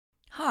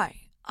Hi,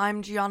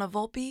 I'm Gianna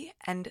Volpe,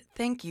 and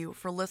thank you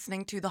for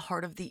listening to The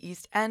Heart of the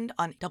East End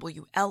on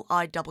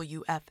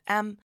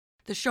WLIW-FM,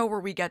 the show where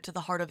we get to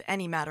the heart of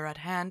any matter at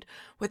hand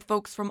with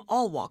folks from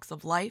all walks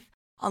of life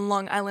on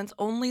Long Island's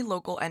only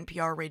local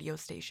NPR radio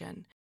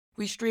station.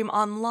 We stream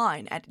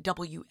online at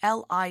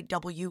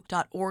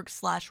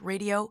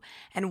WLIW.org/radio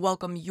and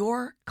welcome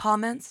your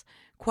comments,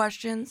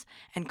 questions,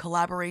 and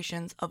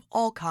collaborations of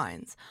all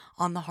kinds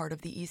on The Heart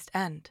of the East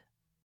End.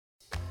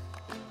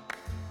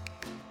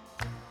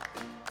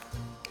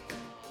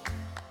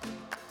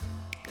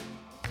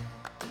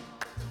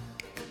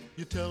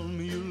 You tell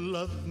me you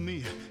love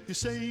me, you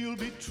say you'll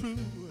be true,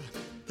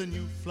 then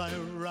you fly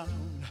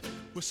around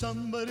with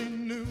somebody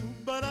new.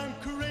 But I'm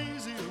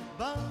crazy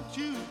about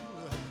you,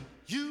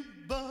 you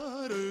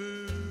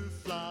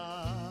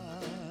butterfly.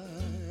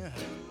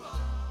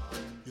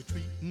 You're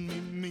treating me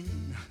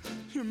mean,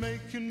 you're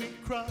making me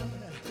cry.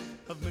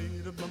 I've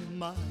made up my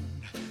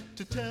mind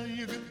to tell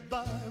you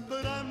goodbye,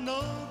 but I'm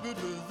no good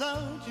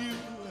without you,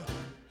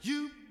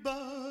 you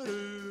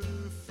butterfly.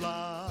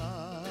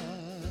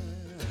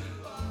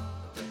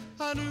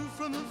 I knew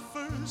from the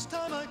first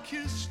time I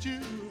kissed you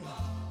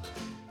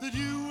that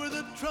you were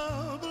the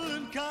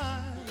troubling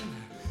kind,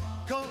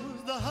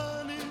 'cause the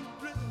honey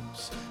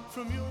drips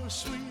from your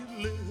sweet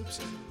lips.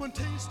 When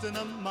tasting,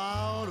 I'm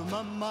out of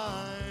my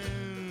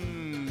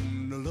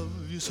mind. I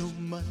love you so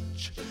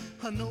much,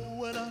 I know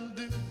what I'll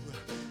do.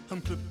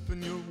 I'm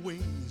clipping your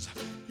wings,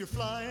 you're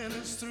flying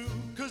us through,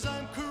 'cause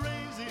I'm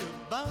crazy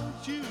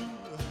about you,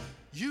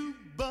 you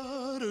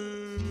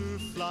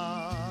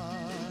butterfly.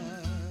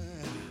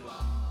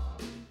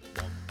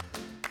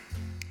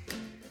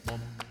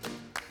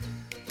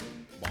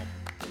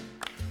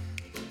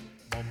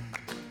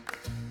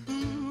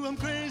 I'm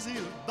crazy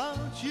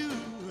about you,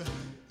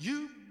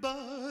 you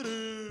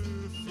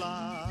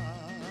butterfly.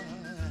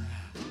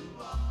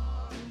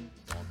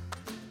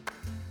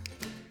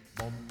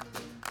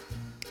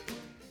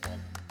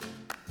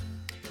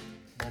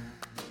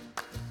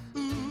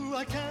 Ooh,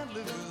 I can't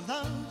live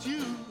without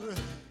you,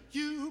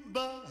 you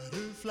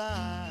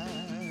butterfly.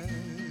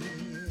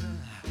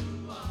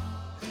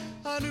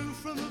 I knew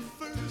from the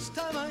first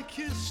time I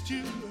kissed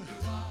you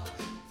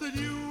that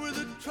you were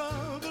the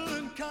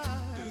troubling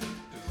kind,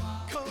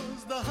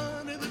 'cause the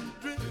honey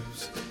that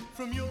drips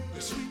from your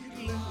sweet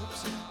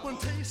lips, when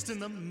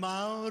tasting, I'm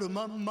out of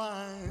my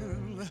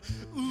mind.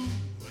 Ooh, I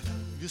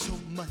love you so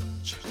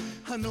much,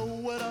 I know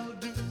what I'll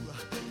do.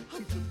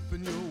 I'm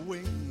clipping your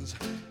wings,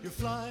 you're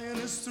flying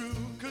us through,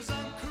 'cause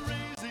I'm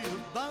crazy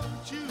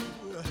about you,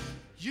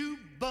 you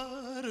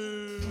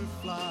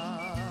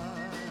butterfly,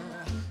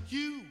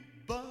 you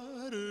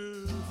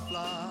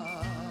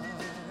butterfly,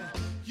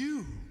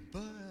 you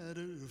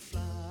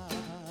butterfly.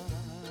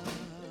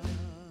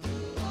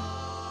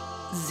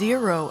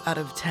 0 out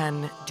of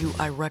 10 do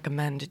I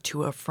recommend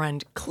to a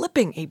friend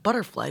clipping a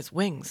butterfly's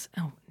wings.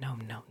 Oh, no.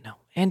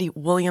 Andy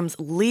Williams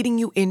leading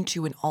you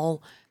into an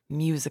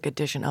all-music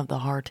edition of The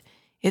Heart.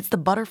 It's the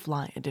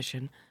Butterfly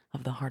edition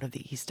of The Heart of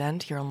the East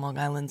End here on Long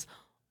Island's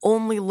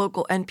only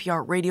local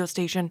NPR radio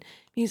station.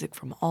 Music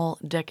from all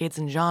decades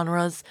and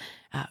genres.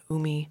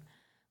 Umi,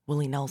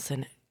 Willie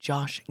Nelson,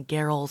 Josh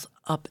Garrels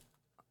up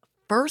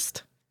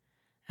first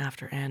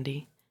after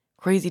Andy.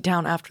 Crazy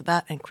Town after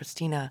that, and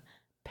Christina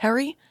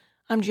Perry.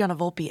 I'm Gianna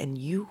Volpe, and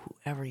you,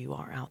 whoever you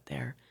are out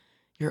there,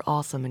 you're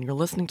awesome, and you're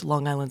listening to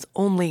Long Island's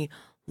only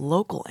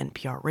local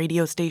NPR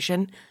radio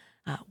station,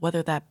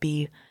 whether that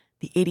be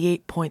the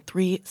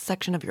 88.3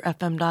 section of your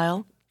FM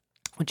dial,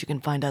 which you can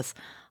find us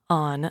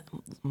on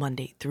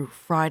Monday through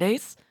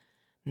Fridays,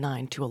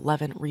 9 to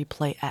 11,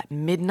 replay at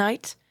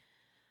midnight.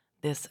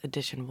 This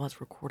edition was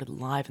recorded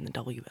live in the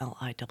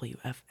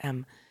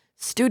WLIW-FM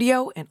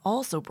studio and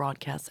also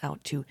broadcasts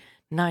out to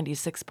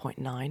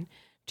 96.9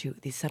 to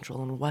the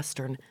central and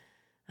western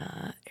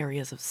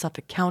areas of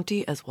Suffolk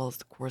County, as well as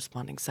the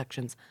corresponding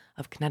sections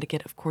of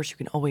Connecticut. Of course, you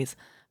can always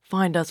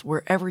find us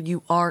wherever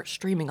you are,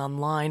 streaming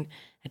online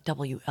at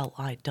WLIWFM.org.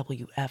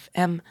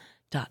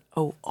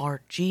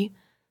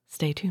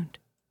 Stay tuned.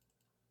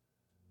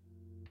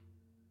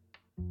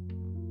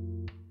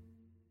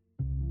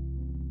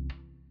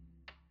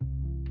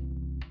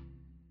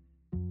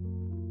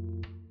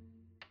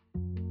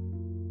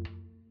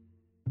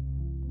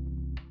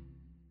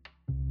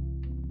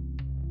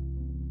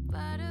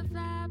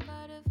 Butterfly,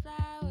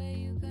 butterfly, where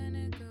you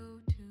gonna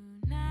go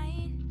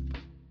tonight?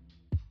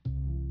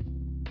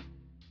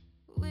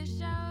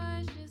 Wish I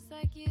was just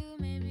like you,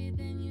 maybe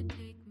then you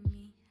take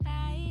me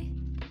high,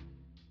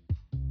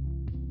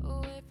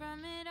 away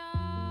from it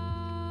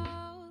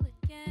all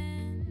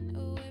again,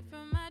 away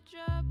from my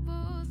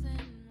troubles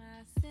and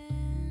my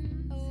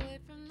sins, away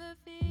from the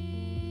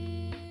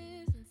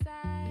fears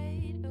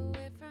inside,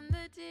 away from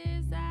the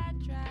tears I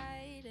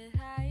try to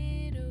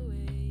hide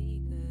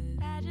away, 'cause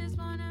I just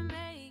wanna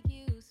make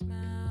you smile.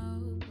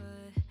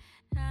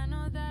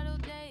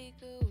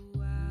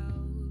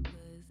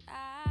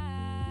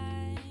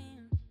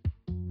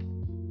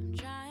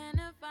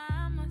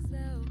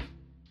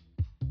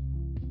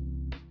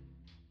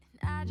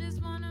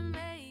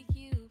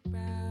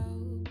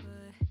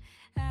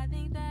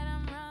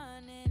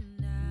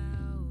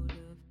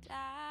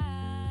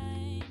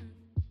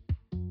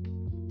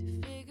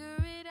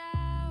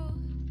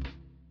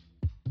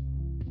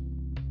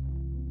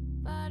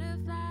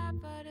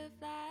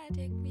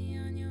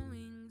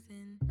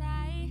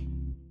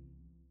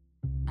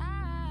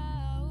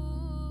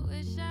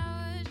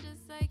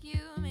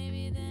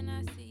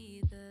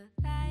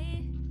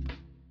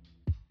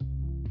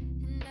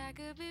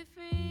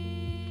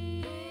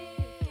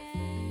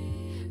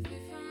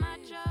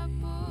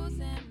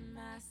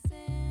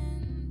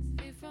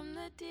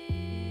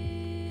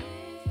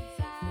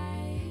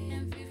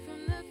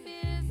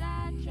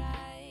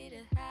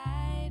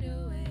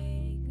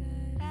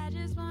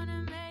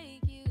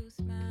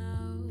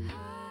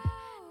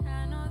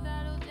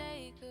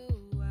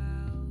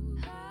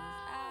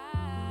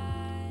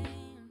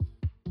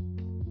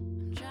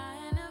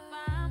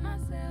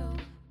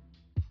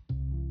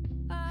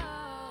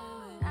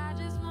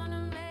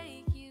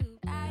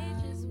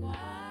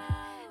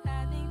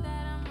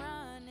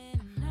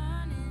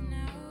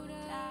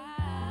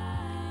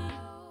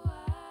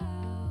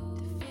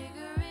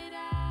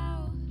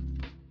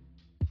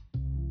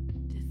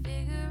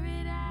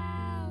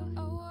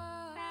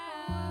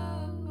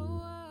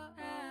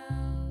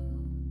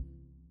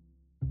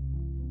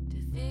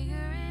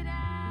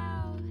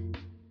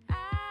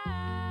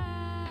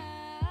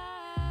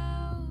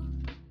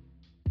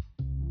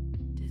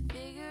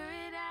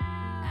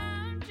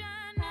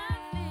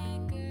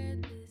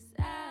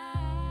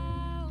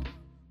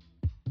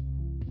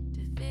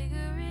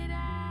 figure it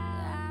out.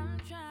 I'm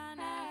trying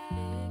to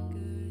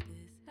figure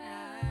this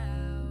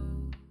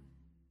out.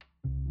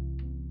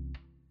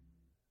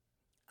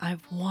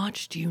 I've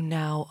watched you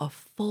now a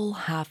full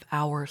half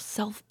hour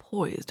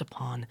self-poised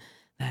upon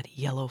that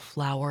yellow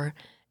flower,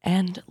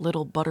 and,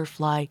 little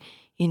butterfly,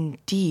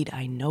 indeed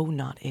I know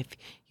not if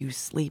you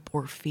sleep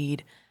or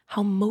feed,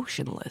 how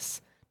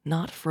motionless,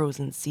 not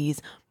frozen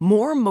seas,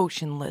 more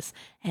motionless,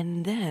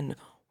 and then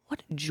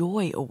what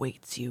joy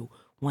awaits you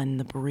when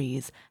the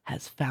breeze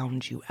has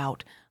found you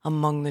out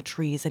among the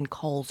trees and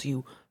calls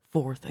you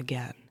forth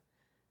again.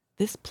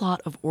 This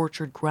plot of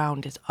orchard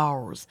ground is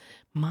ours,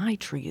 my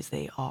trees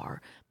they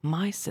are,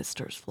 my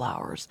sister's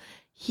flowers.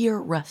 Here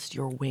rest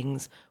your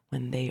wings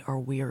when they are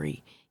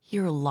weary,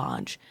 here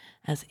lodge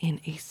as in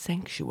a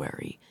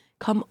sanctuary.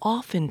 Come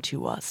often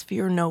to us,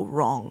 fear no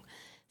wrong.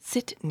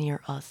 Sit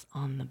near us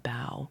on the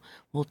bough,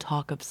 we'll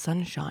talk of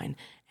sunshine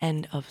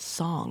and of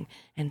song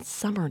and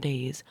summer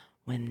days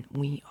when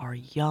we are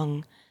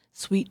young,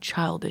 sweet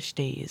childish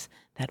days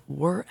that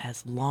were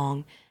as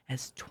long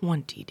as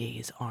 20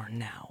 days are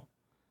now.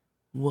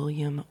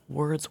 William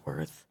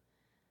Wordsworth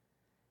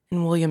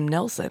and William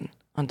Nelson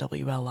on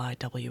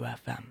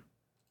WLIWFM.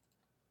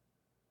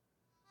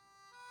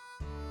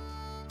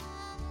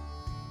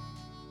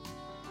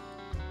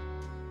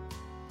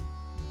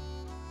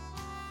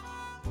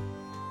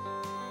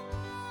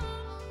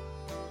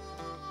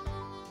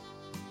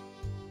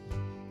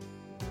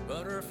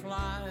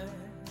 Butterfly,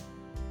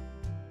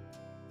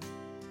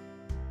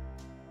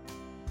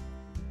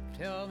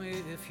 tell me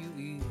if you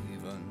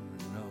even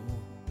know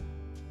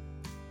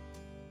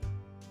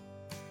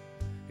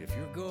if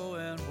you're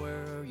going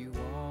where you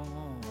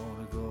want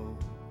to go,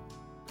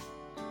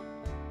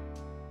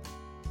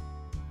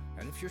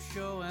 and if you're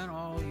showing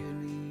all you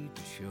need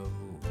to show.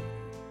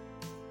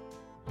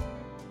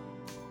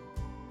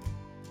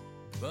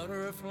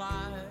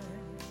 Butterfly,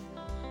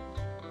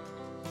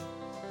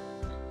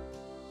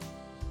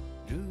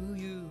 do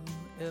you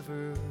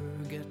ever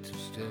get to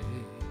stay?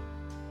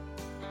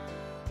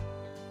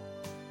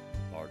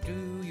 Or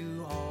do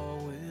you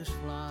always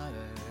fly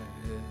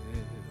away?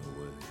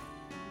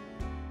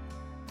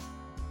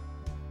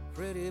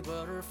 Pretty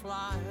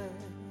butterfly,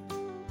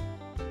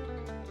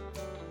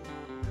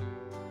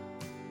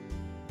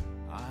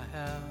 I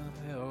have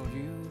held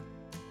you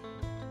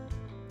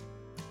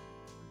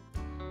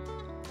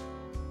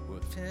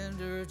with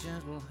tender,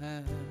 gentle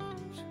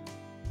hands.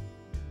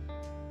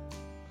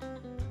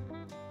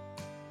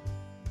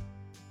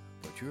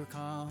 You're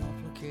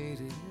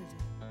complicated,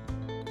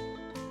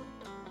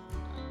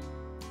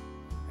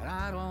 and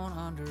I don't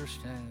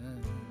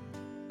understand.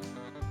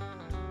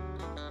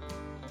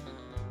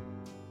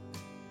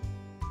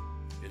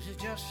 Is it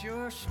just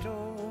your story?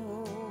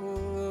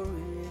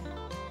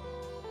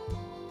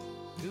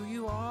 Do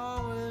you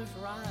always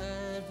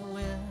ride the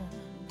wind?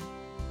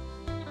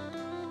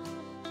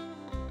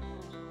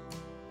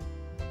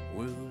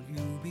 Will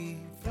you be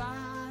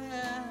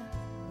flying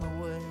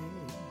away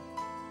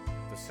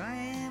the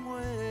same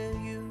way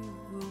you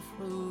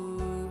flew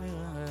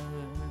in?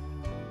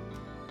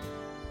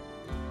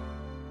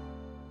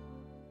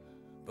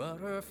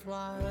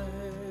 Butterfly,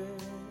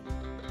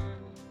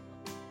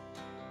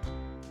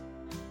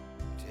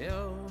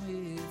 tell me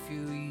if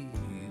you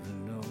even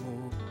know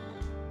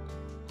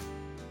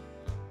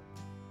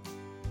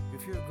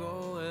if you're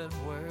going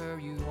where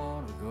you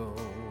want to go,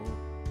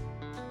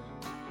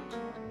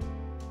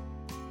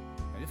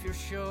 and if you're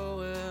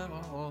showing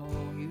all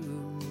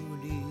you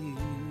need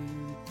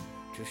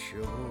to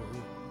show.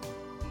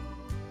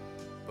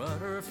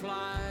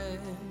 Butterfly,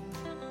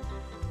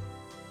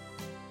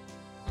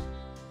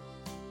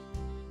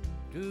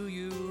 do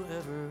you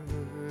ever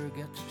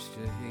get to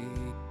stay?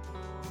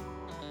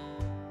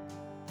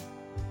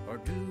 Or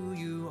do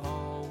you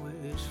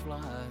always fly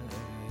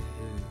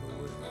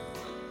away?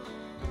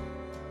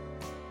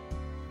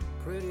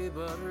 Pretty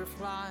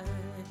butterfly,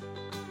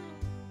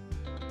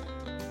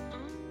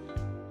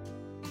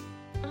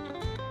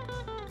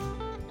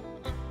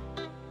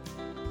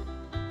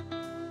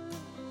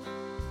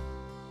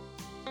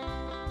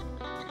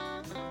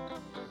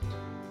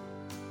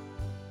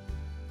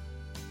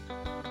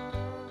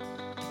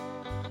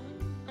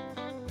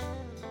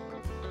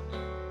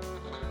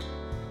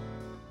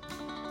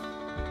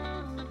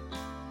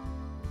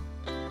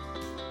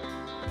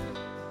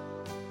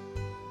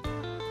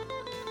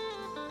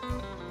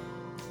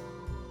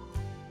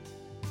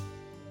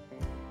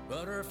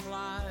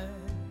 butterfly,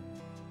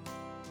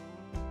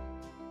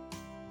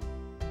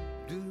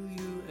 do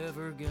you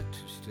ever get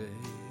to stay?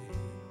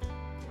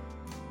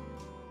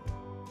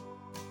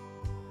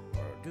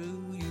 Or do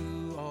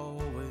you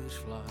always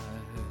fly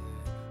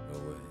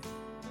away?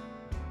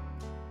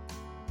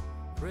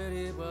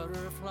 Pretty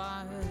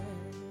butterfly,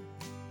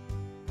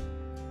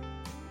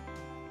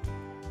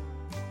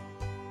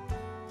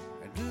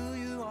 and do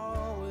you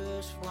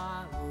always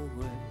fly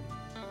away?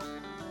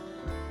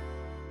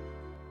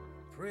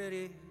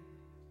 Pretty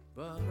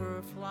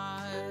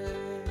butterfly.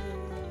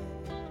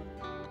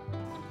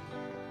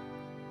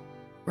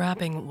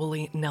 Wrapping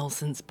Willie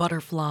Nelson's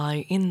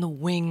Butterfly in the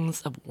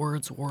wings of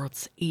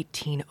Wordsworth's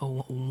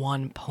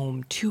 1801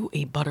 poem To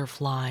a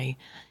Butterfly,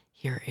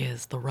 here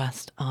is the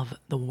rest of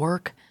the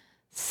work.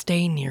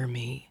 Stay near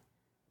me.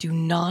 Do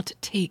not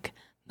take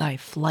thy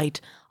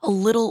flight. A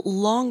little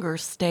longer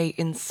stay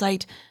in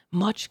sight.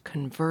 Much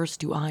converse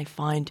do I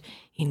find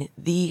in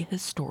thee,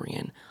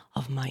 historian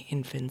of my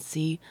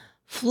infancy.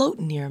 Float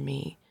near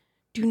me.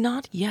 Do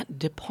not yet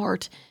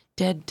depart.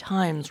 Dead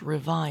times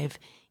revive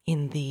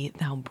in thee.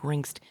 Thou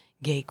bring'st,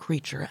 gay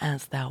creature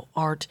as thou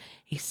art,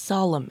 a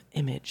solemn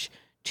image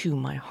to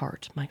my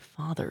heart, my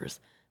father's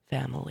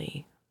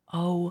family.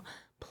 Oh,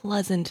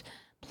 pleasant,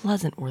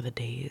 pleasant were the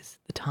days,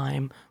 the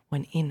time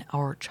when in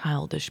our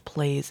childish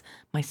plays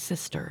my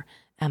sister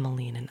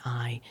Emmeline and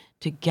I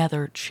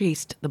together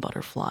chased the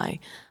butterfly.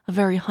 A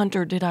very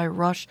hunter did I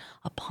rush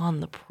upon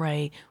the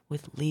prey.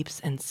 With leaps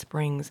and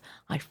springs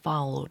I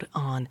followed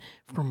on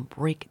from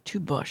brake to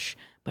bush,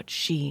 but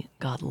she,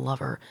 God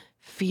lover,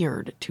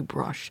 feared to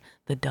brush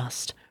the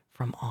dust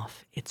from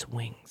off its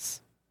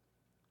wings.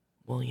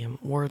 William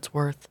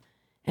Wordsworth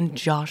and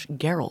Josh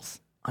Garrels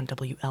on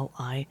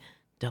WLIWFM.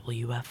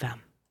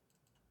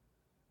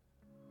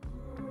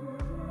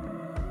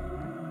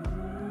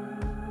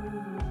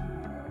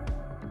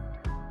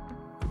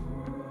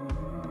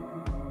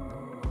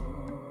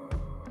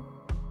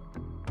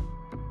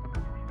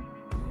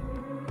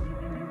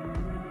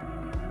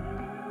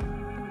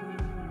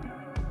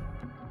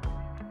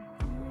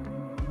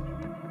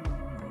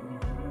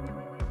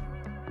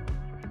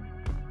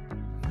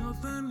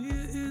 Nothing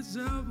here is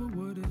ever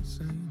what it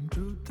seems.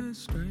 Truth is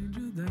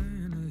stranger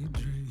than a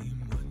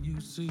dream. When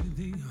you see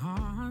the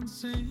heart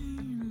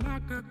sing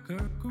like a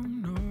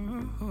cocoon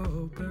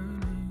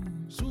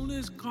opening, soon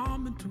it's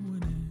coming to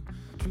an end.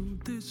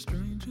 Truth is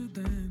stranger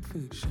than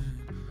fiction.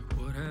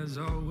 What has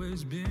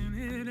always been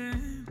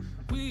hidden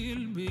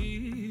will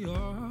be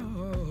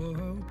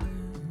opened,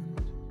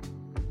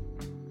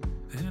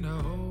 and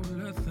all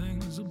the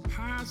things will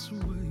pass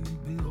away.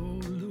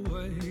 Behold the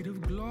weight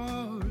of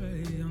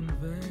glory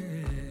unveiling.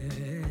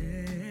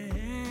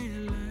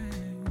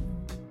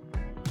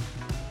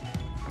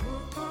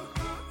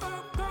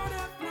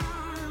 Butterfly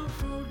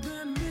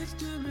unfolding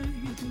mystery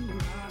to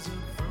rise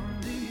up from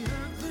the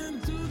earth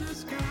into the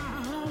sky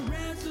on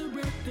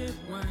resurrected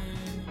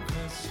wings.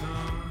 'Cause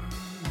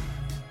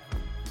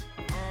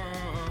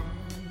all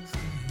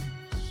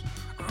things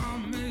are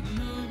made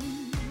new.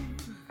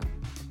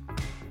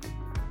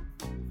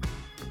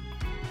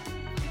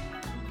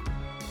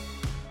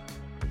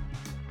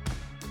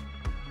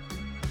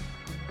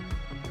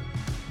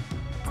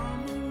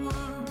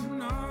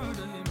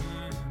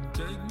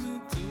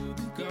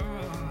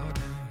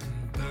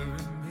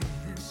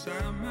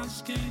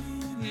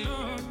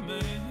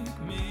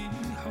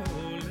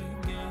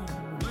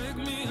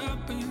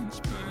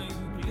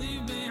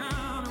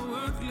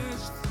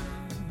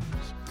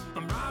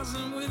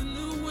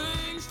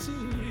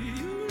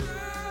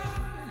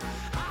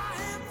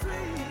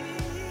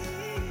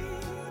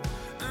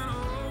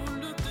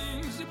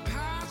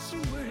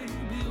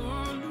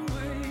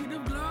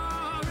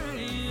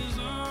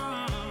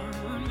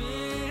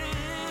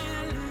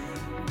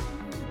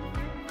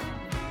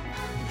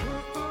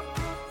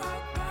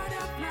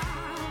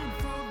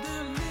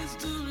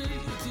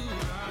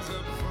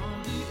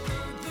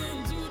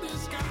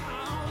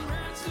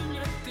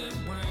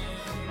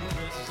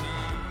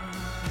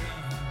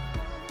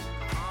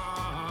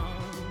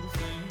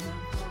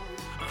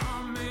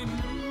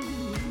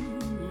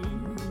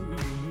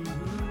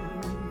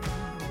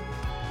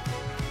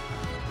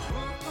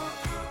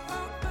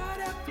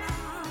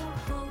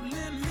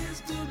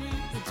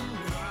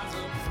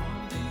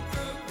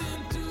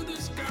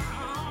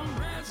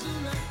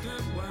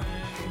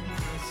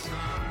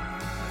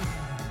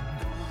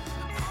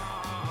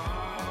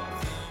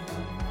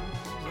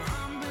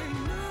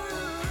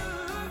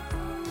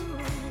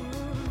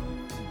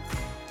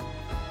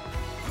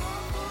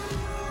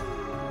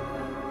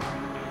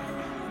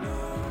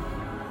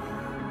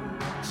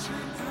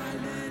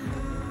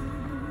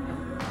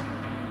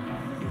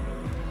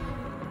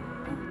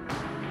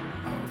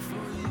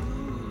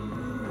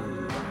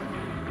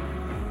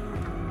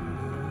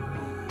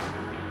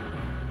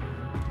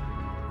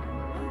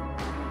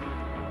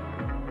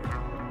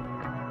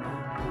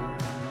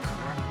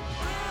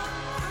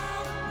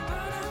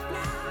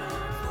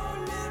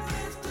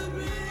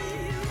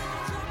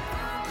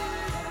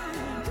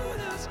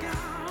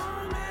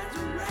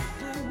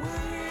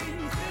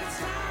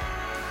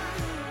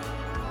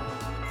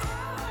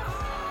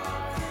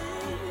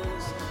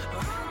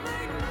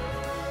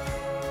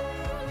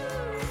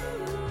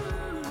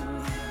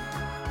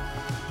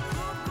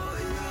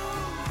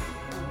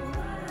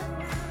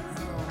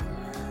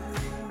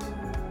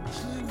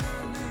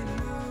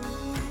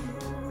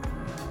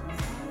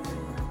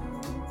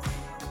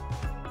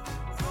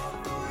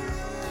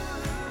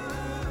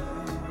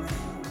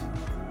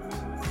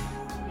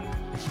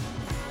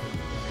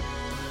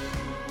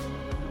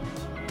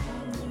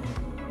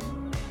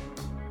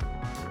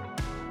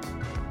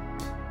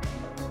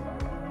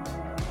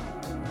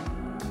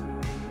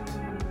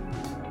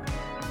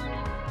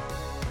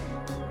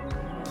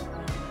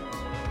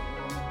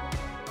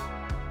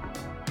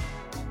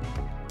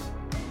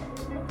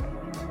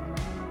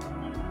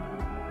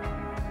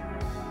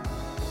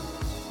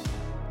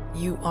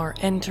 You are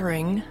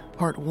entering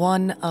part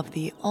one of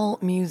the all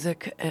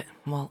music,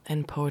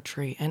 and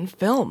poetry and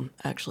film,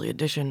 actually,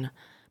 edition,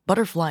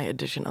 Butterfly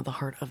edition of the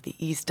Heart of the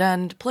East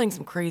End, playing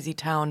some Crazy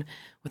Town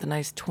with a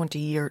nice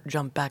 20-year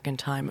jump back in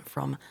time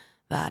from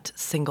that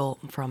single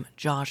from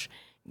Josh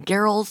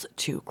Garrels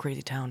to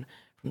Crazy Town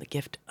from The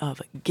Gift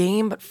of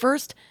Game. But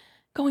first,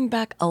 going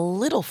back a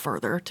little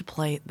further to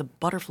play the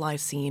butterfly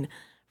scene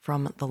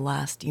from The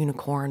Last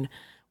Unicorn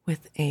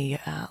with a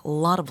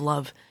lot of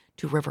love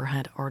to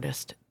Riverhead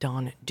artist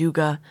Don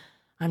Duga.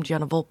 I'm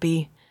Gianna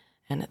Volpe,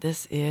 and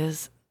this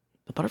is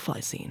the butterfly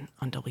scene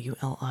on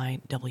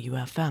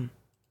WLIWFM.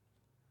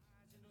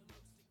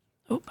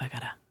 Oh, I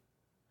gotta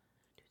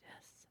do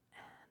this.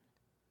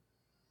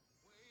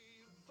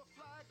 Wave the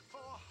flag for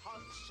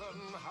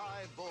Hudson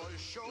High, boys,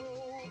 show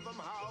them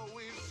how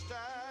we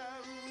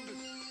stand.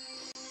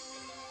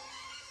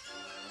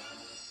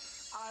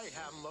 I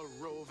am a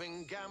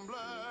roving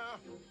gambler.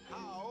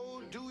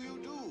 How do you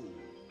do?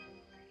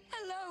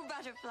 Hello,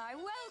 Butterfly.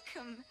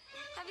 Welcome.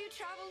 Have you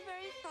traveled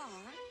very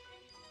far?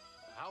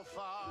 How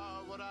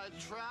far would I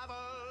travel,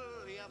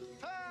 yeah,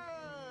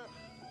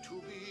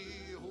 to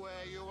be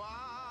where you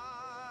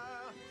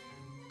are?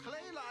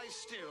 Clay lies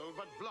still,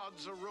 but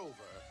blood's a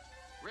rover.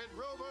 Red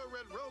Rover,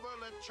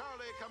 let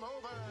Charlie come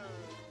over.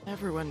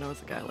 Everyone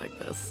knows a guy like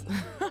this.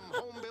 Come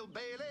home, Bill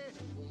Bailey,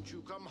 won't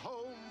you come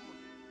home?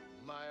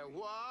 My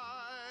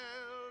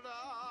wild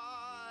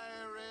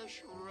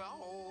Irish rose.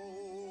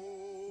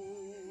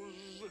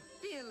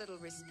 Be a little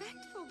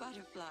respectful,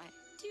 Butterfly.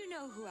 Do you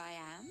know who I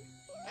am?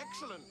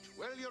 Excellent.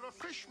 Well, you're a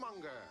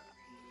fishmonger.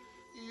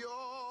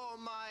 You're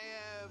my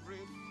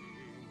everything.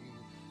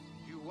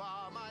 You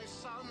are my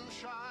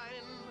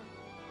sunshine.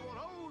 You're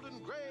old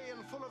and gray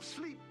and full of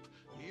sleep.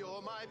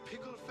 You're my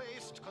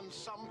pickle-faced,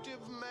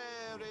 consumptive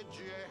Mary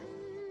Jane.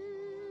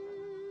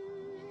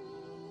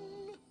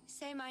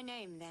 Say my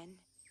name, then.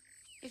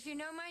 If you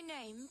know my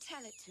name,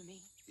 tell it to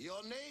me.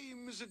 Your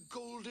name is a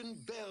golden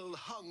bell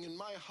hung in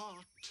my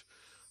heart.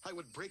 I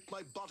would break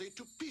my body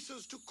to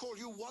pieces to call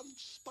you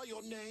once by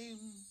your name.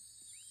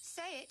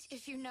 Say it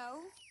if you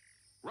know.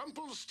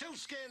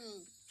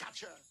 Rumpelstiltskin,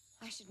 gotcha.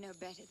 I should know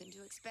better than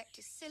to expect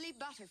a silly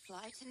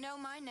butterfly to know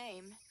my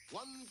name.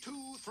 1,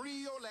 2,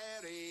 3,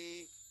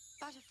 O'Larry.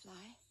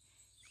 Butterfly,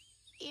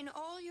 in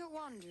all your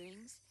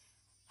wanderings,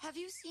 have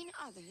you seen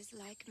others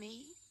like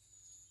me?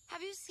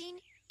 Have you seen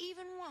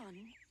even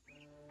one?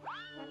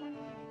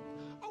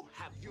 Oh,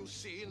 have you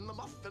seen the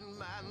Muffin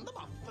Man, the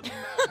Muffin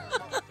Man, the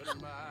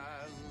Muffin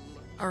Man?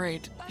 All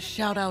right,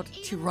 shout out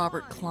to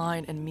Robert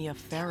Klein and Mia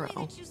Tell me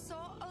Farrow. that you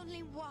saw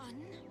only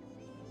one.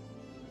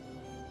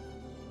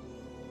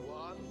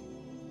 One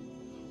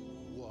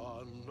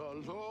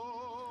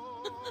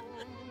alone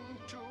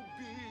to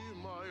be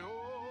my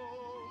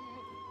own.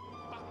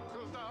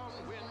 Buckle down,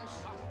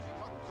 windsock,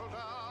 buckle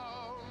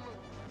down.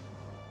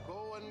 Go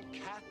and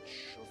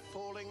catch a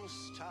falling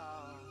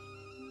star.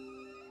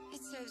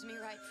 It serves me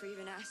right for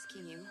even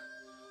asking you.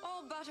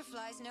 All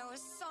butterflies know are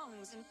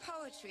songs and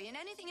poetry and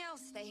anything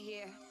else they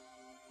hear.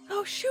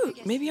 Oh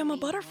shoot, maybe I'm a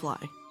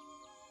butterfly.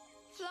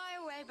 Fly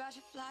away,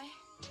 butterfly.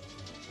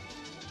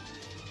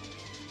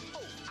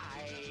 Oh,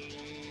 I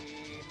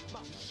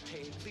must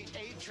take the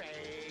A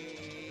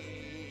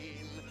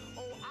train.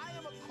 Oh, I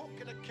am a cook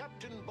and a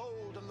Captain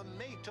Bold and the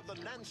mate of the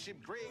Nancy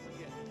Brig.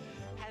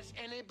 Has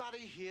anybody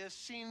here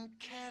seen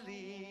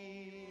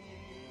Kelly?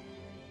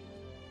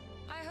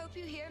 I hope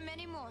you hear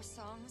many more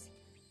songs.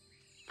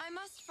 I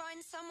must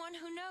find someone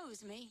who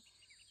knows me,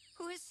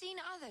 who has seen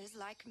others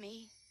like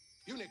me.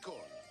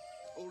 Unicorn.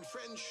 Old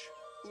French,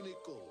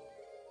 unicorn.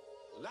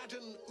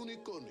 Latin,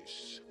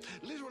 unicornis.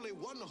 Literally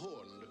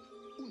one-horned.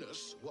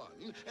 Unus,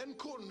 one, and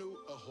cornu,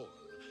 a horn.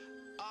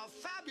 A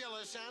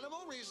fabulous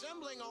animal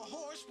resembling a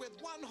horse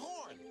with one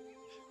horn.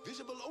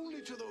 Visible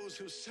only to those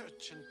who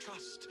search and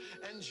trust,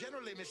 and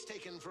generally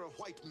mistaken for a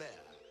white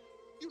mare.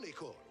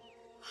 Unicorn.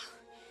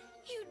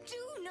 You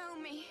do know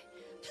me.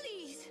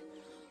 Please.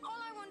 All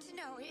I want to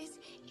know is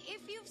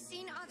if you've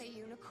seen other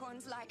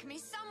unicorns like me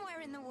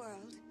somewhere in the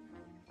world.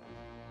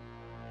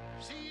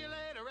 See you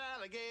later,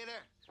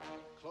 alligator.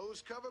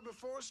 Close cover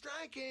before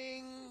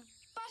striking.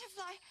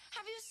 Butterfly,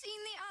 have you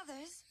seen the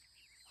others?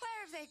 Where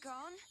have they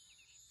gone?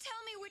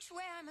 Tell me which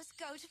way I must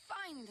go to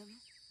find them.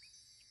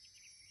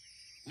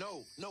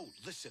 No,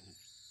 listen.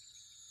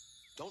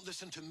 Don't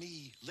listen to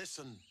me,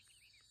 listen.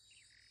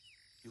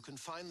 You can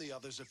find the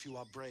others if you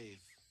are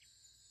brave.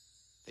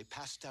 They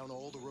passed down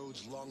all the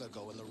roads long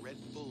ago, and the Red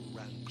Bull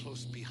ran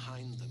close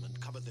behind them and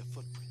covered their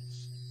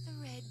footprints. The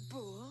Red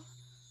Bull?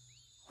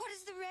 What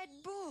is the Red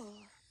Bull?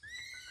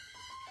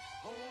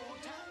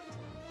 Hold tight,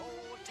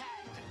 hold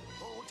tight,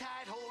 hold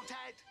tight, hold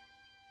tight.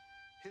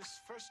 His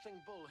firstling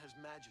bull has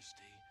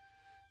majesty,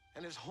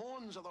 and his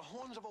horns are the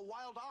horns of a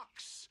wild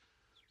ox.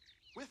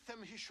 With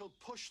them he shall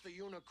push the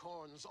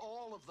unicorns,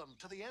 all of them,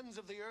 to the ends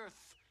of the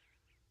earth.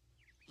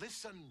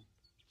 Listen,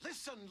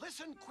 listen,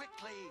 listen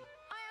quickly.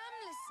 I am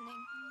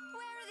listening.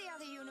 Where are the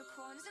other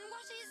unicorns, and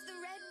what is the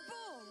Red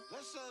Bull?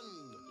 Listen,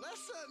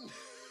 listen.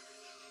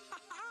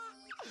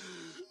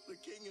 The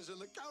king is in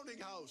the counting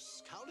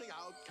house. Counting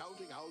out,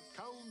 counting out,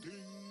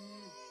 counting.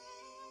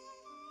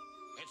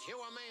 It's you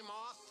or me,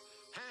 Moth.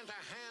 Hand to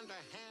hand to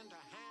hand to hand to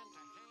hand to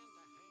hand.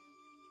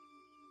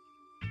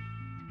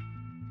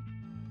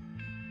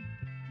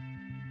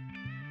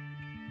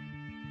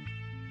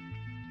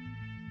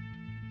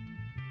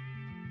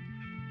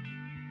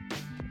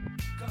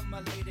 Come, my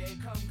lady,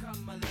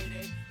 come, my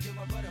lady, you're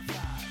my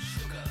butterfly,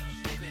 sugar,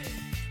 baby.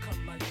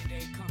 Come, my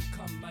lady, come,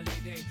 my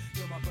lady,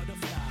 you're my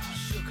butterfly,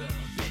 sugar,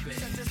 baby.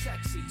 Such a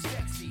sexy,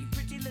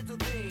 pretty little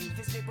thing.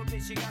 This nipple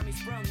bitch, you got me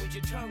sprung with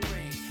your tongue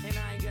ring. And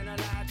I ain't gonna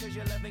lie, cause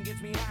your loving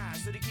gets me high.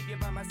 So to keep you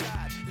by my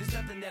side, there's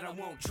nothing that I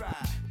won't try.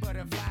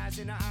 Butterflies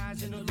in her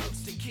eyes and her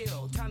looks to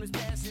kill. Time is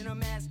passing,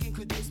 I'm asking,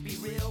 could this be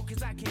real?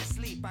 Cause I can't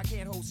sleep, I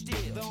can't hold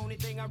still. The only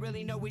thing I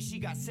really know is she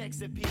got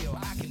sex appeal.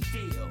 I can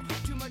feel,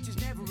 too much is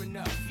never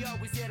enough. You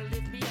always there to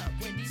lift me up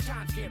when these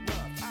times get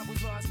rough. I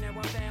was lost, now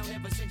I'm found,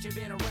 ever since you've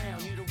been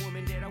around. You're the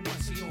woman that I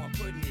want, so yo, I'm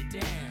putting it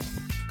down.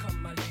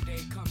 Come, my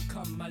lady, come,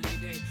 my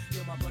lady,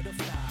 you're my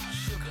butterfly,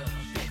 sugar,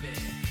 baby.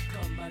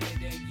 Come, my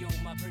lady, you're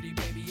my pretty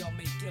baby, I'll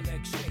make your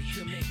legs shake,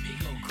 you make me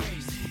go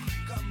crazy.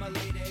 Come, my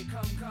lady,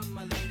 come,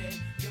 my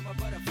lady, you're my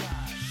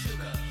butterfly,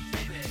 sugar,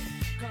 baby.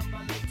 Come,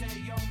 my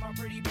lady, you're my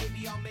pretty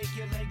baby, I'll make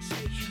your legs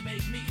shake, you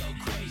make me go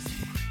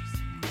crazy.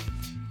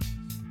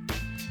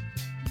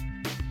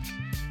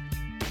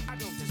 I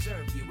don't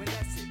deserve you,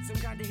 unless it's some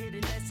kind of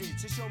hidden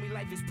message to show me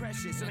life is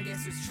precious, and I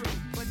guess it's true.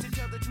 But to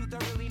tell the truth, I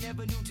really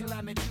never knew till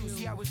I met you.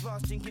 See, I was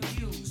lost and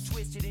confused,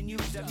 twisted and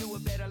used. I knew a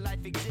better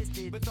life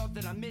existed, but thought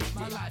that I missed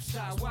my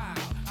lifestyle. Wow,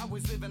 I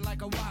was living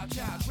like a wild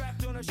child,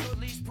 trapped on a short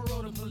leash,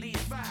 parole to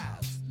police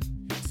files.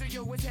 So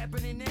yo, what's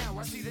happening now?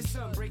 I see the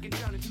sun breaking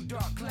down into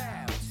dark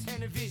clouds,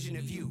 and a vision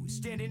of you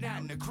standing out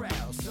in the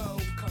crowd. So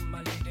come,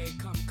 my lady,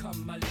 come,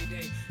 my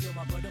lady, you're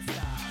my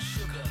butterfly,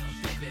 sugar,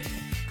 baby.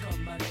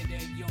 Come, my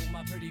lady, you're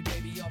my pretty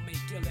baby, I'll make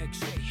your legs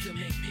shake, you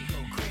make me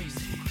go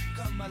crazy.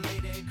 Come, my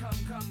lady,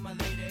 come, my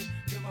lady,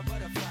 you're my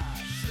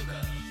butterfly,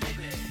 sugar,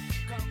 baby.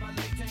 Come, my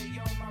lady,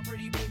 you're my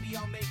pretty baby,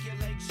 I'll make your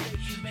legs shake,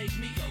 you make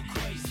me go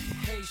crazy.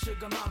 Hey,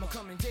 sugar mama,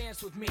 come and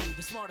dance with me.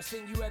 The smartest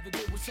thing you ever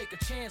did was take a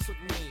chance with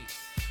me.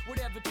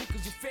 Whatever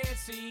tickles your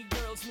fancy,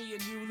 girls, me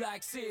and you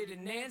like Sid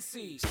and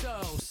Nancy. So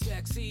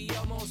sexy,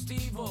 almost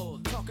evil,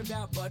 talking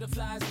about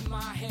butterflies in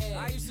my head.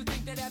 I used to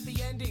think that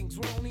happy endings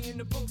were only in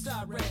the books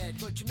I read,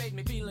 but you made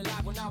me feel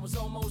alive when I was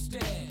almost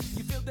dead.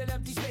 You filled that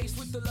empty space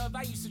with the love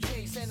I used to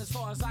chase, and as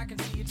far as I can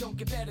see, it don't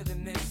get better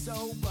than this.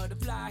 So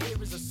butterfly,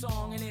 here is a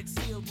song, and it's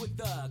sealed with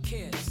a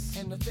kiss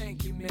and a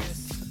thank you,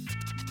 miss.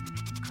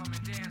 Come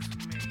and dance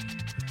with me.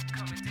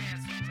 Come and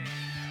dance with me.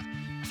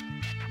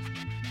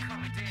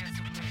 Come and dance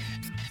with me.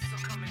 So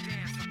come and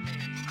dance with me.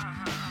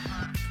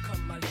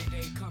 Come, my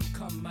lady, come,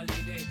 my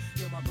lady,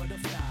 you're my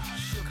butterfly,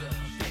 sugar,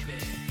 baby.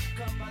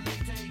 Come, my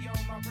lady, you're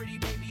my pretty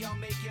baby, I'll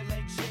make your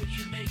legs shake,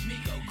 you make me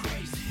go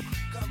crazy.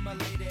 Come, my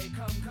lady,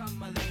 come,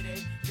 my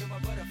lady, you're my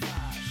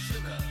butterfly,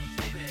 sugar,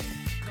 baby.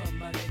 Come,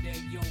 my lady,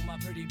 you're my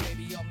pretty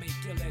baby, I'll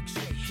make your legs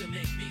shake, you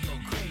make me go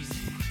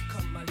crazy.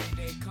 Come, my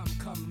lady,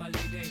 come, my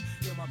lady,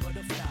 you're my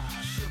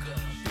butterfly, sugar,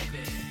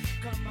 baby.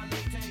 Come, my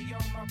lady, you're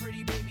my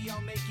pretty baby,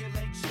 I'll make your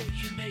legs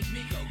shake, you make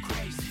me go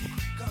crazy.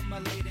 Come, my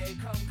lady,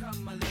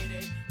 come, my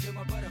lady, you're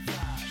my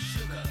butterfly,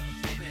 sugar,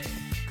 baby.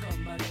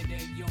 Come, my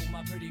lady, you're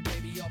my pretty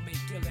baby, I'll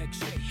make your legs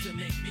shake, you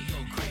make me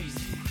go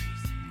crazy.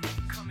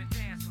 Come and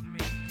dance with me,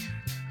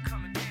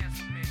 come and dance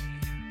with me.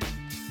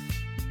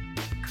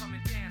 Come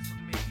and dance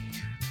with me,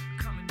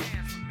 come and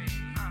dance with me.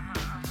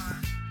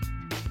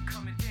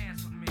 Come and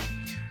dance with me,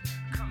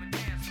 come and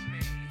dance with me.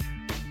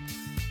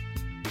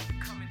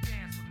 Come and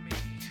dance with me,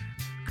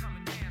 come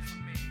and dance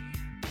with me.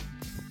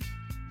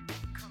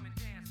 Come and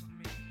dance with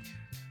me,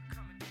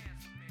 come and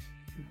dance with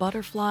me.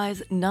 Butterflies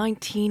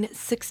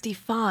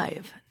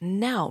 1965.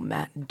 Now,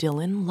 Matt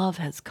Dillon, love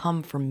has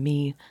come for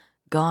me,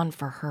 gone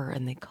for her,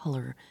 and they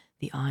color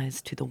the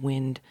eyes to the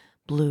wind,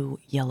 blue,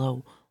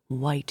 yellow,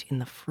 white in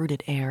the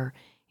fruited air,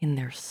 in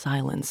their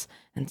silence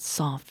and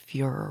soft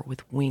furor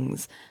with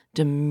wings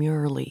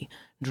demurely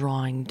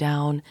drawing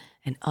down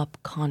and up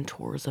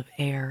contours of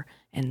air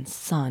and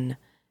sun,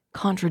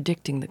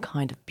 contradicting the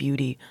kind of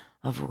beauty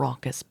of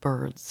raucous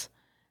birds.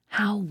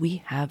 How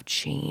we have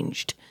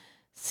changed.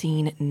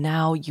 Seen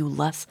now, you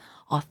less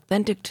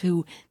authentic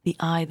to the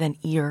eye than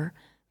ear,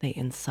 they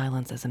in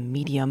silence as a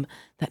medium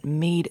that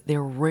made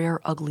their rare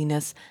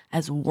ugliness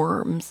as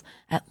worms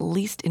at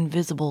least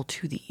invisible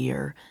to the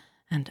ear,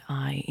 and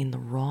I in the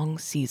wrong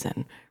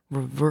season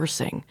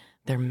reversing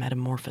their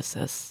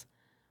metamorphosis.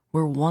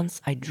 Where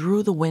once I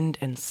drew the wind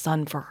and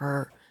sun for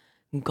her,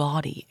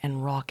 gaudy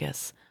and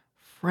raucous,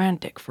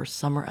 frantic for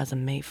summer as a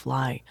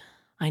mayfly,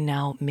 I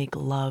now make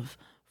love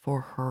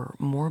for her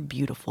more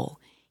beautiful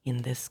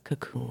in this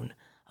cocoon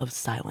of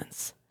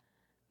silence.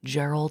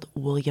 Gerald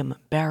William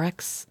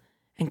Barracks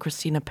and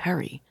Christina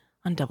Perry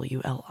on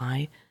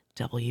WLI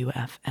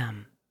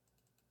WFM.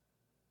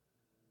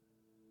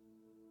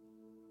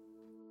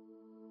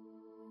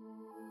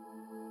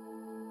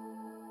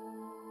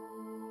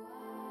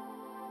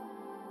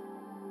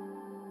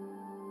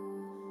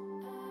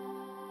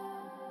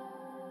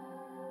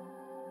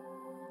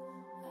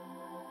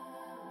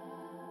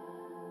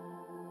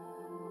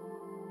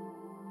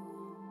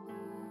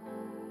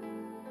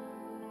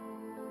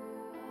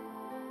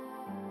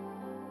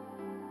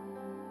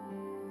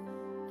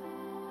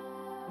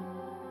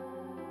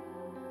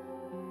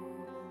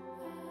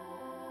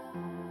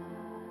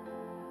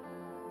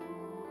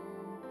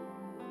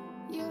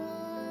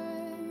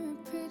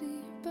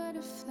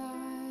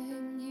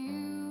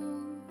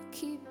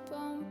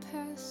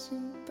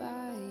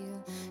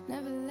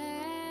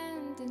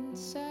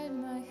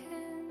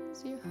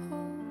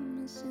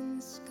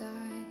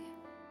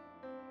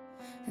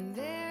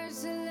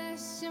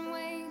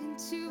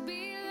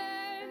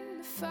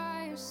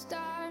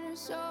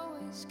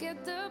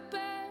 get the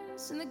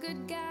birds and the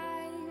good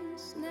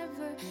guys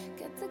never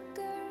get the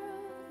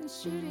girl, and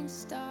shooting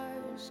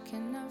stars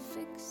cannot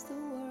fix the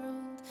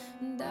world.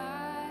 And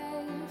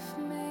I've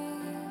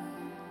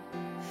made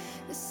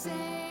the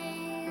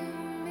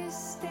same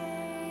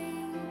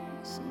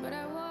mistakes, but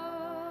I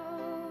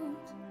won't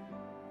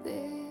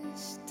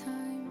this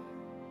time.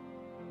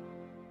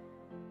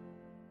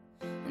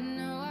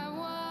 No, I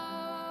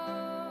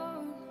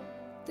won't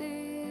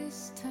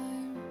this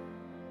time.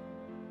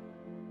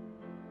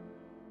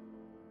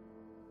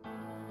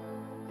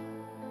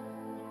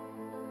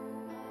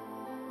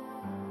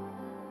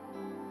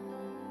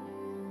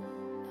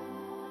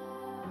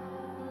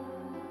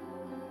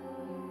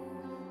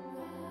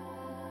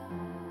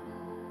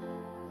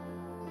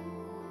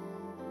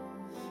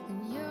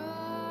 And you're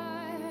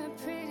a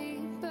pretty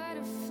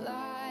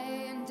butterfly,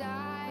 and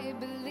I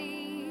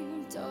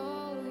believed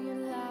all your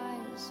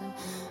lies. I'm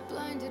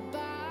blinded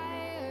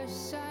by your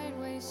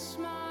sideways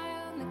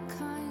smile and the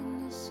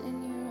kindness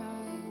in your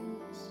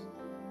eyes.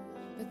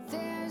 But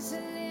there's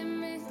a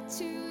limit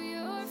to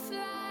your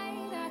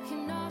flight. I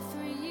can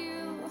offer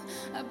you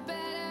a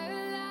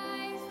better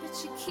life,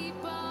 but you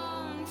keep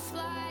on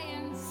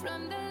flying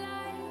from the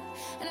light.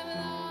 And I've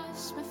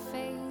lost my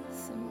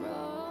faith, I'm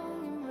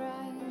wrong and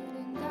right,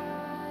 and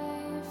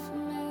I've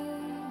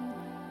made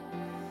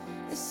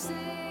the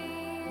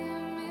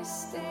same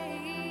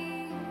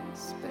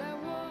mistakes, but I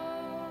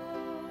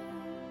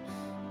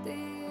won't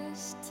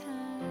this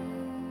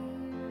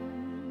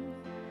time.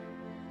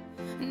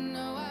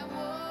 No, I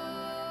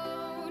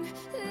won't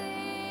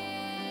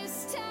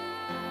this time.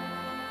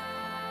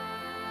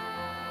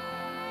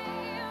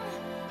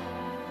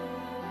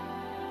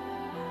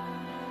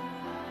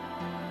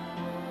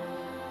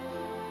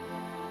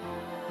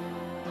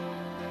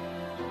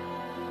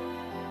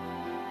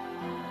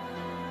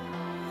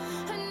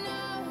 I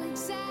know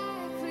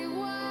exactly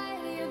what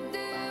you do.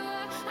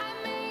 I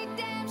made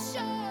damn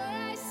sure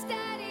I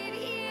studied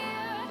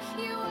here.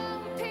 You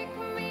won't pick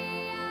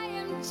me, I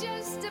am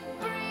just a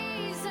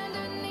breeze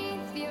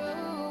underneath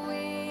your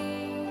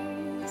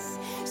wings.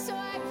 So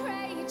I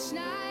pray each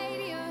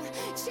night you'll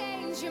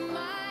change your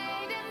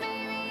mind, and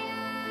maybe I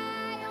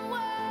am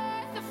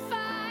worth a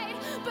fight,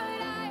 but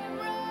I am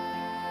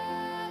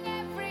wrong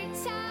every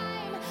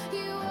time.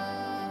 You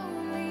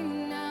only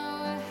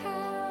know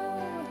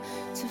how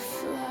to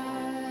fly.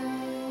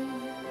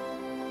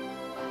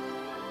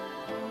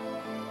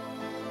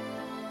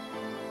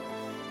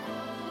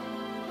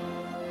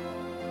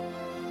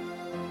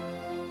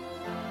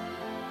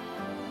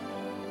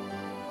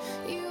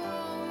 You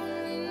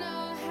only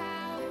know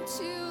how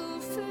to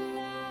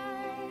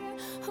fly.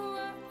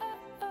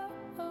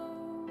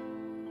 Whoa.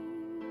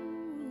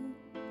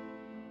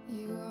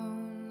 You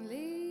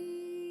only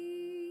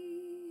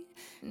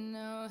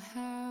know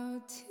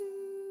how to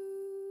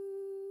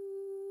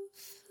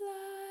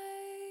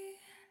fly.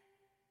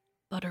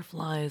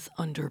 Butterflies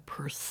under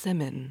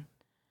persimmon.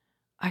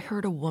 I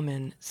heard a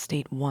woman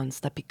state once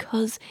that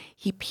because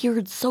he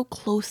peered so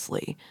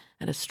closely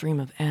at a stream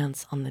of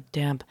ants on the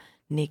damp,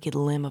 naked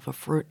limb of a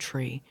fruit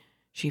tree,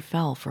 she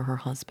fell for her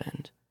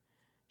husband.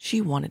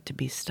 She wanted to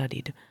be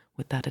studied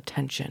with that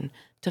attention,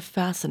 to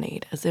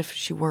fascinate as if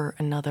she were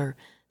another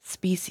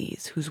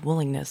species whose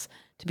willingness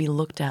to be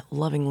looked at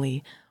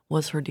lovingly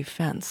was her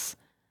defense,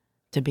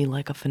 to be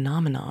like a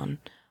phenomenon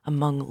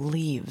among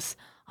leaves,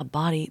 a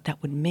body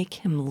that would make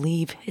him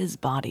leave his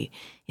body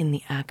in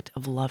the act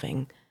of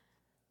loving,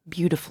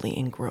 beautifully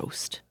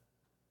engrossed.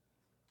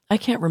 I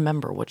can't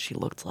remember what she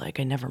looked like.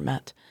 I never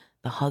met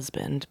the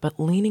husband, but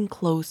leaning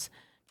close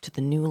to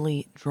the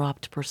newly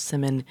dropped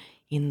persimmon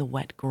in the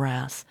wet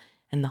grass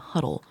and the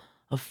huddle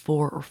of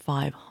 4 or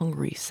 5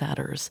 hungry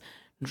satyrs,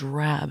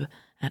 drab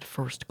at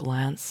first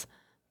glance,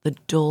 the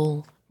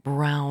dull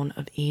brown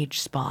of age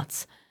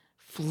spots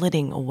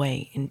flitting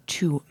away in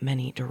too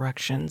many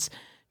directions,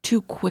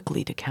 too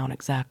quickly to count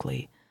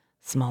exactly,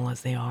 small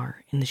as they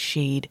are, in the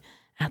shade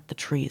at the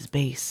tree's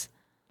base,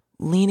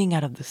 leaning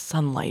out of the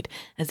sunlight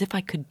as if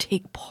I could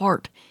take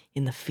part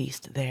in the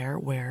feast there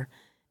where,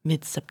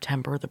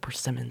 mid-September, the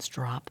persimmons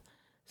drop,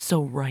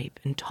 so ripe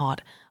and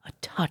taut a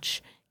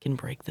touch can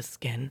break the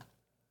skin.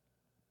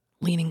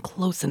 Leaning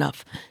close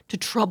enough to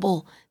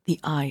trouble the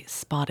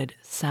eye-spotted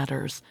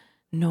satyrs,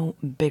 no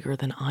bigger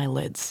than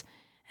eyelids,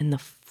 and the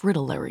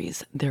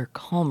fritillaries, their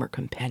calmer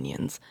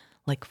companions,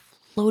 like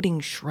floating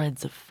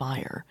shreds of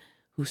fire,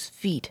 whose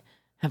feet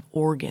have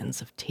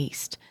organs of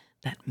taste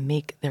that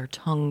make their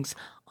tongues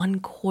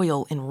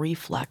uncoil in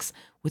reflex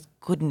with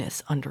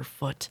goodness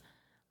underfoot.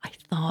 I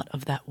thought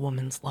of that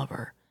woman's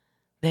lover,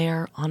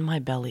 there on my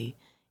belly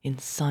in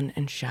sun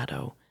and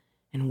shadow,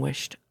 and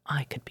wished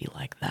I could be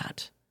like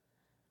that.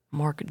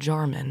 Mark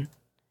Jarman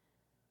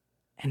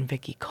and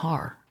Vicky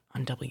Carr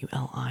on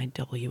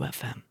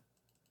WLIWFM.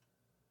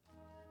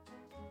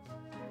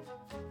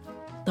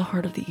 The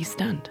heart of the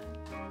East End.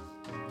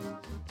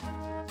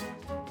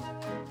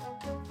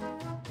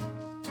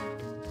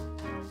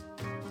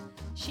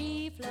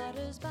 She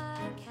flutters by,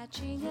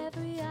 catching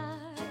every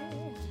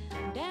eye,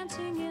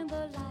 dancing in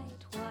the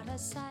light, what a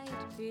sight,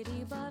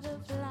 pretty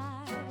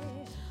butterfly.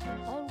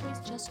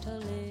 just a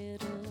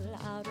little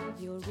out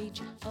of your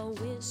reach, a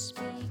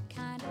wispy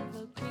kind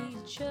of a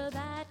creature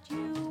that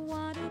you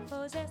want to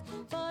possess.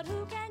 But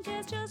who can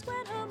guess just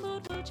when her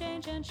mood will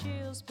change and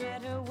she'll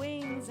spread her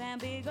wings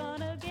and be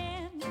gone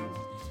again,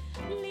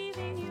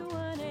 leaving you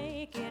an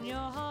ache in your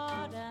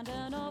heart and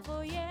an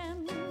awful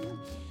yen.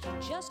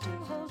 Just to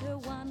hold her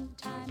one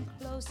time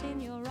close in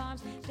your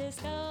arms,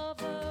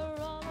 discover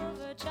all of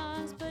her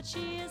charms. But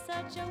she is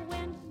such a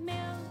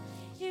windmill,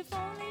 if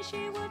only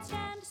she would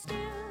stand still.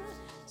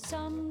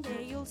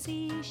 Someday you'll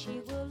see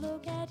she will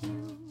look at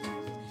you,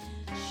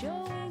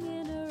 showing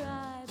in her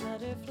eye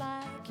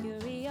butterfly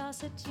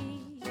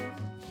curiosity.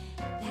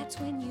 That's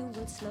when you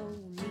will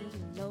slowly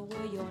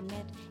lower your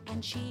net,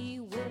 and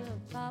she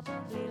will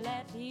probably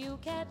let you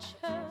catch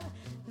her,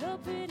 the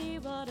pretty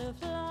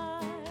butterfly.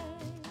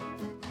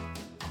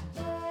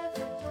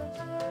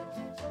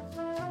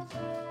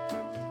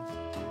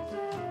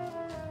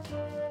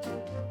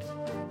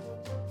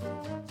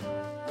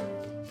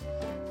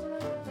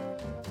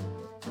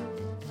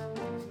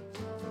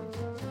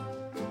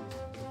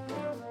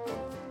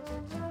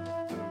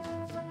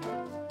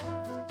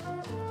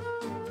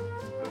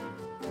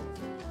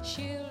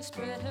 She'll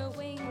spread her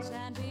wings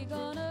and be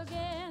gone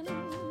again,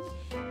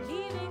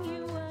 leaving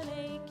you an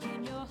ache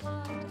in your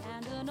heart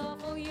and an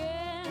awful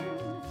yen.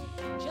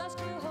 Just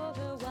to hold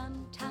her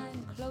one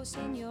time close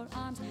in your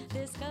arms,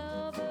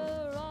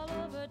 discover all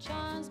of her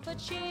charms. But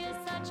she is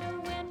such a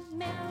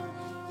windmill,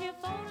 if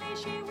only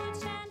she would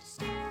stand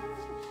still.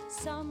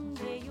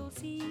 Someday you'll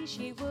see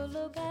she will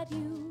look at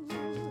you,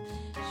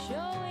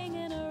 showing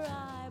in her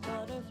eye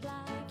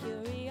butterfly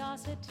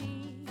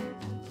curiosity.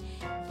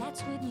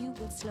 That's when you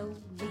will slowly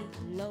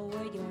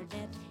lower your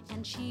net,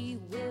 and she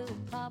will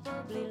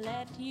probably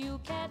let you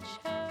catch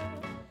her,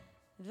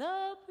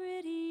 the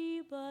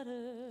pretty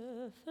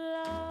butterfly.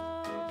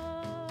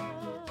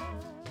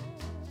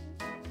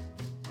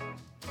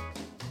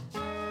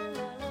 La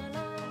la la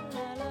la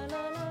la la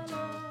la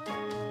la.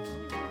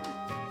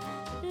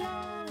 La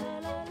la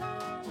la la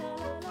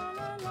la la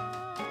la la.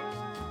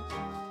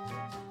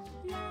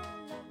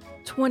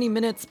 20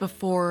 minutes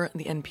before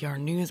the NPR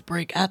news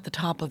break at the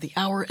top of the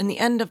hour and the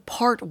end of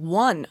part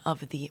one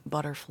of the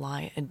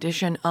Butterfly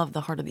edition of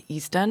the Heart of the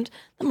East End,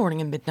 the morning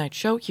and midnight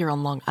show here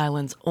on Long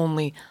Island's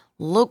only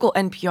local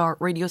NPR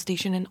radio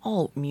station and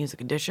all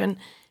music edition.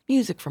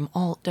 Music from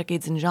all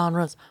decades and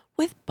genres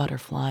with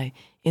Butterfly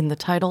in the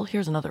title.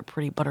 Here's another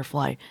pretty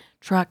Butterfly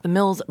track, the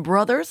Mills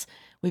Brothers.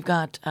 We've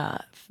got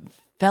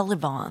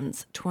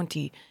Felivon's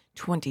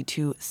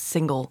 2022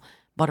 single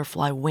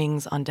Butterfly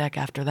Wings on deck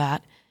after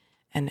that.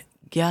 And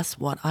guess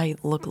what I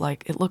look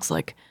like? It looks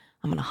like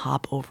I'm going to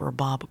hop over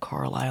Bob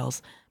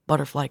Carlyle's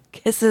Butterfly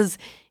Kisses.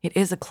 It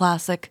is a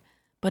classic,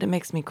 but it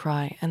makes me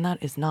cry, and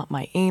that is not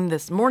my aim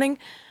this morning.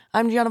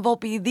 I'm Gianna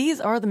Volpe.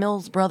 These are the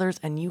Mills Brothers,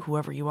 and you,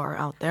 whoever you are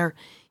out there,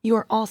 you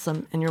are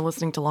awesome, and you're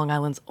listening to Long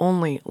Island's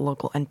only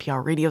local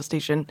NPR radio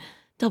station,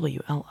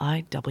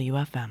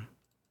 WLIWFM.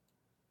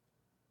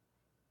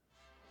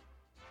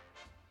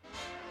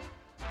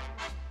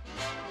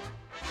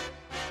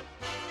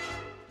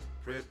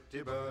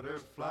 Pretty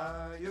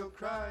butterfly, you're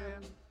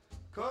crying,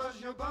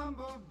 'cause your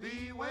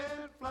bumblebee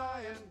went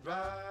flying.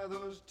 Dry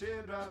those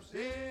teardrops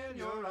in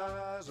your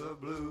eyes of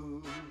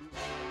blue.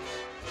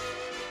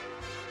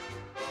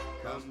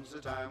 Comes a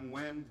time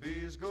when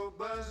bees go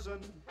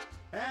buzzing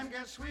and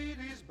get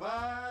sweeties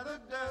by the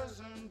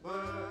dozen,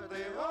 but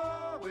they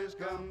always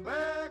come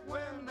back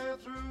when they're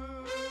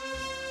through.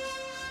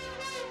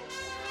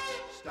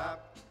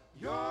 Stop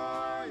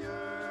your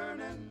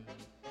yearning,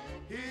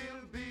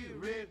 he'll be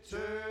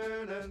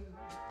returning.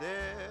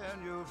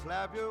 Then you'll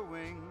flap your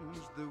wings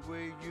the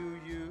way you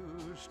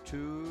used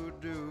to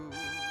do.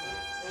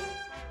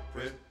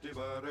 Pretty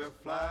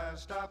butterfly,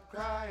 stop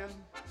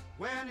crying.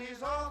 When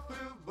he's all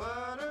through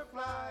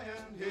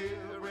butterflying,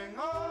 he'll bring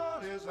all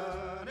his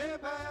honey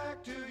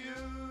back to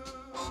you.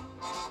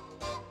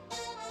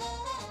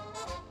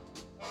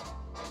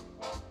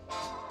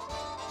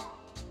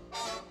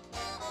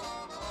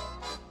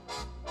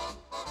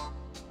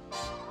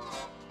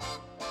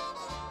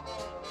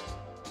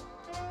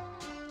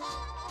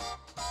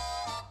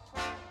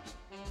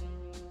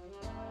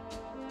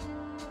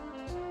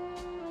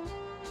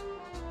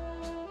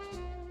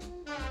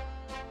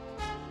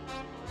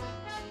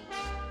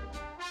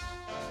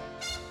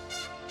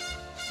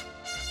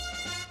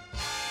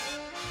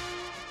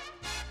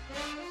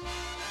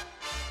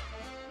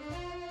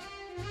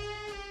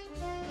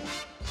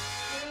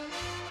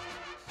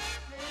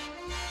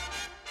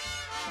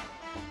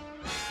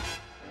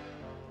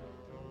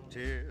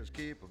 Tears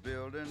keep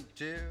a-building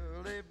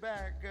till they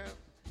back up.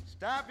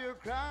 Stop your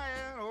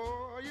crying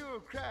or you'll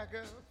crack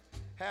up.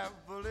 Have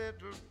a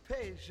little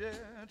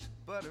patience,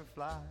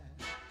 butterfly.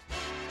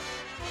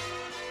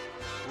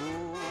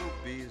 Ooh,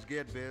 bees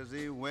get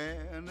busy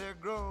when they're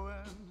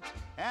growing,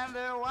 and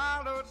their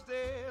wild oats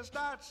they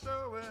start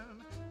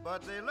sowing,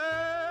 but they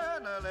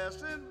learn a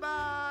lesson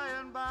by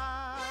and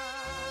by.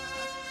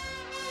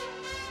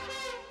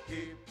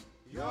 Keep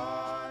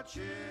your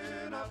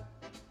chin up,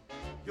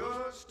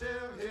 you're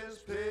still his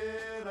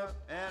pin Santa,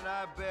 and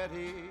I bet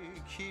he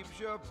keeps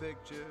your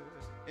picture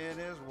in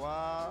his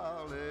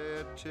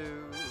wallet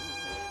too.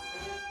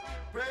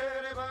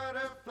 Pretty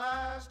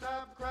butterfly,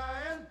 stop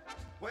crying.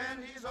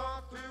 When he's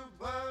off to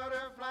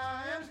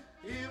butterflying,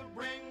 he'll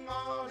bring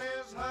all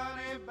his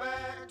honey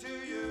back to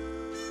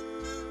you.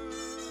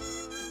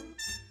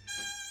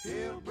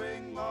 He'll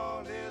bring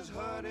all his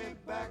honey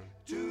back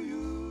to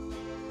you.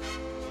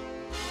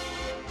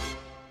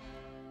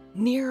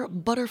 Near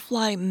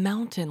Butterfly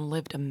Mountain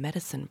lived a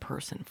medicine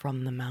person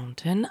from the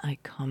mountain. I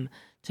come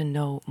to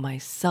know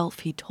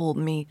myself, he told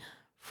me.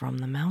 From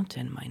the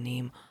mountain, my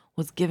name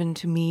was given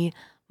to me.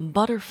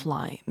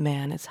 Butterfly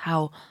Man is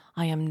how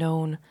I am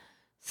known.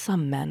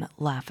 Some men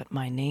laugh at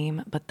my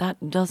name, but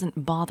that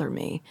doesn't bother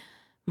me.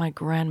 My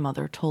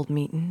grandmother told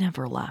me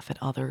never laugh at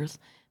others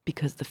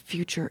because the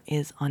future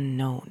is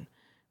unknown.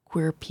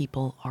 Queer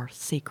people are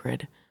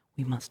sacred.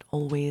 We must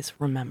always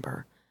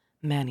remember.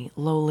 Manny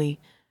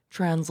Lowly,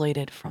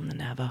 translated from the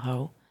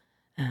Navajo,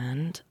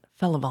 and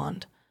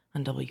Felivond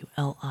on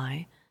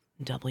WLI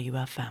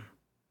WFM.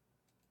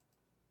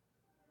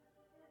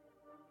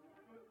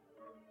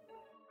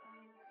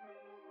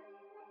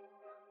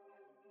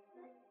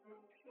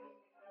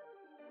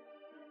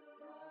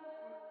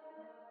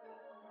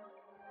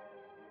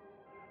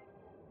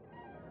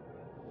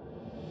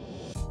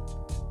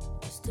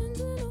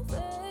 Standing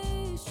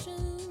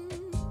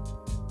ovation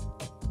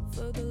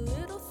for the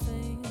little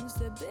things,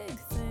 the big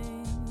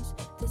things.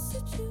 The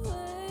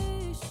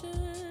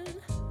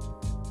situation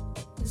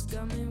has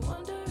got me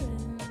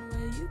wondering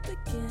where you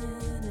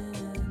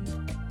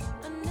begin.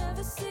 I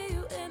never see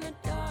you in the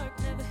dark,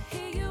 never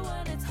hear you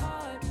when it's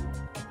hard.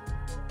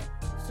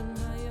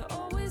 Somehow you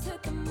always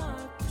hit the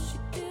mark, but you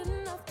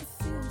didn't have to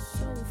feel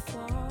so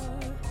far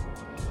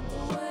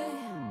away.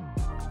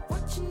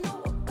 What you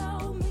know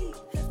about me?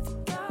 If you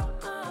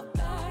got my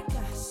back,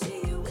 I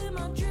see you in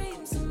my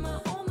dreams. Am I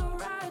on the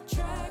right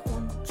track?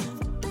 1, 2,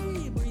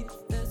 3, breathe.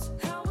 That's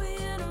how we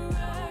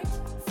interact.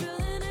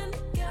 Filling in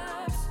the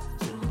gaps,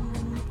 filling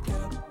in the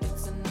gap.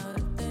 It's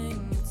another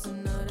thing. It's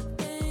another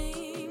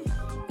thing.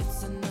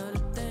 It's another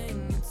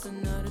thing. It's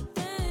another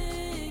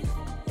thing.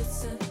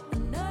 It's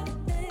another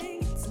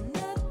thing. It's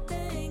another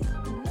thing.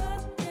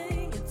 Another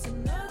thing. It's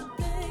another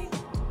thing.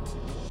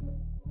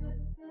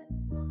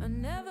 I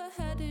never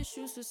had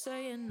issues with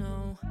saying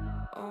no.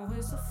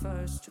 Always the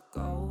first to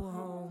go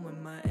home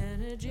when my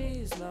energy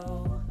is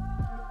low.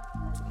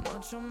 Too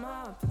much on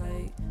my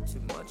plate,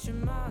 too much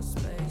in my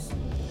space.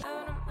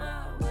 Out of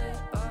my way,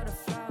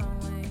 butterfly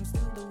wings, do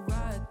the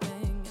right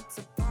thing. It's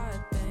a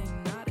pride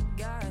thing, not a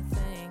guy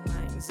thing.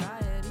 My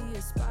anxiety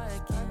is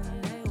spiking,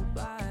 nail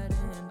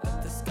biting,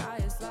 but the sky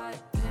is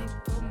light pink.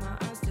 Put my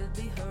eyes to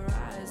the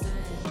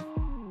horizon.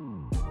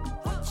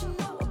 What you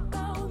know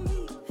about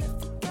me?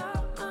 If you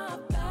got my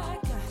back,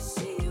 I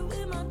see you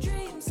in my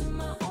dreams. Am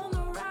I on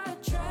the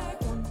right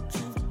track? 1,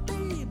 2,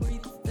 3,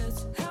 breathe.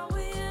 That's how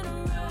we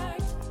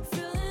interact.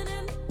 Filling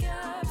in the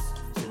gaps,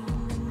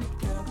 filling in the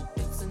gap.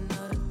 It's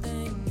another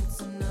thing. It's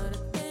another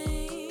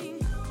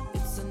thing.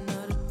 It's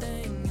another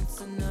thing. It's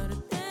another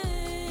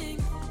thing.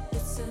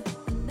 It's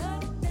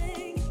another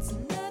thing. It's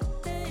another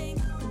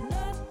thing.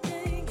 Another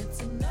thing. It's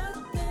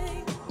another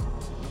thing.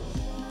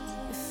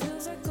 It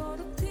feels like all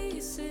the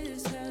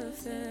pieces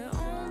have their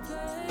own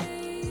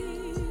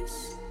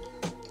place.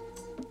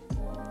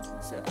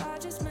 So I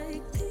just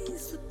make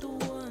peace with the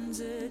ones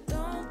that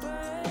don't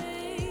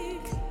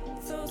break.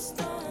 Throw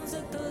stones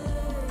at the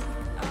lake.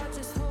 I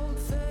just hold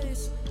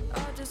face.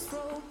 I just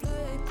role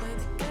play. Play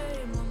the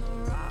game on the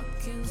rock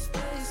in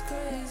space.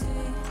 Crazy,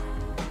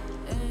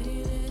 ain't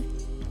it?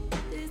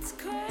 It's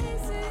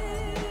crazy.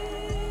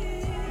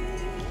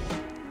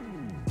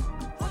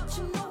 What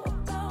you know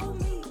about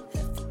me?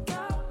 If you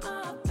got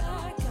my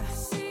back, I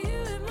see you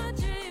in my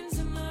dreams.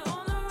 Am I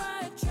on the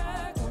right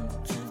track? 1,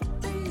 2,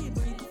 3,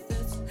 breathe.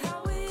 That's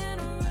how we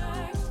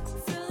interact.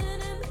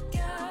 Filling in the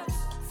gaps,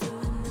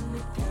 filling in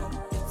the gap.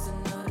 It's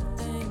another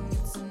thing.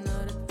 It's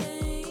another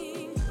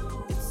thing.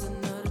 It's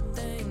another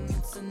thing.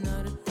 It's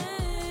another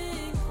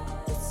thing.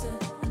 It's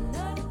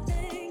another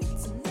thing.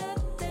 It's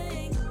another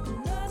thing.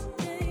 Another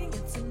thing.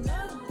 It's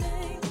another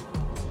thing.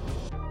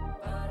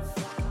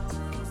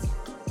 Butterflies.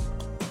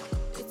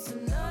 It's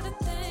another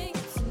thing.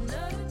 It's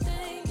another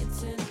thing.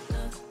 It's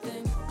another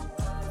thing.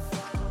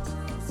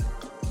 Butterflies.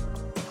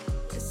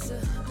 It's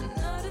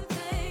another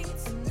thing.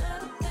 It's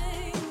another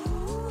thing.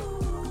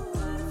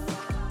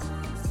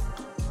 Butterflies.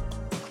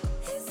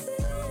 It's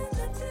in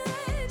the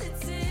thing.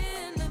 It's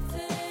in the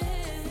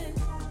thing.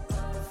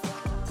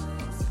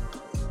 Butterflies.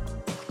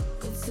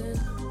 It's in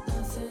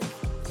nothing.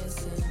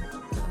 It's in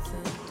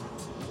nothing.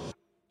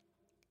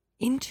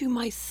 Into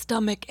my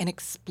stomach, an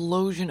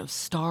explosion of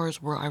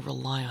stars where I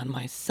rely on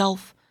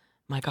myself,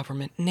 my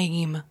government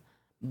name,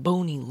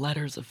 bony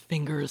letters of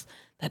fingers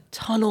that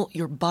tunnel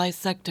your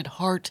bisected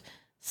heart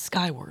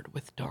skyward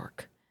with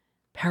dark.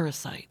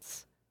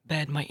 Parasites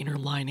bed my inner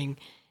lining.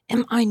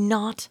 Am I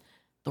not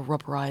the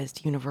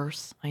rubberized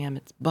universe? I am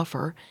its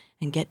buffer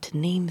and get to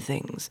name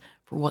things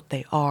for what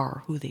they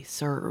are, who they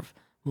serve,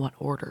 what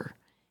order.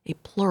 A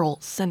plural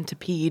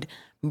centipede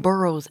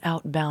burrows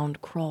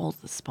outbound, crawls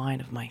the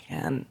spine of my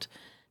hand,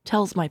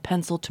 tells my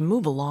pencil to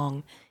move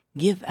along,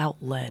 give out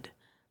lead.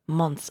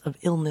 Months of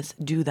illness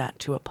do that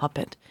to a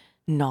puppet,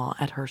 gnaw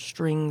at her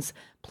strings,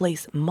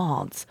 place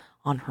moths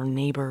on her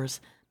neighbors,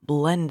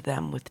 blend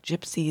them with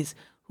gypsies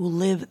who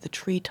live the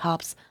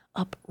treetops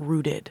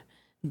uprooted,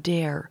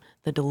 dare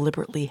the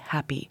deliberately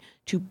happy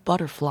to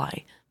butterfly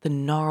the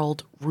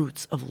gnarled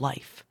roots of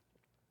life.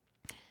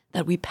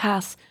 That we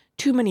pass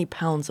too many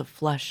pounds of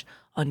flesh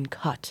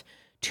uncut,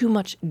 too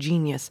much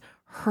genius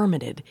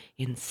hermited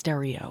in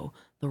stereo,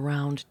 the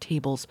round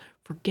tables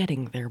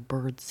forgetting their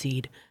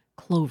birdseed,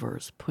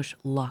 clovers push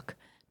luck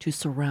to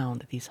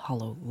surround these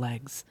hollow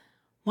legs.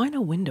 Why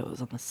no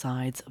windows on the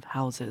sides of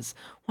houses?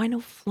 Why no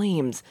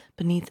flames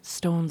beneath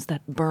stones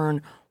that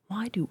burn?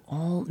 Why do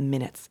all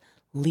minutes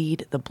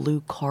lead the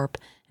blue carp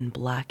and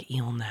black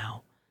eel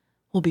now?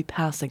 We'll be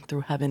passing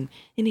through heaven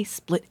in a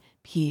split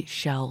pea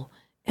shell,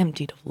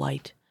 emptied of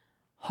light,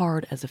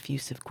 hard as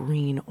effusive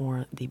green,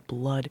 or the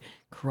blood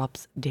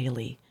corrupts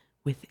daily,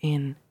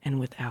 within and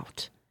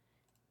without.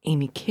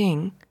 Amy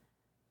King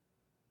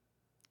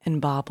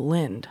and Bob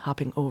Lind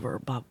hopping over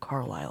Bob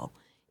Carlyle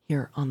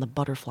here on the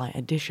Butterfly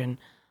edition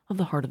of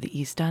the Heart of the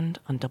East End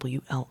on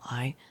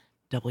WLI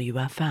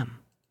WFM.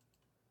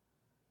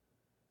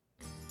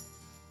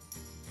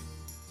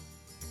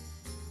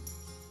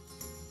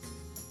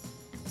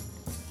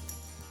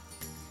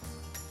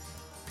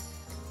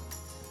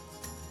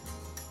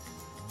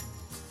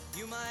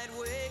 You might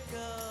wake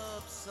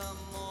up some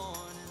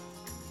morning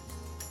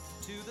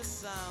to the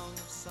sound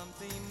of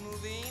something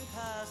moving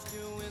past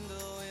your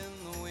window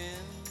in the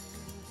wind.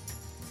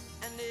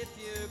 And if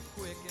you're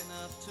quick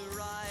enough to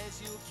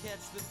rise, you'll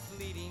catch the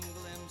fleeting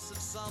glimpse of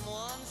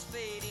someone's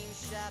fading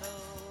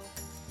shadow.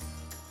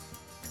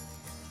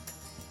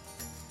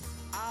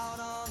 Out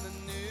on the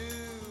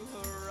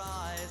new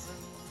horizon,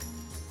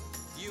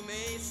 you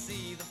may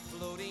see the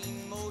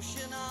floating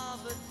motion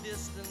of a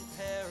distant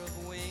pair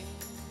of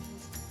wings.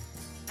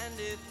 And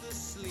if the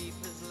sleep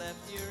has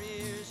left your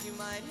ears, you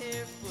might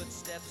hear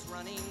footsteps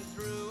running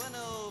through an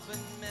open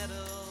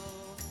meadow.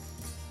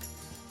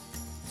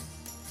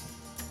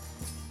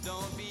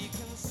 Don't be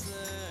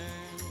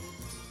concerned,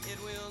 it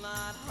will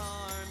not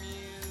harm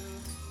you.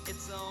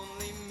 It's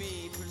only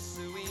me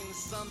pursuing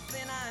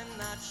something I'm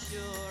not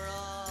sure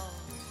of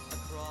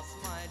across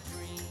my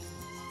dreams.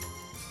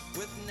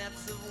 With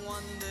nets of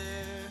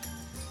wonder,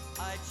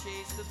 I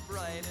chase the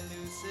bright,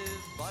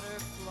 elusive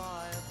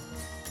butterfly of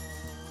love.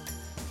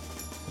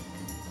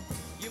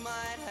 You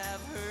might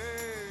have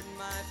heard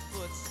my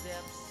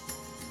footsteps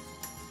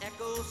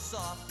echo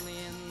softly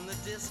in the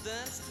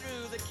distance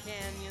through the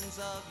canyons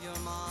of your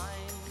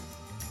mind.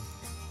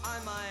 I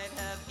might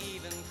have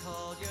even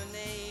called your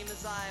name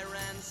as I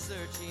ran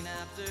searching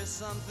after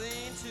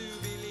something to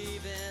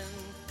believe in.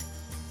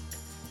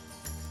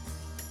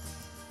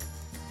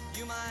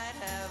 You might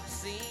have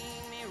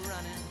seen me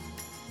running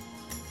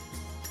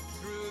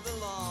through the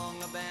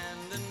long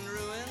abandoned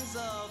ruins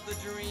of the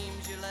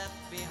dreams you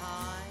left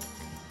behind.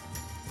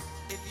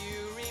 If you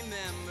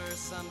remember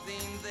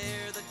something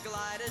there that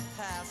glided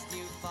past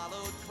you,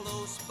 followed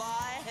close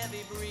by,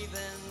 heavy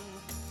breathing,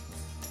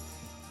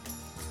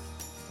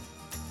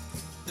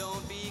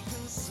 don't be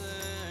concerned,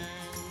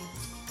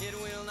 it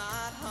will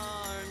not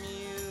harm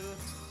you.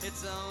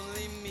 It's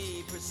only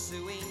me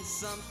pursuing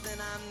something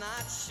I'm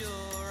not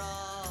sure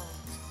of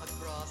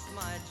across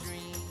my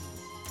dreams.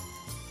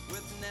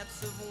 With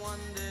nets of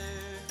wonder,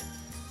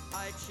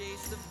 I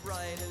chase the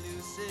bright,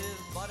 elusive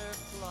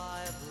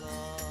butterfly of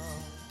love.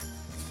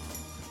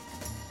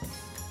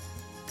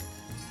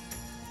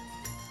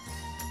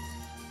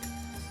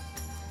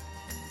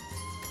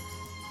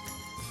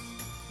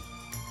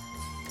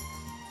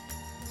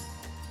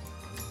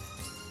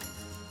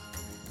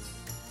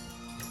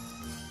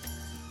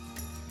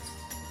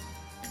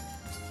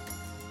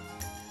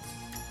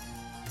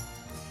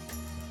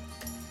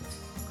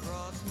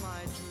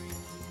 My dreams,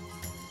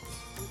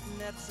 with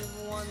nets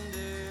of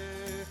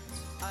wonder,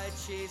 I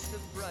chase the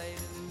bright,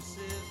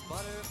 elusive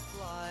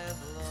butterfly of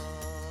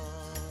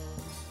love.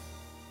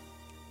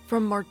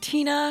 From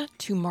Martina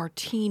to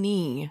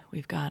Martini,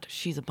 we've got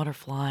She's a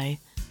Butterfly,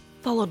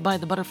 followed by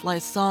the Butterfly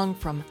song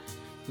from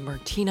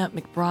Martina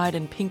McBride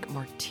and Pink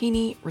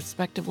Martini,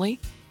 respectively,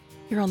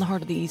 here on the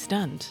Heart of the East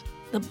End,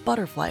 the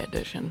Butterfly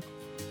edition.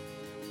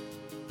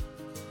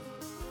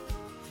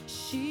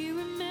 She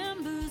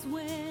remembers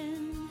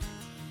when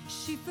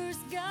she first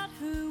got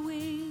her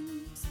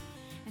wings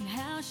and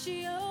how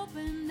she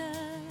opened up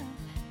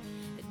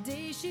the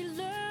day she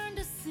learned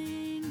to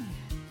sing.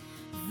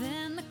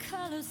 Then the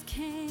colors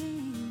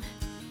came,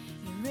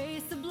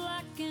 erased the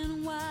black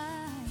and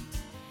white,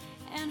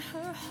 and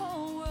her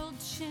whole world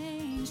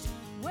changed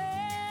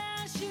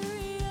when she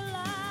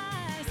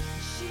realized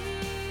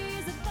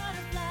she's a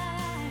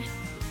butterfly,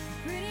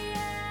 pretty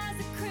as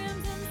a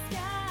crimson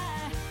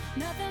sky.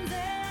 Nothing's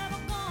ever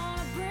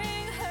gonna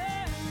bring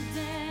her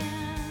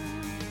down.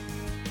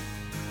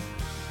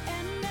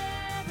 And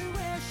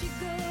everywhere she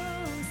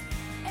goes,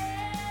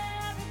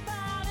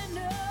 everybody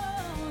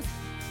knows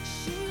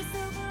she's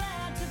so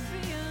glad to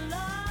be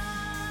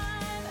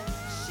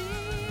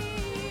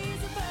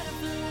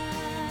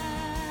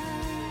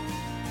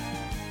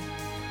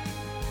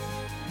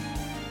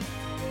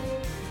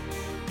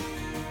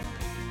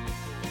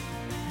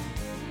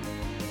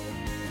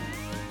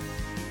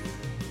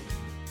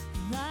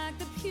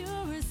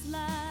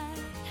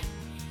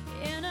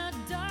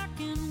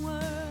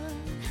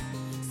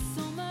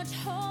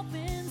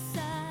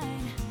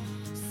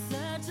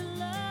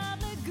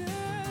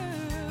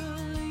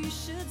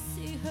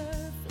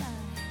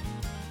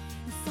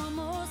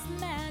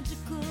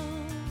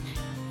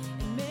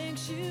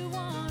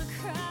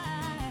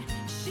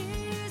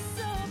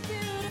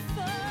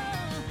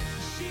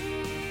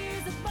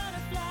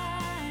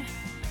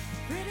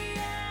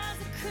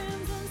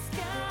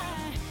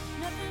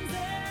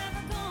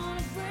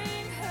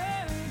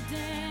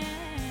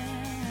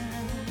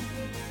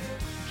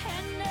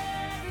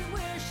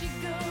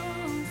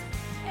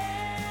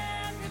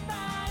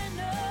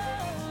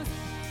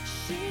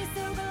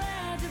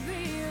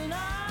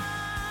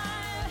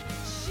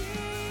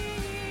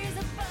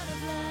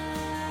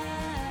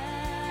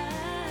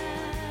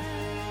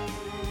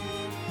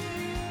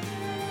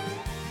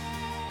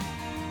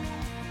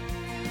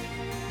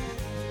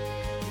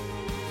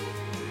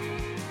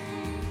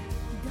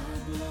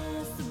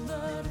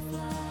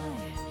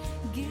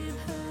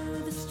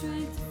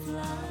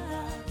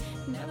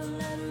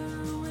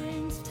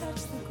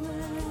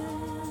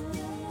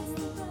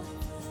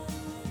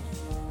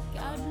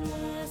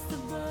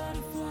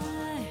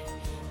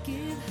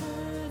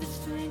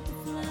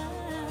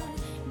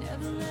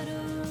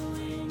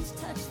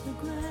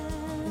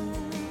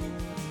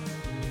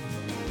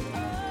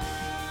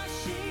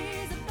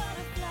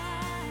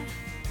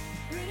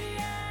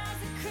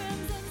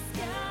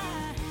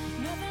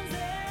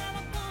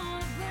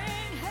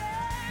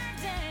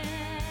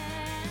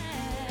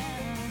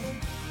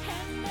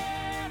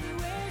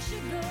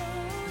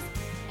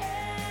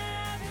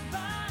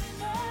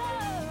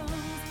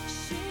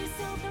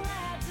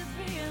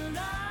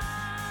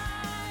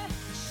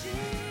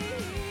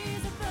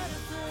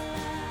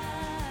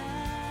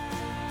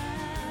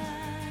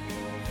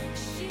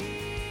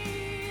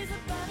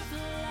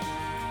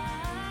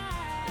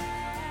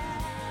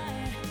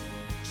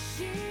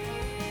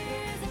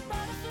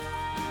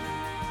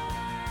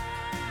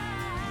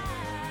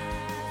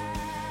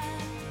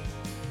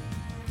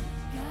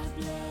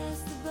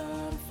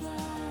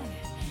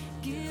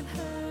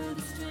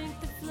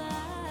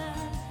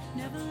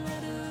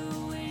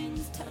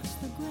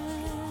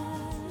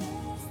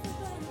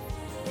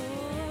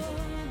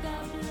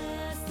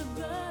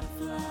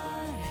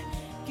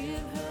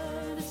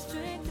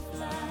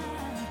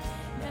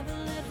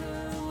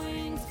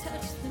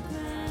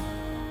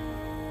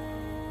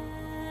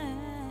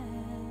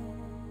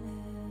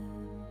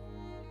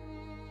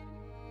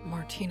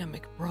Martina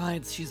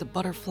McBride. She's a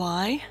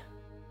butterfly.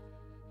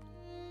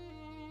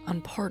 On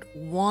part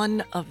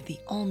 1 of the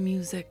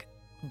all-music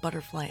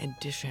Butterfly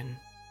edition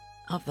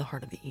of the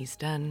Heart of the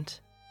East End,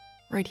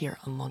 right here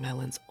on Long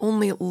Island's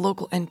only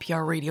local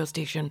NPR radio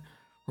station,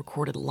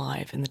 recorded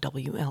live in the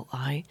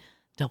WLI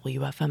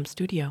WFM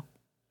studio.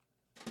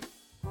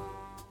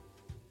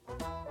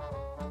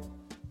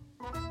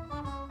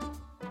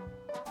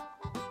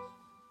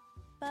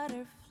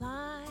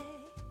 Butterfly,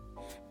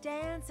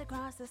 dance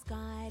across the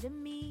sky to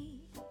me.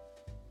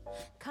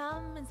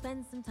 Come and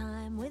spend some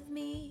time with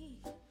me.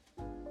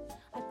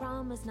 I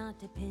promise not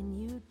to pin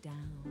you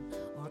down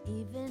or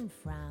even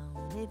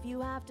frown if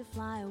you have to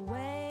fly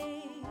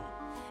away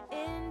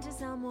into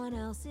someone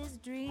else's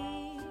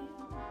dream.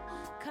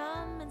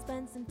 Come and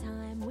spend some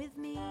time with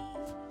me.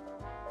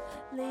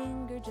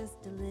 Linger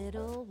just a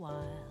little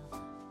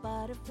while,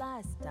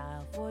 butterfly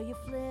style, for you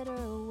flitter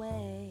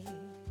away.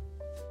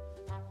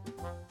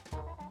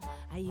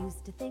 I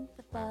used to think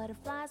that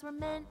butterflies were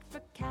meant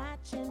for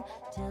catching,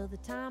 till the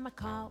time I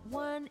caught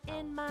one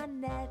in my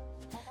net.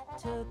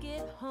 Took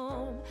it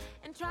home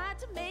and tried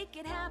to make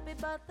it happy,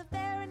 but the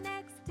very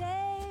next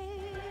day,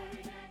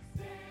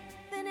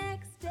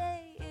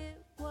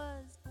 it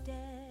was dead.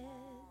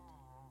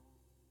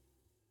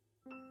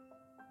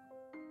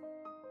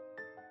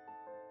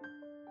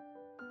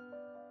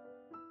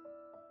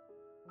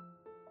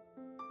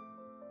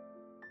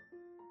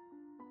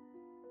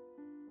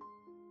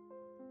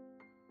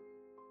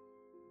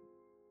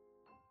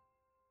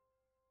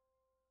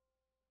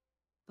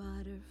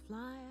 Butterfly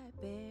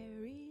I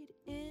buried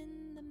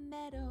in the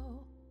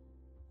meadow,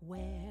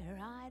 where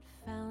I'd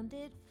found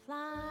it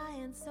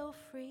flying so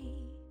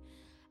free.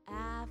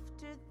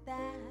 After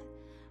that,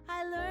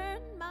 I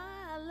learned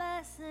my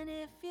lesson.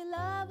 If you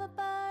love a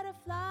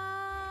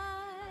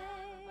butterfly,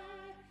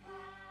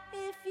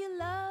 if you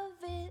love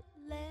it,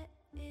 let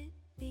it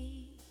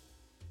be.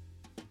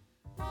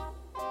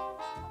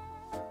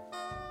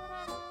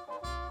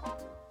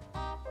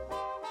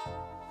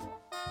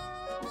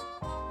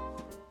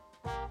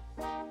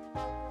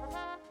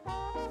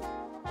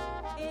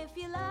 If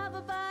you love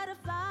a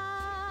butterfly,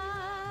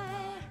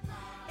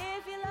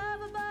 if you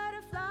love a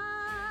butterfly,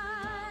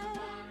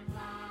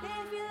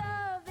 if you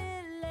love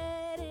it,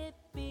 let it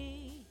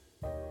be.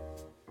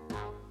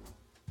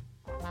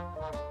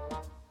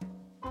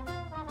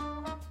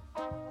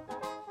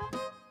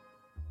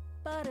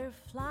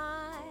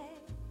 Butterfly,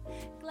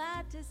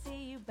 glad to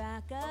see you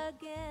back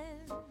again.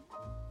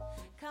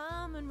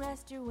 Come and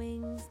rest your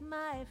wings,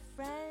 my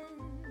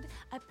friend.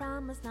 I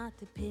promise not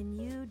to pin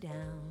you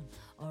down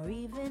or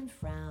even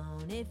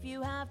frown if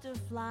you have to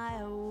fly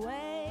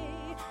away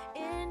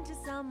into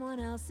someone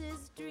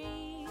else's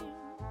dream.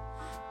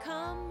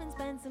 Come and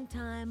spend some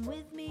time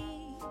with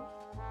me.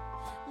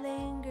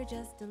 Linger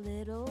just a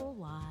little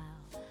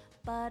while,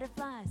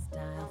 butterfly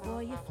style,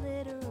 for you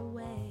flitter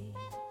away.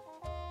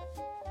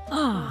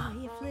 Ah, For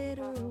you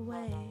flitter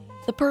away.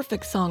 the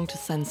perfect song to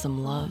send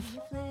some love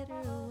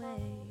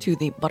to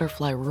the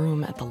butterfly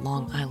room at the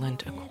Long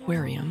Island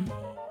Aquarium.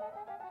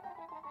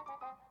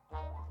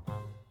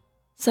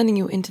 Sending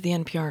you into the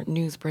NPR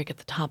news break at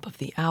the top of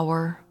the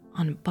hour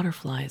on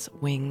Butterfly's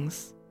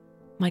Wings,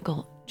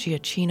 Michael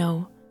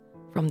Giacchino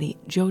from the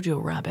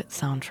Jojo Rabbit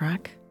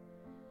soundtrack,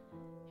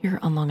 here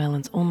on Long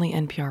Island's only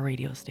NPR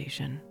radio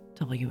station,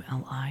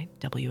 WLI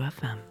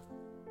WFM.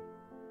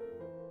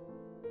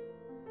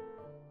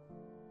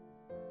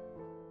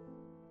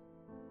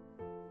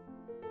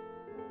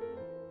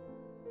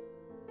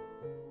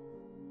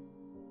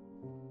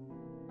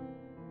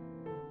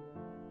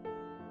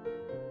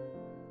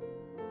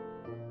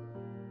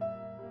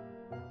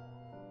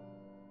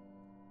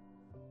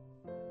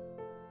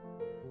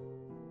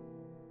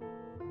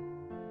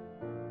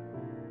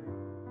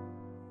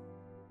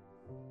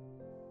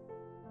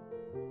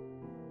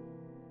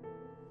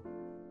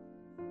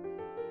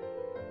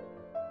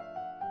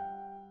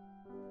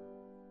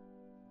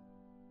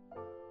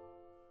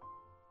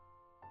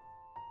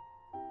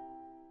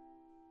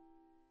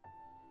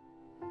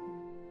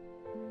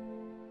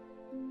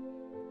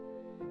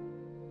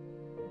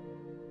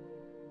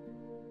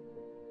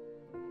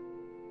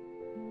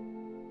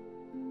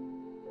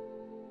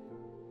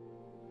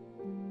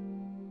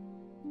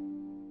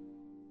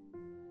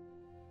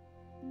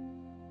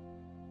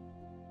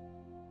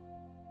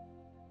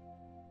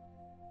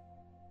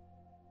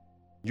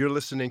 You're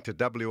listening to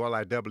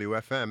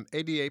WLIW-FM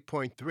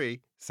 88.3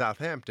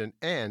 Southampton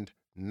and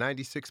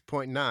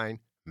 96.9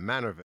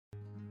 Manorville.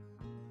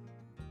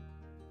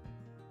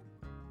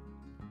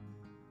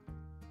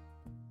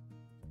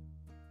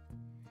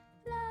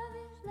 Love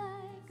is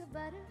like a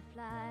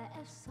butterfly,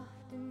 as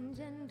soft and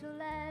gentle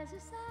as a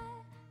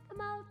sigh. The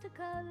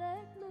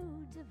multicolored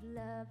moods of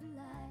love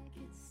like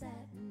its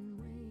satin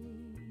wings.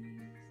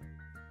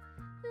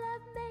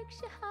 Love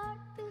makes your heart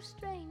feel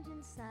strange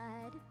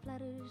inside. It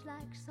flutters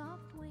like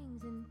soft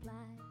wings in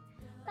flight.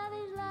 Love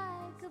is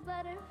like a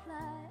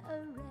butterfly, a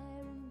rare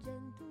and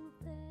gentle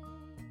thing.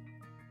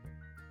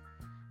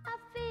 I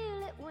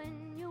feel it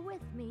when you're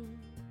with me.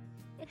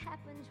 It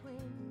happens when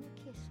you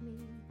kiss me.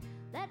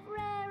 that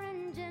rare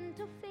and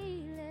gentle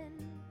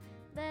feeling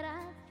that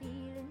I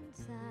feel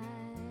inside.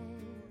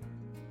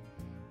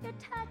 Your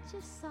touch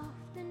is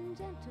soft and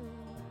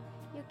gentle,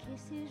 your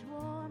kiss is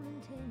warm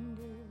and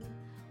tender.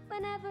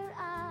 Whenever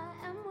I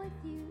am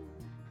with you,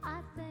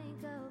 I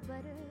think of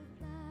butterflies.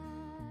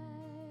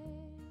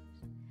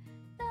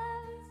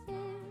 Love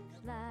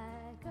is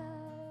like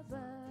a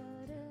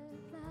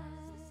butterfly,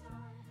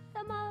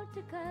 the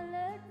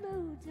multicolored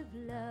moods of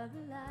love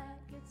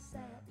like its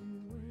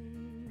satin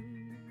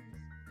wings.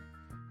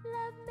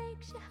 Love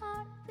makes your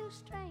heart feel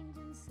strange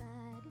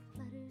inside. It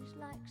flutters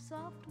like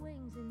soft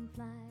wings in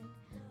flight.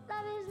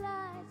 Love is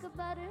like a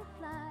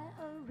butterfly,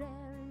 a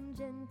rare and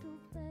gentle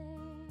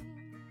thing.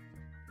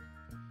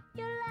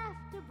 Your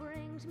laughter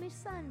brings me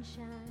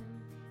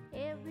sunshine.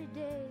 Every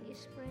day is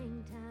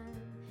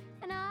springtime,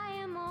 and I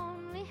am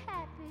only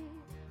happy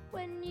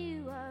when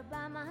you are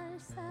by my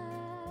side.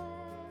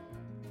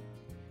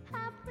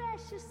 How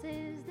precious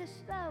is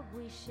this love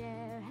we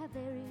share, how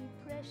very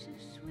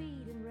precious,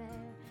 sweet and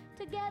rare.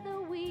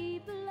 Together we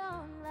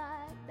belong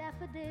like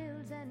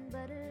daffodils and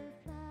butterflies.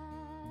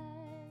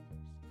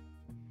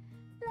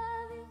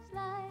 Love is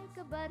like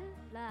a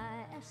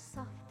butterfly, as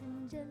soft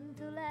and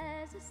gentle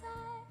as a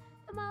sigh.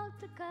 The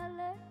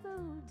multicolored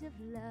moods of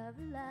love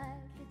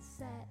like its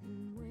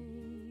satin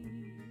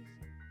wings.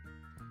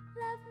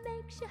 Love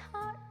makes your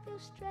heart feel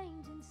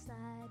strange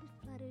inside. It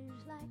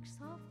flutters like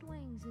soft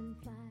wings in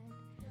flight.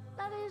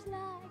 Love is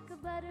like a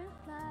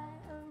butterfly,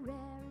 a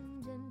rare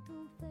and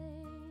gentle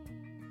thing.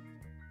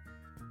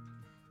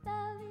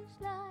 Love is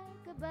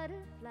like a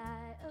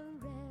butterfly, a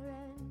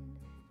rare and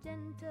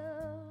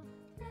gentle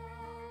thing.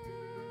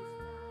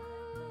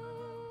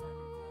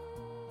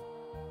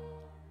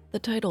 The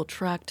title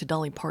track to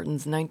Dolly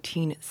Parton's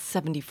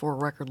 1974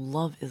 record,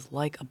 Love is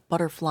Like a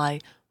Butterfly,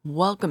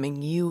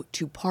 welcoming you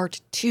to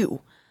part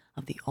 2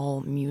 of the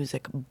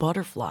all-music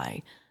Butterfly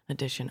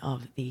edition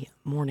of the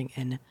Morning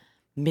and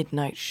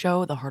Midnight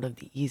Show, the heart of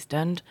the East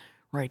End,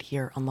 right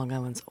here on Long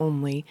Island's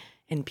only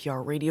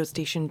NPR radio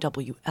station,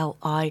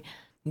 WLI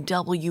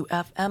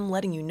WFM,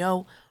 letting you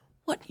know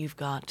what you've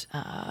got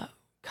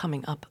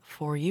coming up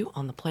for you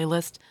on the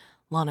playlist.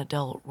 Lana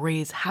Del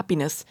Rey's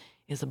Happiness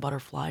is a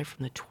Butterfly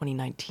from the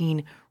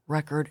 2019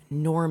 record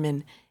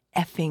Norman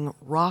effing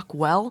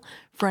Rockwell.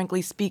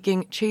 Frankly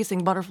Speaking,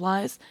 Chasing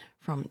Butterflies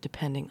from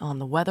Depending on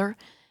the Weather,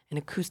 an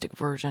acoustic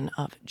version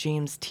of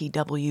James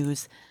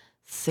T.W.'s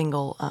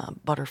single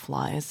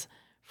Butterflies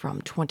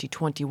from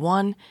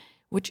 2021,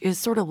 which is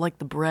sort of like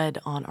the bread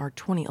on our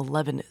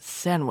 2011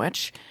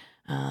 sandwich.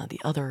 The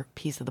other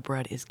piece of the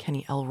bread is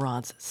Kenny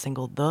Elrod's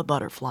single The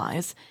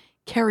Butterflies,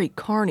 Kerry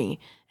Carney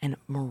and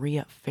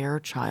Maria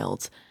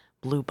Fairchild's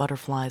Blue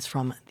Butterflies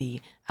from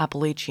the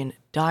Appalachian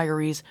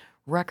Diaries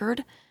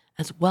record,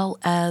 as well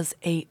as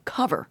a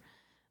cover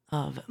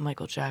of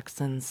Michael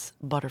Jackson's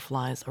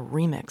Butterflies, a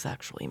remix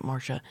actually,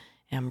 Marsha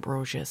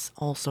Ambrosius,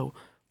 also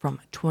from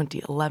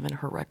 2011,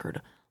 her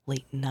record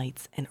Late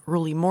Nights and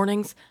Early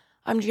Mornings.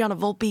 I'm Gianna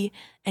Volpe,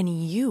 and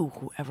you,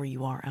 whoever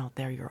you are out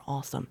there, you're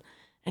awesome.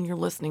 And you're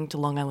listening to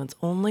Long Island's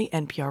only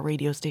NPR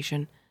radio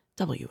station,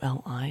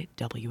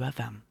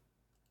 WLIWFM.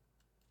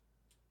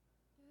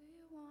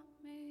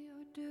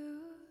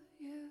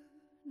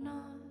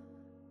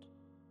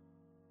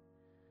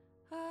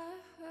 I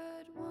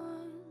heard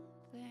one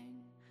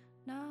thing,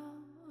 now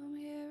I'm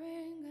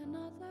hearing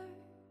another.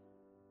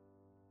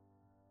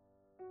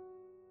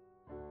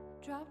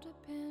 Dropped a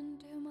pin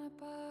to my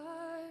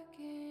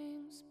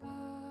parking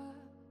spot.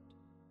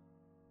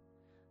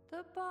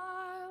 The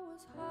bar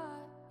was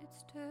hot,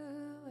 it's 2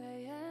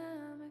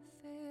 a.m., it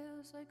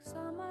feels like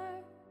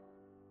summer.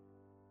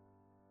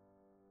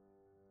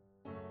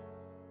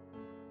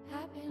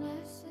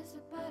 Happiness is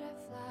a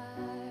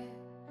butterfly,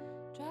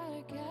 try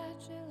to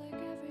catch it like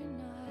every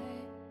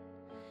night.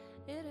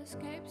 It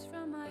escapes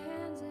from my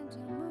hands into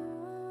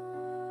moonlight.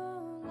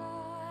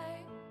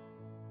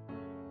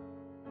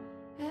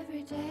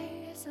 Every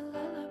day is a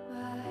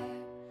lullaby,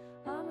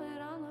 hum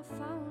it on the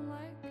phone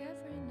like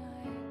every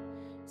night.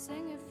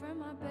 Sing it for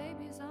my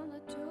babies on the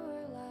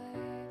tour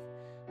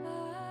life.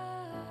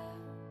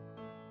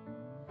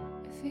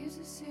 If he's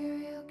a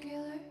serial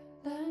killer,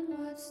 then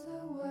what's the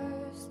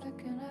worst that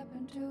can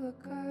happen to a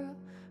girl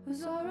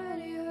who's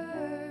already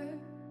hurt?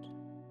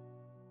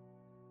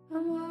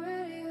 I'm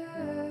already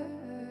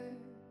hurt.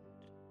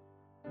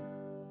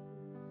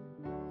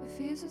 If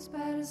he's as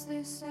bad as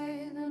they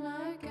say, then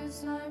I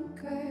guess I'm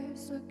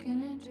cursed.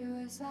 Looking into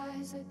his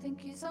eyes, I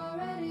think he's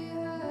already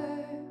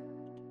hurt.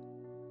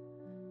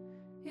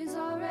 He's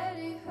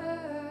already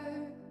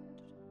hurt.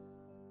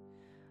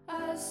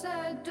 I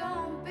said,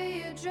 don't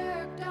be a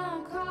jerk,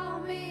 don't call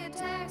me a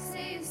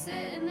taxi.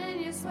 Sitting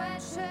in your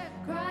sweatshirt,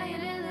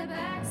 crying in the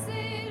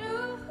backseat.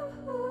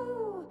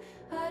 Ooh,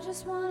 I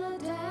just wanna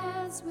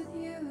dance with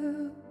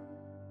you.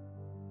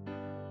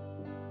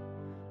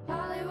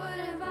 Hollywood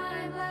and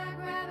Vine, Black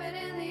Rabbit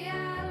in the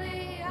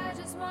alley. I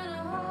just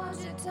wanna hold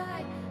you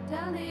tight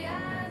down the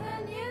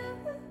avenue.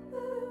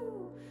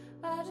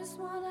 I just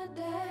wanna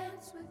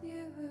dance with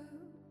you.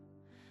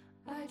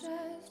 I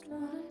just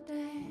wanna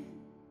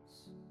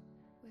dance.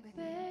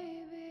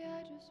 Baby,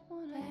 I just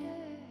wanna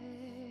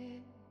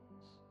dance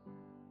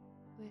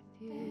with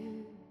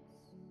you.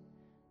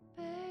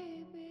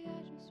 Baby,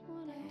 I just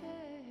wanna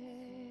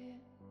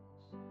dance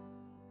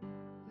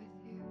with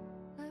you.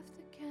 Left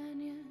the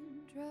canyon,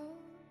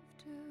 drove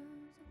to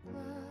the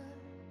club.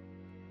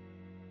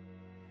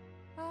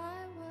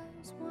 I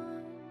was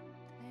one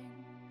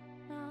thing,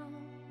 now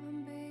I'm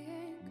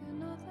being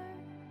another.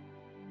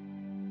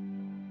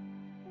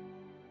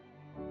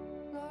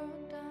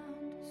 Laurel down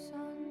to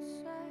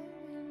sunset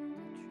in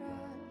the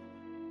truck.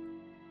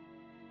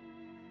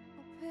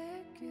 I'll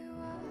pick you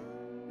up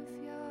if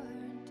you're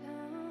in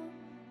town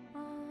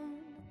on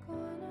the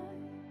corner.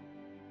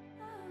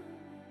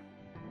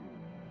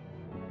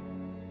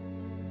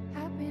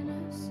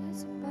 Happiness is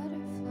a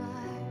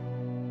butterfly.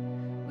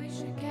 We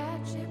should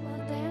catch it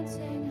while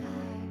dancing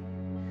high.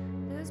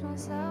 Lose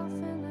myself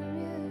in the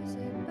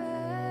music,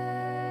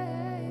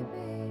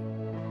 baby.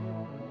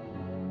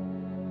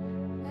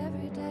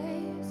 Every day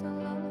is a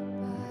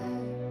lullaby.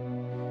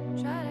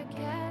 Try to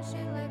catch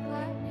it like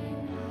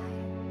lightning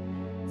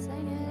high.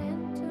 Sing it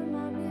into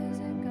my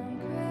music, I'm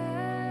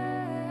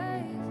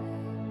crazy.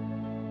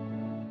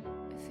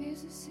 If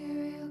he's a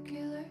serial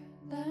killer,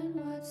 then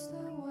what's the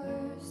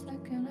worst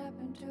that can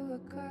happen to a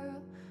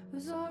girl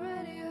who's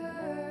already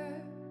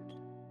hurt?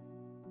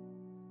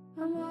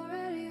 I'm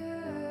already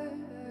hurt.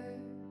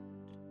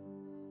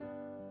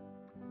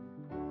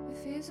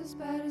 If he's as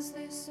bad as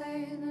they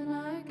say, then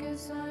I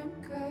guess I'm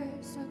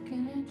cursed.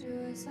 Looking into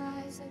his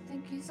eyes, I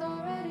think he's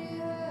already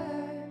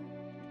hurt.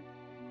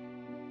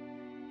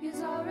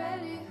 He's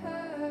already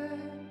hurt.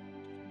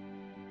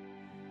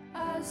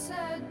 I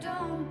said,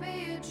 don't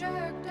be a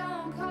jerk,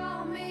 don't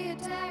call me a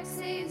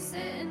taxi.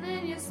 Sitting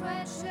in your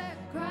sweatshirt,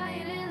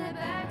 crying in the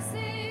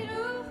backseat.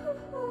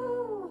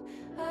 Ooh,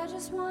 I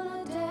just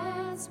wanna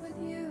dance with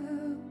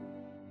you.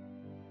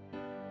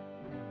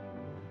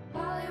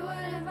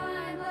 Hollywood and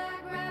Vine,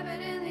 Black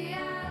Rabbit in the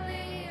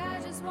alley. I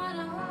just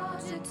wanna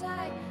hold you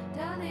tight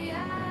down the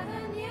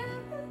avenue.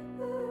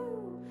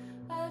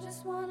 I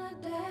just wanna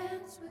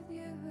dance with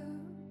you.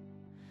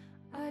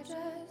 I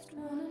just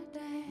wanna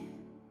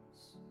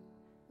dance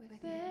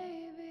with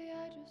baby.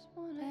 I just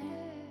wanna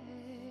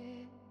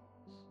dance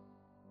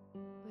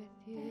with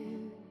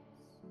you.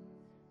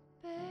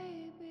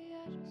 Baby,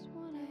 I just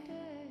wanna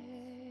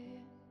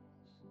dance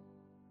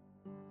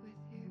with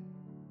you.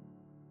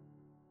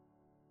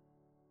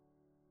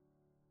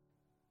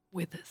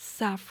 With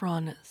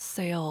saffron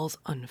sails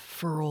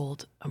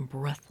unfurled, a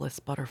breathless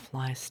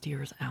butterfly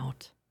steers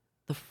out,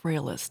 the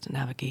frailest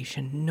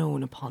navigation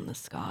known upon the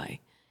sky.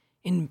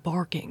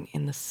 Embarking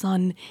in the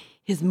sun,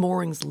 his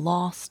moorings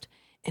lost,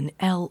 an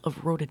ell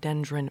of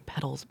rhododendron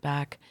petals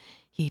back,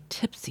 he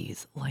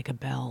tipsies like a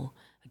bell.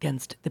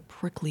 Against the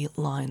prickly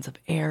lines of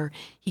air,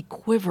 he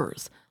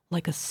quivers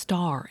like a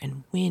star,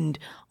 and wind,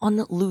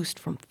 unloosed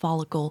from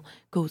follicle,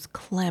 goes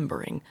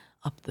clambering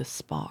up the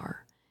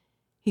spar.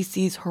 He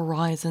sees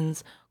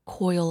horizons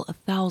coil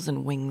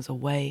 1,000 wings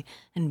away,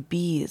 and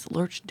bees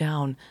lurch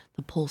down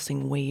the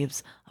pulsing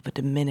waves of a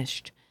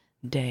diminished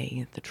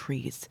day. The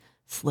trees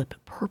slip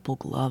purple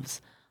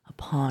gloves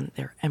upon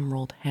their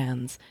emerald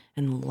hands,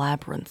 and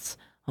labyrinths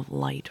of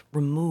light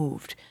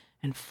removed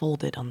and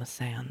folded on the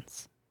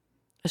sands.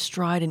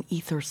 Astride an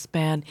ether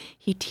span,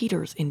 he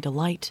teeters in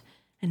delight,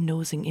 and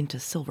nosing into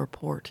silver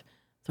port,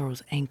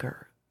 throws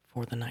anchor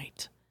for the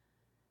night.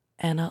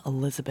 Anna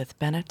Elizabeth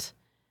Bennett,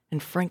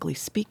 and Frankly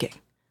Speaking,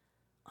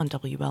 on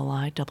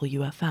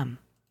WLIW-FM.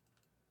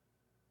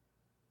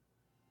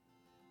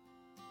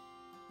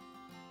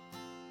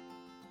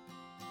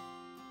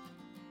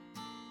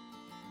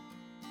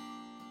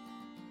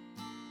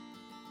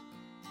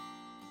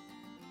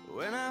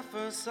 When I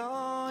first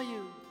saw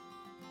you,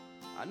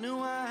 I knew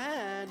I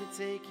had to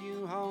take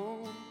you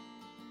home.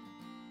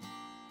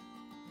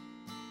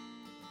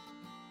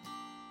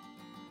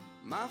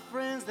 My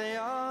friends, they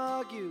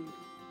argued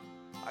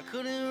I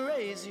couldn't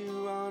raise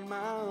you on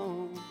my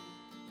own.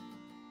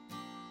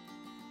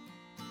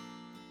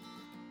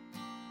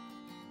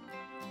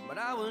 But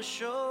I was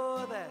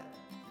sure that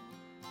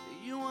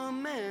you were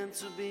meant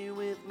to be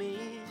with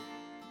me.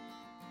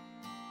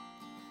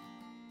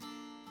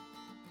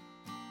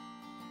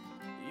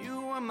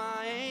 You were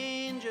my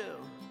angel,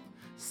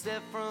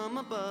 set from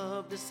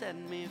above to set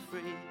me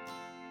free.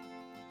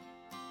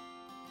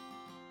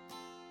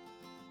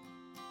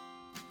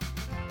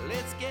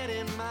 Let's get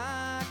in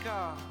my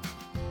car,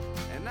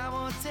 and I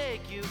will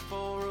take you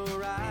for a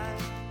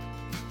ride.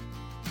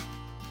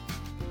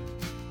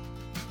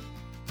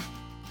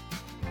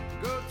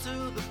 Go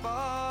to the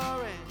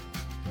bar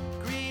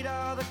and greet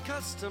all the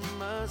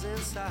customers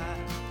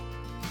inside.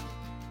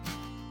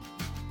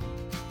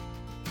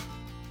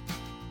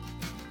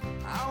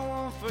 I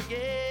won't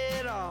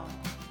forget all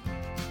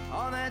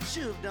that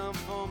you've done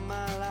for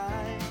my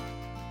life.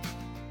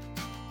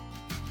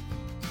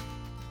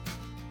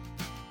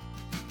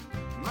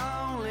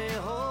 My only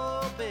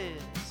hope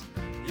is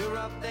you're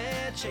up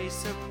there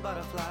chasing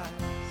butterflies.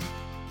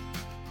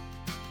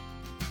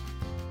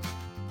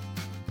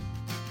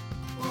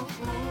 Ooh,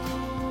 ooh,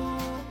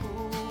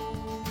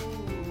 ooh.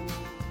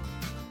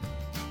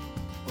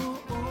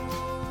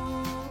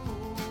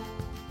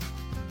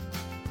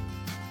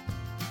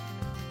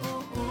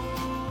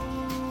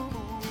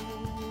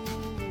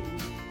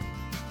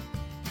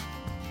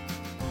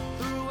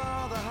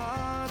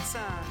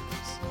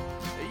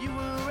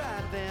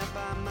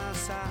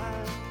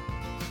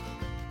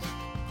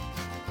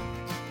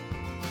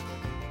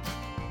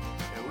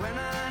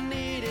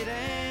 needed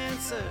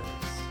answers,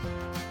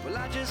 well,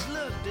 I just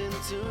looked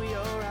into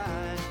your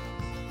eyes.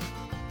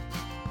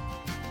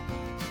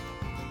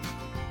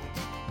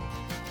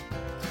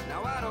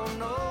 Now I don't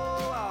know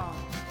all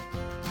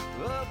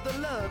of the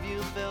love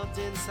you felt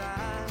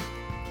inside.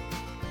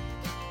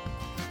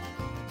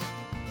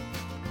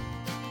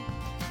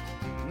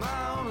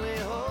 My only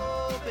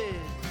hope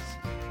is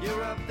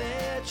you're up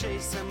there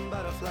chasing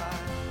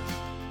butterflies.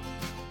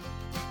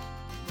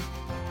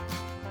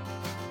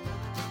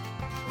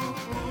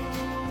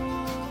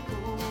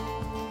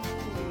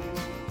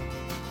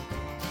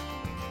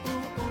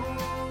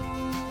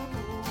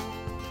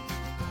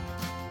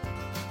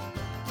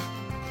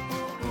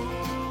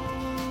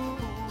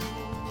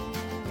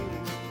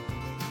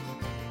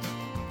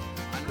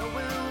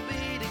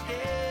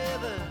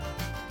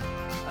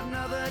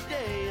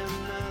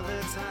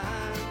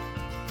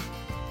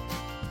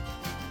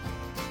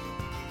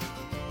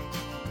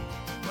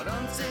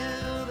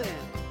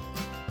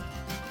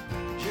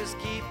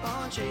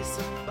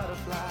 Chasing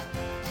butterflies.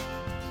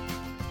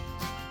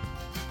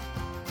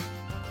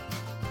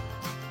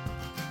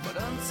 But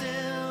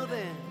until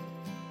then,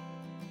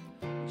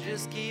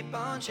 just keep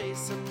on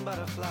chasing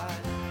butterflies.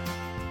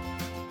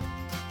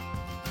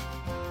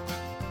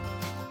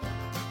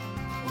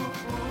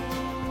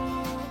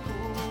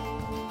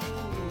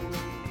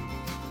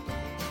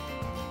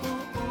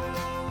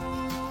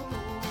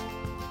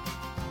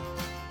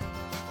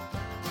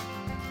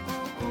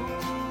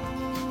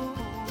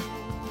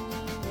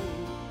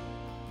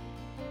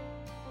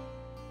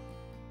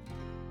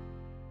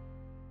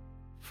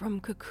 From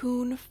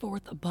cocoon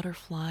forth a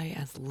butterfly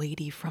as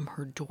lady from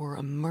her door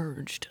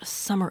emerged, a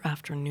summer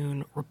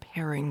afternoon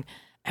repairing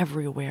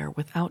everywhere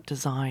without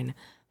design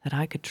that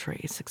I could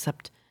trace,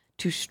 except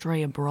to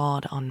stray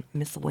abroad on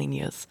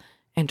miscellaneous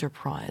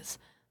enterprise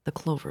the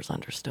clovers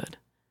understood.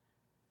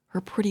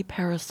 Her pretty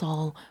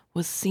parasol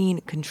was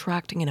seen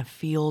contracting in a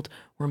field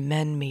where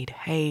men made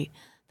hay,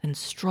 then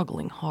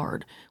struggling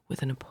hard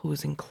with an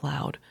opposing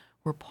cloud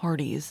where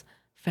parties,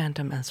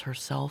 phantom as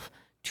herself,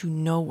 to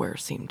nowhere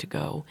seemed to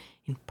go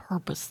in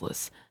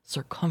purposeless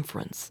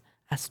circumference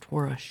as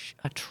 'twere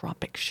a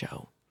tropic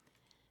show.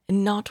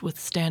 And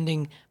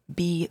notwithstanding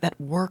bee that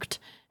worked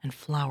and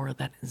flower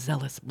that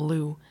zealous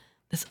blew,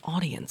 this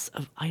audience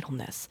of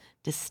idleness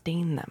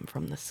disdained them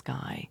from the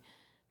sky,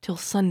 till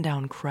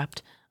sundown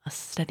crept a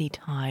steady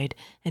tide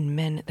and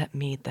men that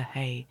made the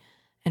hay,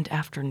 and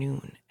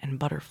afternoon and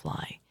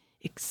butterfly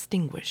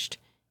extinguished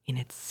in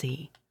its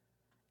sea.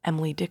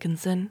 Emily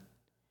Dickinson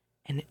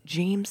and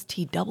James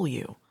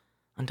T.W.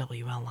 on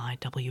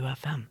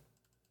WLIWFM.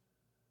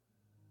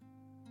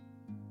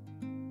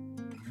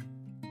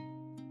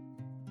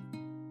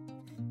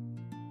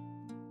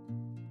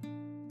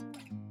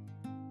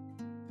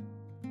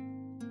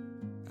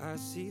 I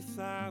see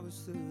flowers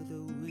through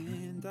the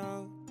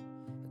window.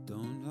 I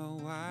don't know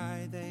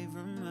why they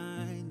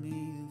remind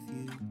me of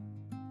you.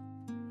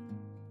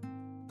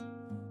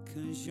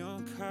 'Cause your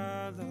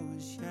color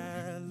is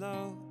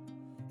yellow,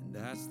 and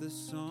that's the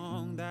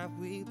song that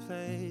we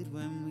played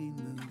when we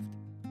moved.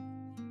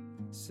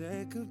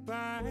 Said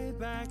goodbye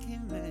back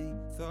in May,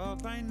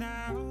 thought by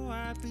now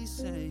I'd be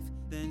safe.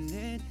 Then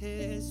it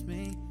hits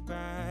me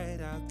right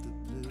out the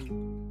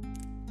blue.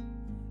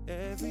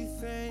 Every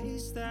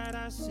face that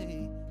I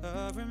see,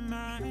 a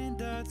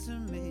reminder to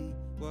me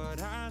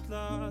what I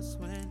lost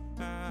when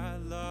I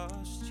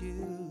lost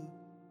you.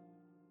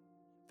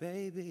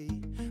 Baby,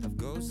 I've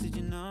ghosted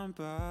your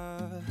number,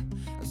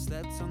 I've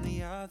slept on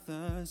the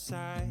other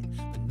side,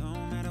 but no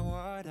matter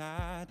what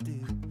I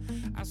do,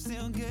 I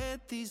still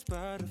get these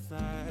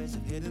butterflies.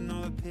 I've hidden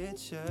all the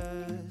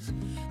pictures,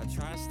 I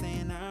try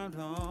staying out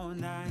all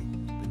night,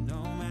 but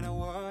no matter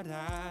what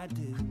I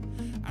do,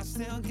 I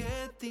still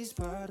get these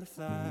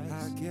butterflies.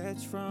 I get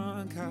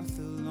drunk, I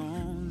feel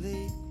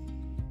lonely,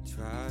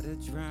 try to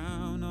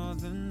drown all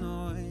the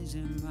noise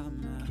in my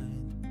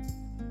mind,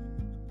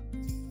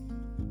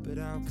 but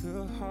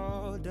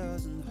alcohol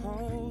doesn't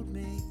hold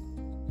me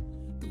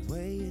the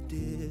way it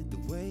did, the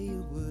way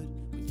it would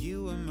when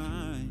you were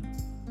mine.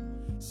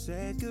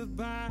 Said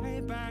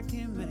goodbye back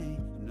in May,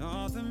 and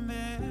all the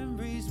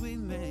memories we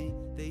made,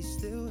 they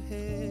still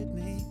hit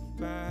me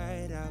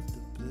right out the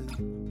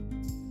blue.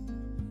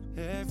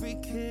 Every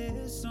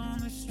kiss on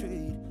the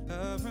street,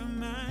 a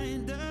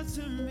reminder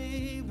to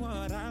me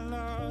what I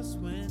lost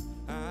when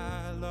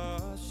I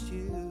lost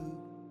you.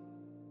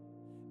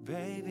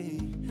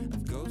 Baby,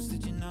 I've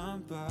ghosted your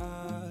number,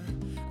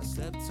 I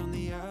slept on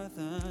the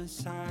other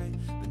side,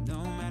 but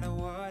no matter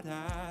what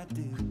I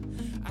do,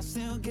 I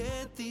still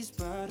get these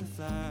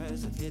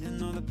butterflies. I've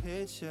hidden all the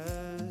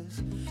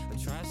pictures, I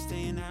try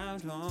staying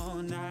out all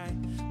night,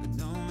 but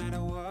no matter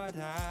what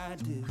I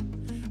do,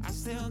 I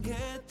still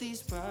get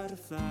these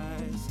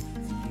butterflies.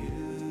 For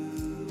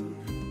you,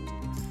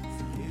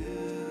 for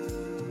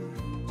you,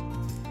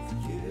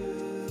 for you,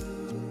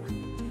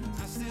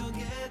 I still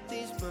get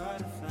these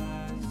butterflies.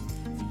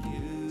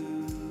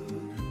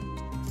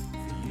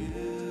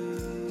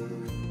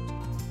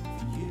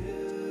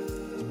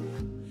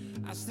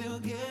 I still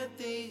get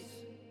these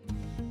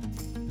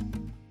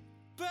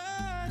butterflies.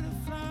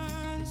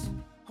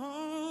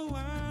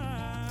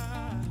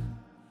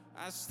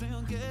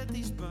 still get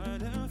these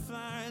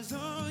butterflies.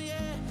 Oh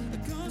yeah, a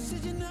ghost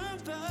is your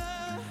number.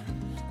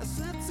 I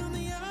slept on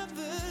the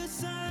other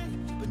side,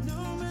 but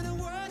no matter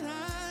what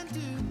I do,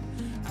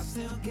 I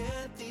still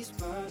get these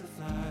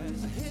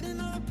butterflies. Hidden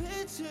all the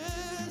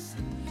pictures,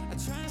 I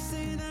try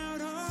staying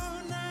out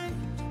all night,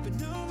 but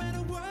no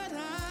matter what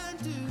I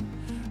do,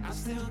 I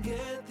still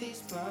get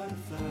these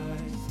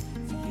butterflies.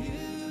 For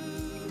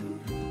you,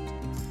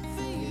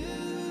 for you,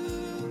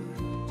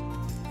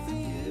 for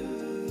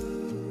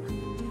you,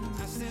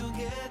 I still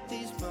get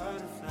these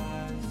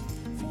butterflies.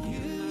 For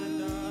you,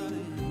 my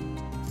darling,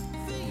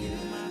 for you,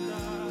 my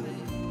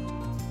darling,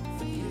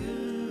 for you.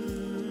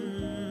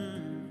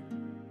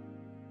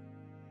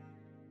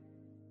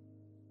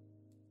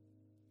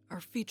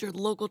 Our featured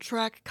local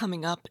track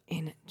coming up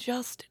in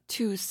just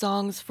 2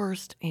 songs.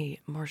 First, a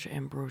Marsha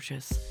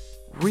Ambrosius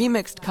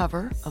remixed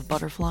cover of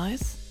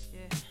Butterflies.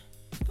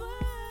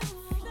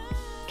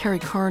 Kerry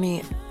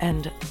Carney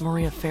and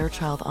Maria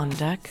Fairchild on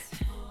deck.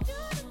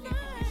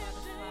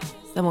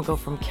 Then we'll go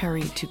from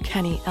Kerry to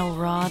Kenny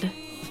Elrod.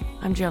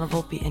 I'm Gianna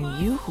Volpe,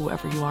 and you,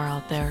 whoever you are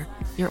out there,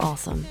 you're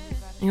awesome.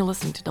 And you're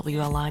listening to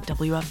WLI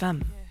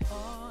WFM.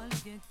 All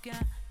you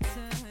got to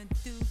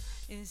do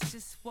is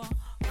just walk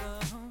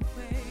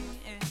away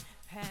and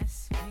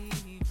pass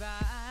me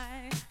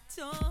by.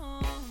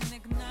 Don't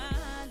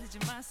acknowledge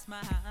my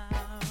smile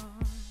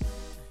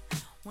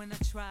when I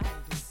try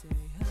to say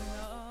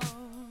hello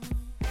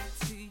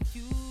to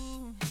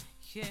you.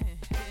 Yeah,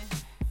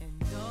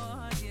 and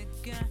all you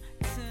got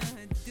to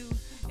do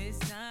is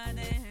not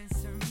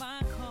answer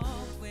my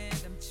call when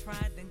I'm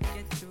trying to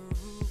get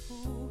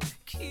through.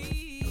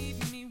 Keep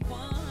me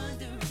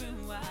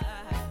wondering why,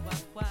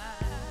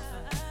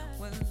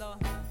 when all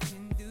you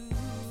can do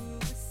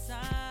is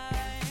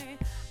sigh.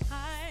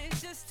 I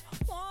just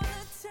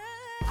wanna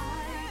touch.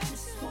 I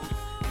just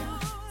wanna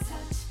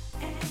touch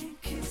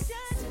and kiss.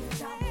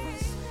 And I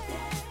wish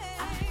that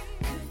I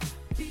could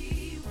be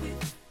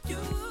with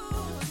you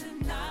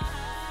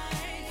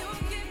tonight. You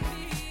give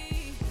me,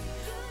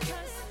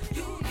 'cause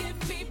you give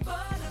me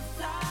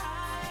butterflies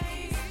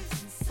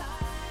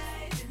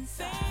inside,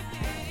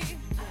 baby.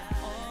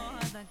 All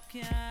I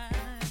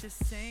got to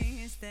say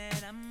is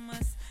that I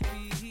must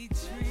be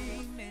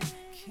dreaming,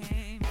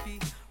 can't be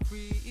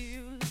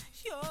real.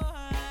 You're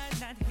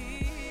not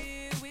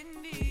here with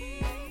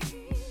me.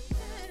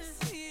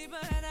 See,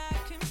 but I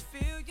can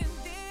feel you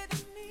near to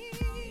me,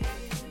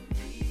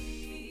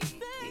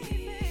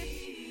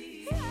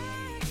 baby. I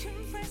can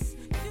press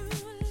you,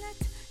 let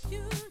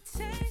you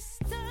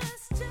taste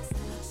us, just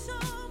so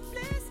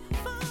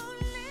blissful.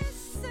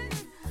 Listen,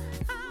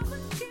 I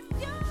will give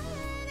you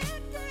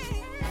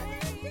anything,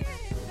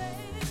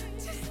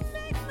 just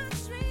make my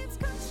dreams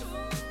come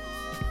true.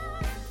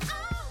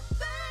 Oh,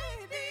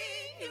 baby,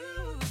 you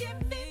give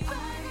me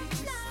touch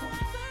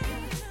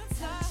and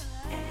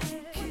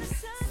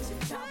kiss.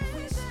 And I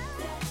wish that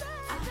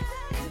I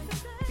could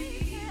be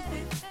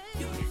with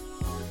you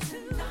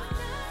tonight.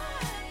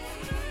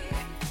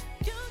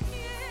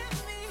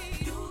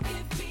 You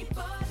give me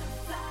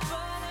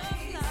butterflies.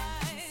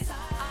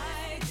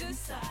 I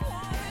just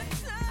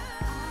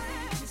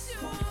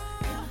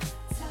wanna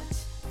touch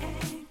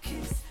and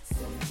kiss.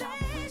 And I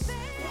wish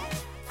that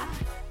I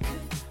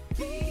could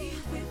be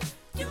with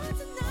you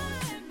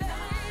tonight,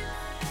 baby.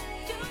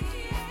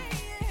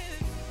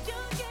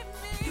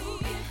 You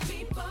give me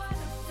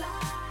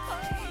butterflies.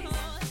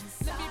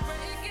 Let me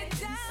break it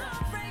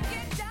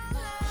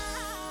down.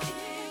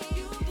 If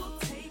you will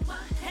take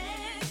my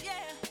hand,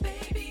 yeah,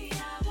 baby, I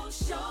will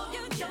show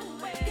you the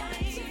way.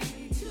 Guide you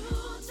to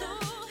the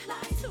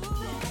light.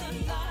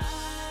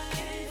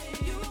 If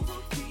you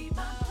will be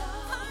my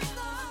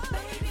love,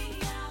 baby,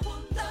 I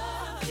will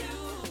love you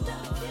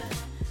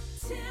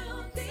till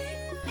the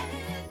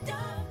end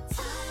of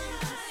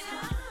time.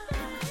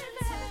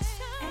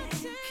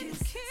 Touch and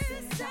kiss.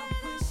 And I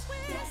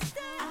wish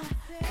that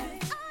I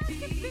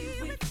could be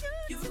with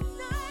you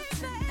tonight.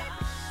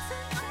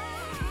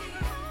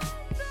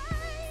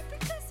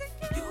 Because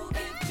you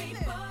give me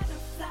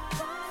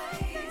butterflies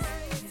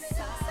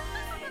inside.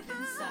 I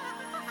just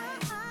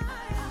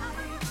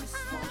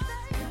want to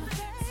touch and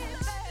kiss.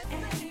 And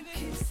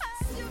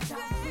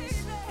I wish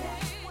that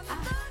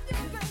I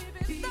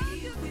could be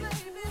with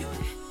you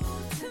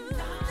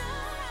tonight.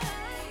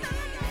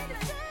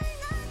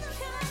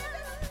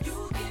 You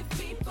give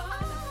me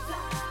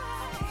butterflies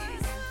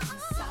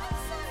inside.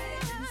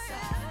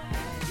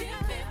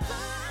 Give me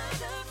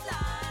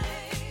butterflies.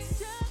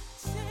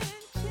 Touch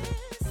and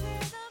kiss.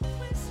 And I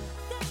wish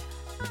that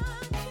I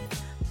could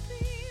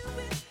be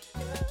with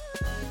you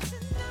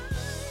tonight.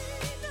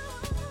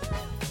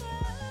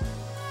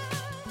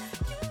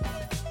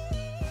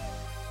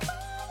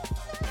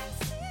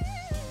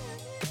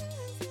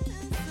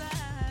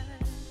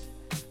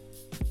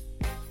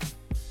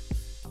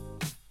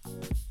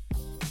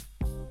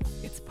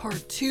 It's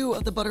part 2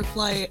 of the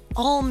Butterfly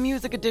all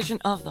music edition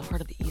of the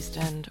Heart of the East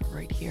End,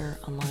 right here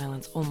on Long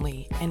Island's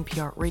only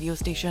NPR radio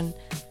station.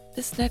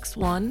 This next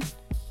one,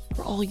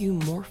 for all you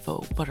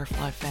Morpho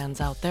Butterfly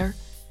fans out there,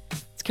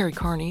 it's Kerry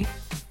Carney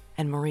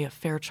and Maria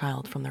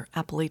Fairchild from their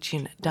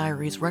Appalachian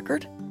Diaries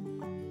record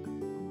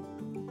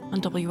on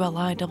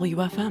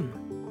WLIWFM.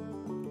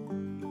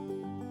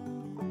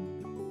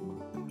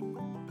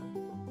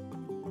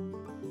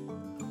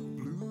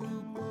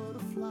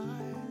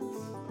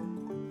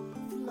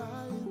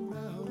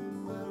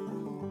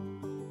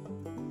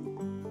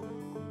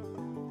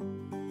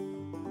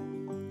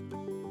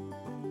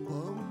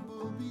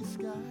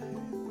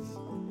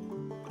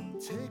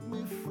 Take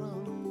me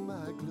from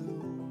my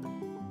gloom.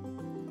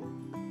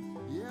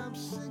 Yeah, I'm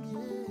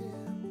singing.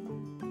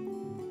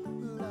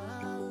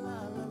 La la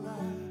la la,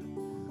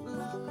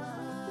 la la la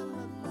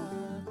la,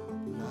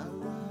 la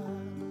la.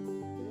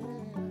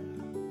 Yeah.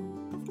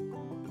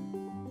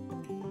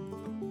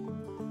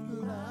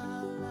 La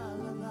la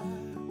la la,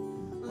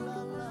 la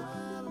la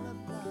la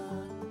la,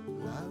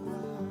 la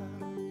la.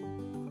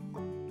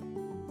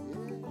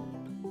 Yeah.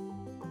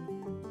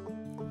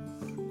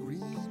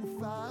 Green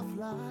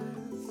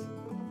fireflies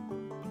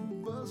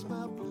buzz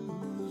my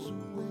blues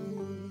away.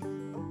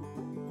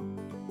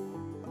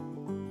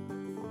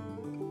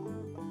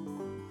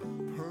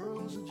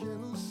 Pearls of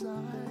gentle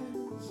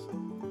sighs,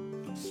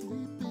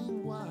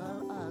 sleeping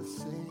while I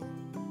sing.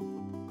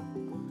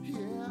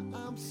 Yeah,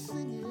 I'm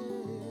singing.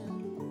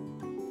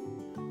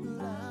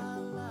 La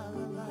la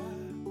la la,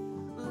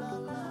 la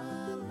la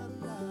la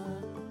la,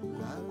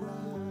 la la.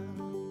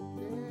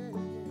 Yeah.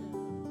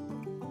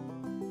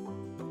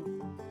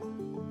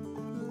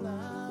 La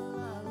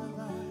la la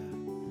la.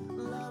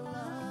 La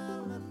la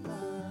la la,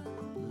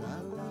 la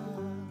la.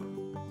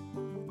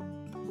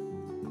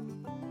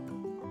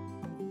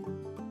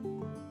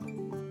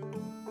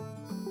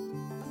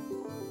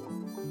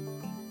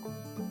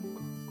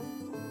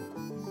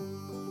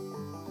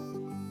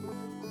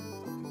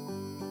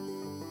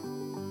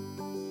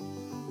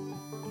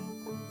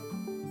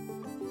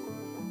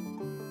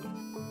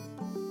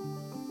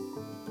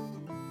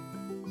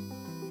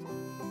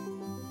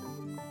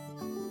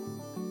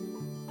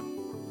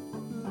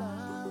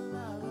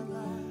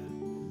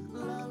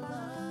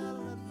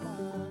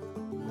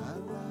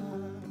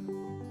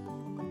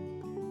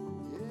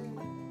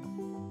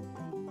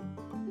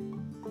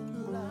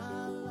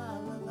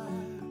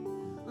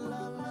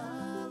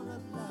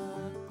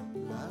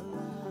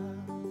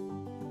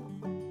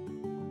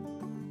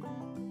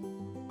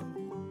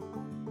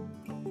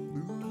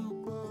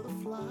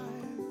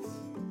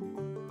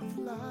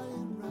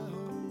 Flying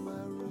round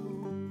my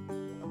room.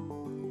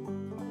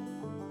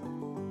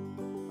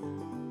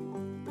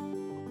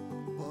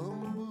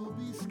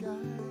 Bumblebee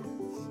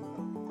skies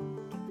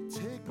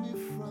take me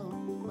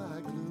from my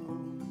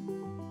gloom.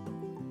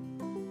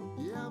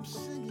 Yeah, I'm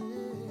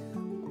singing.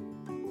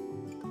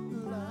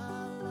 La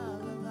la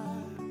la la,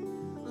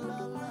 la la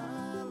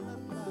la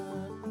la,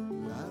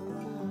 la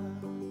la.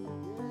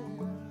 Yeah.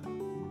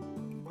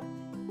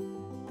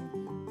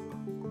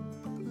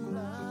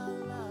 La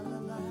la la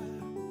la.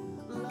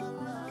 La la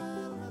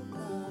la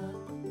la,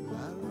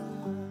 la la.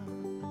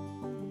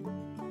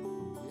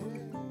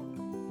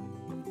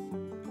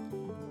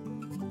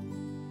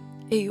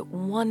 A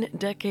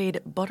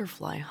one-decade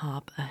butterfly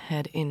hop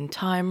ahead in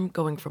time,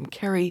 going from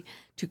Carrie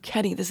to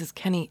Kenny. This is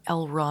Kenny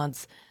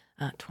Elrod's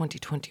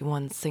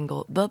 2021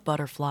 single, The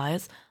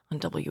Butterflies, on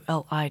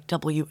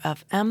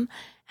WLIWFM,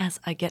 as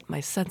I get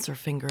my sensor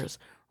fingers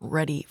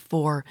ready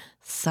for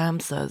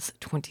SAMHSA's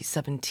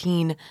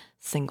 2017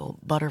 single,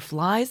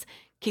 Butterflies.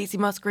 Casey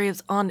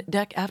Musgraves on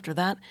deck after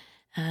that,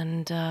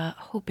 and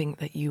hoping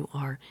that you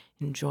are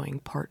enjoying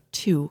part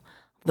 2 of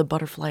the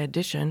Butterfly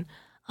edition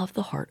of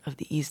the Heart of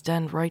the East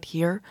End right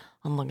here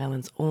on Long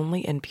Island's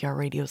only NPR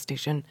radio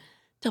station,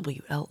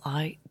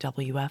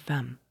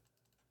 WLIWFM.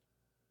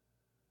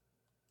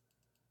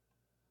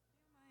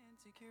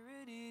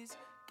 Insecurities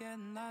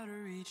getting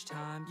louder each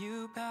time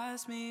you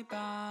pass me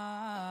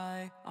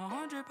by.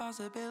 100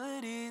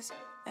 possibilities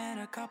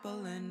and a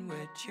couple in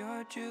which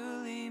you're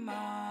truly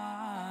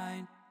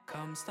mine.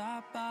 Come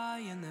stop by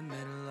in the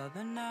middle of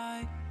the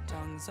night.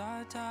 Tongues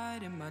are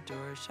tied and my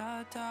door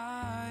shut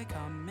tight.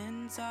 Come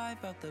inside,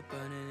 felt the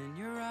burning in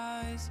your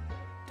eyes.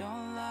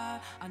 Don't lie,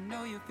 I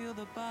know you feel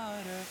the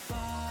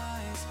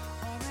butterflies.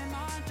 Or am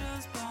I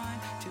just blind?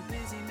 Too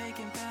busy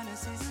making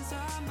fantasies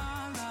inside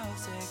my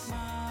lovesick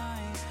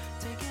mind.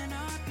 Taking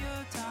up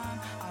your time,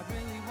 I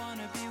really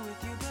wanna be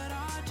with you, but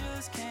I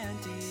just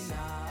can't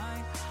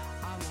deny.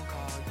 I won't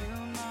call you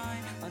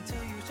mine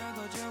until you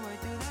struggled your way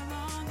through that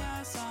long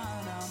ass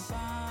line. I'm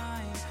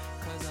fine,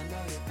 cause I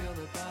know you feel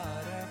the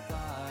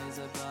butterflies,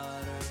 the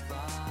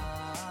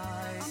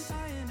butterflies. I'm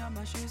tying up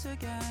my shoes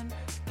again,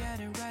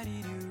 getting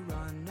ready to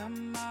run a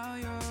mile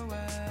your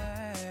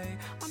way.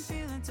 I'm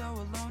feeling so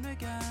alone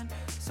again,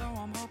 so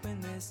I'm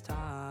hoping this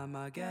time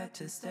I get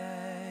to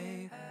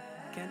stay.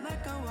 Can't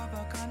let go of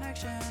our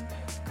connection,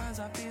 cause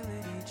I feel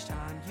it each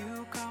time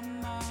you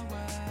come my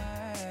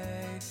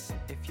way.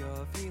 If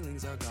your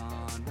feelings are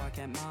gone, why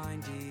can't mine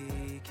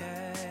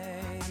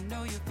decay? I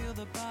know you feel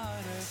the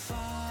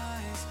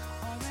butterflies,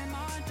 or am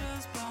I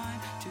just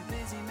blind? Too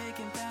busy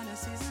making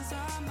fantasies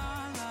inside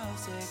my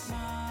lovesick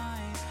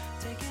mind.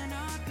 Taking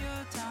up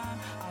your time,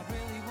 I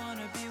really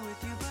wanna be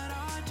with you, but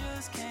I just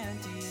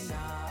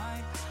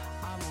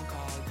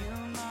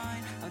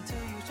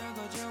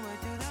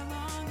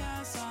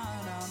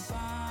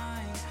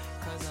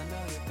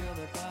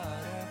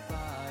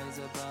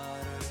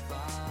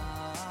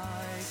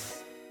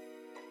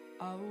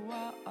Oh,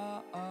 oh,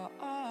 oh, oh,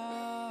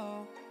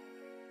 oh.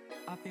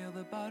 I feel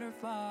the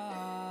butterflies.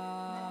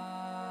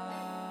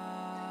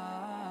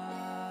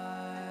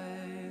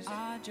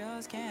 I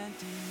just can't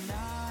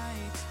deny.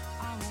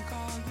 I won't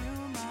call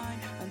you mine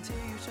until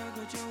you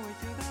struggled your way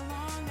through that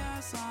long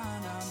ass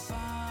line. I'm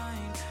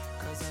fine,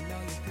 'cause I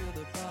know you feel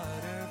the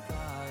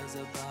butterflies,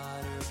 the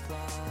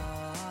butterflies.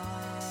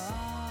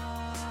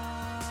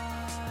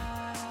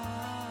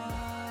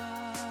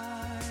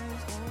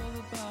 Oh,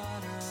 the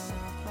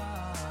butterflies.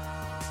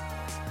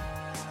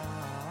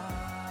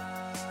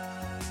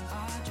 I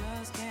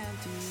just can't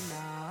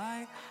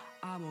deny.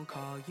 I won't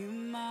call you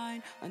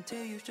mine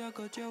until you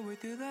struggled your way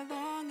through that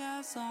long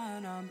ass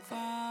line. I'm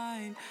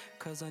fine,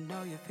 'cause I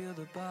know you feel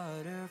the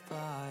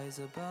butterflies,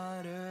 the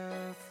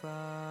butterflies.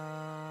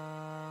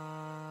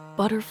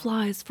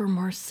 Butterflies for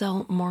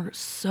Marcel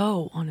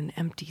Marceau on an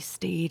empty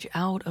stage.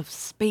 Out of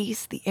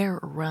space, the air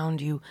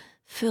around you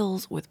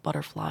fills with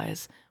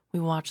butterflies. We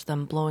watch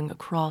them blowing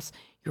across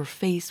your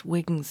face.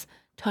 Wings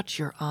touch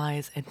your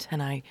eyes,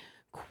 antennae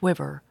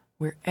quiver.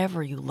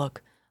 Wherever you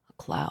look, a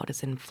cloud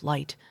is in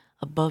flight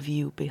above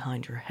you,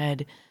 behind your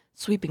head,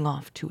 sweeping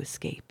off to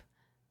escape.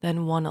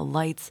 Then one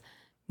alights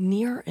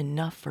near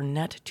enough for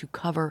net to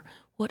cover.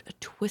 What a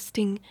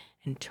twisting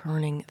and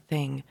turning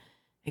thing,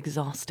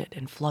 exhausted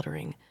and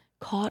fluttering,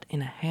 caught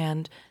in a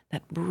hand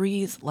that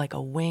breathes like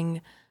a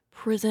wing,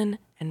 prison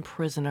and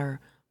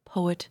prisoner,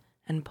 poet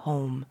and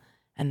poem,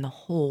 and the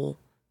whole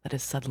that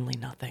is suddenly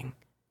nothing.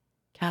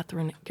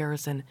 Catherine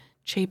Garrison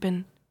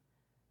Chapin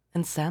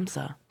and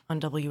Samsa on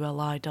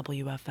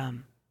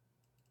WLIWFM.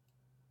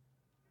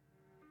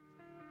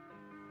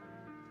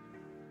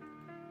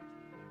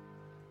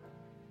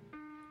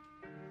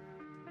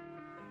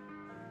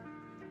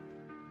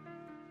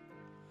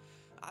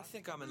 I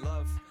think I'm in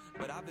love,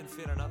 but I've been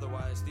feeling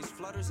otherwise. These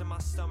flutters in my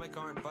stomach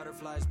aren't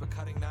butterflies, but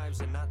cutting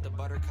knives and not the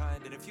butter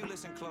kind. And if you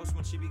listen close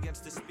when she begins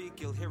to speak,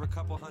 you'll hear a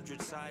couple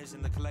hundred sighs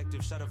in the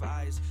collective shut of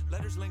eyes.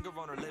 Letters linger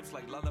on her lips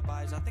like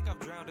lullabies. I think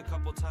I've drowned a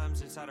couple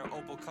times inside her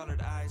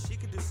opal-colored eyes. She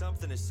could do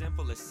something as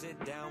simple as sit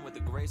down with the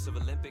grace of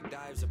Olympic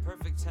dives. A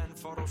perfect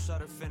 10-photo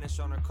shutter finish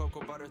on her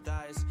cocoa butter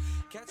thighs.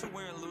 Catch her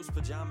wearing loose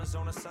pajamas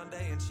on a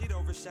Sunday, and she'd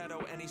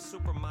overshadow any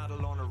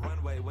supermodel on a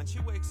runway. When she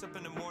wakes up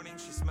in the morning,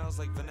 she smells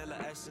like vanilla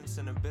essence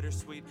and a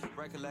bittersweet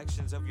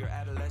recollections of your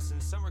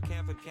adolescence. Summer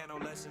camp and piano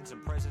lessons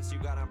and presents you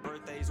got on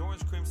birthdays.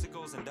 Orange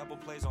creamsicles and double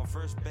plays on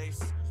first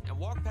base. And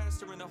walk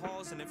past her in the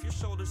halls, and if your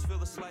shoulders feel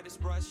the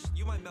slightest brush,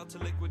 you might melt to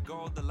liquid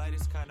gold, the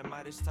lightest kind of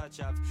Midas touch.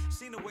 I've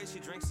seen the way she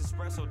drinks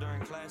espresso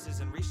during classes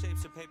and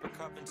reshapes a paper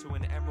cup into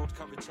an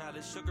emerald-covered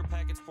chalice. Sugar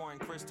packets pouring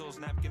crystals,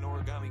 napkin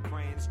origami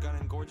cranes,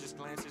 gunning gorgeous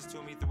glances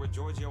to me through her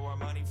Giorgio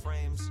Armani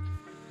frames.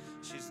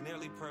 She's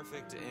nearly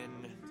perfect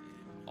in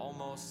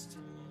almost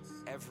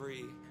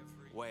every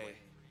way.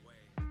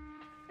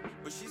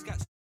 But she's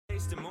got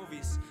taste in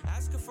movies.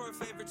 Ask her for her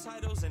favorite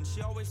titles, and she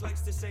always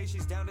likes to say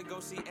she's down to go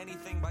see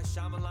anything by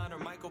Shyamalan or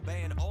Michael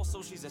Bay. And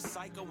also she's a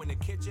psycho in the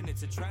kitchen.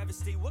 It's a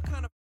travesty. What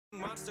kind of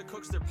monster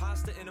cooks their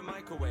pasta in a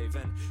microwave?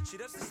 And she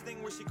does this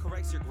thing where she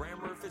corrects your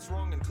grammar if it's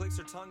wrong, and clicks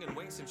her tongue and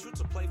winks and shoots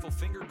a playful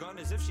finger gun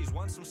as if she's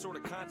won some sort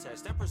of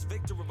contest. Empress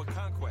Victor of a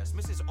conquest,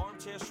 Mrs.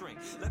 Armchair Shrink,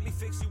 let me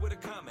fix you with a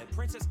comment.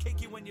 Princess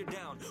Cake you when you're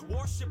down,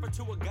 worship her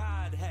to a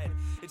godhead.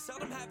 It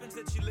seldom happens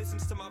that she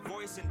listens to my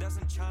voice and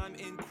doesn't chime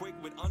in quick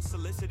with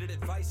unsolicited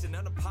advice. An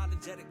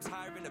unapologetic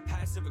tyrant, a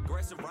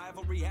passive-aggressive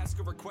rivalry. Ask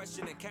her a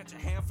question and catch a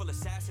handful of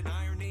assassin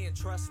irony. And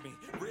trust me,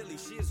 really,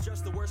 she is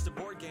just the worst of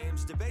board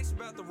games. Debates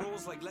about the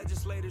rules like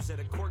legislators at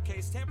a court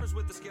case. Tampers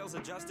with the scales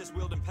of justice,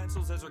 wielding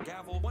pencils as her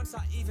gavel. Once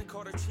I even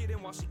caught her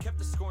cheating while she kept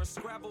the score in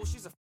Scrabble.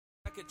 She's a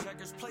at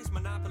checkers, plays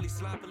Monopoly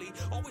sloppily,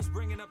 always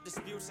bringing up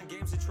disputes and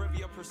games of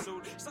Trivia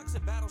Pursuit. Sucks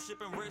at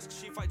Battleship and Risk,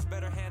 she fights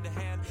better hand to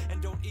hand. And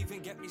don't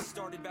even get me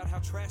started about how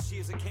trash she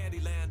is at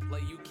Candyland.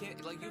 Like you can't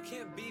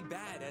be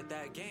bad at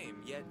that game,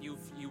 yet you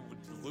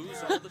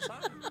lose all the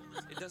time.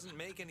 It doesn't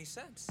make any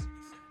sense.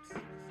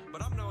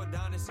 But I'm no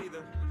Adonis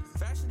either.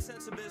 Fashion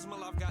sense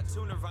abysmal. I've got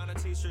 2 Nirvana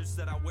t-shirts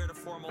that I wear to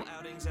formal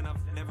outings, and I've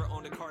never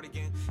owned a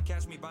cardigan.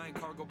 Catch me buying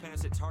cargo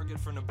pants at Target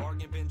from the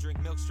bargain bin.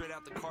 Drink milk straight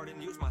out the carton.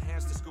 Use my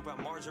hands to scoop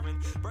out margarine.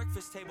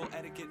 Breakfast table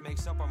etiquette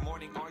makes up our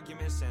morning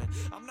arguments, and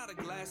I'm not a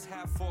glass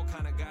half full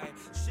kind of guy.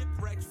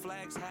 Shipwrecked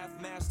flags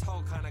half-mast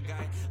hull kind of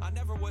guy. I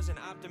never was an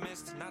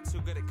optimist, not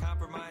too good at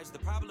compromise. The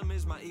problem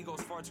is my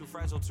ego's far too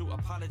fragile to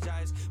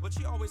apologize. But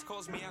she always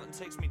calls me out and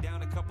takes me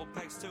down a couple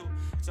pegs too.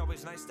 It's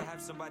always nice to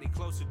have somebody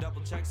close who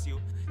double checks you.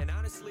 And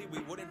honestly, we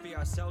wouldn't be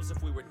ourselves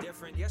if we were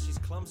different. Yeah, she's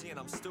clumsy and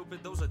I'm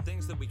stupid. Those are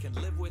things that we can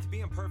live with.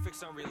 Being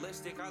perfect's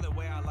unrealistic. Either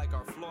way, I like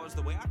our flaws.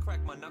 The way I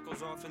crack my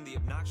knuckles off in the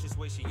obnoxious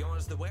way she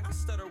yawns. The way I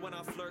stutter when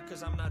I flirt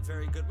cause I'm not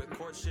very good with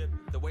courtship.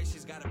 The way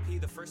she's gotta pee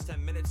the first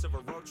 10 minutes of a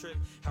road trip.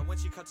 How when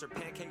she cuts her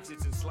pancakes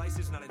it's in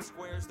slices, not in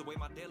squares. The way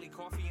my daily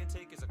coffee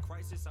intake is a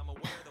crisis. I'm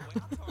aware the way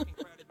I talk in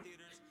crowded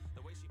theaters.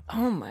 The way she...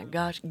 Oh my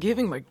gosh,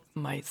 giving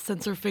my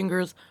sensor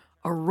fingers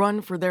a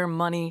run for their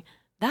money.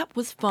 That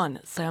was fun,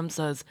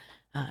 Samsa's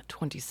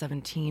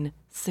 2017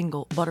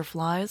 single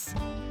Butterflies.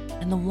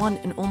 And the one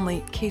and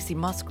only Casey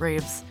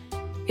Musgraves,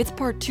 It's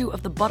part 2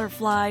 of the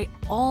Butterfly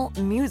All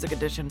Music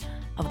Edition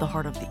of the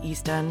Heart of the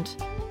East End,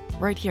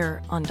 right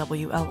here on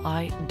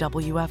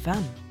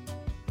WLIWFM.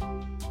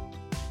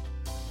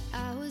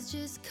 I was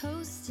just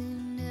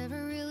coasting,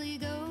 never really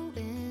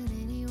going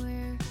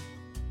anywhere.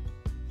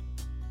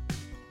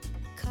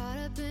 Caught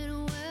up in a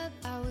web,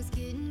 I was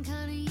getting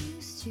kinda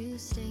used to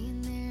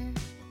staying there.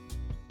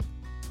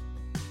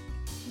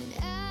 And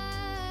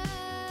out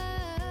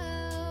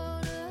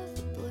of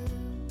the blue,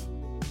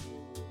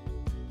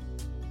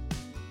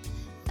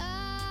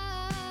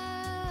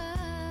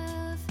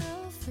 I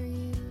fell for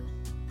you.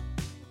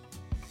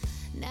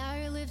 Now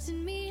you're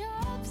lifting me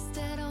up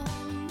instead of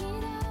holding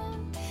me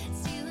down,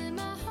 stealing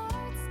my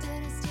heart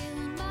instead of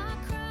stealing my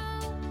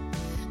crown.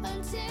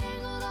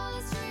 Untangled all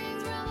the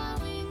strings around my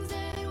wings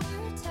that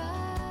were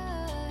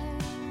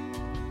tied.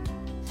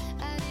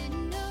 I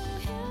didn't know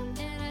him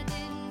and I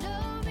didn't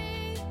know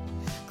me.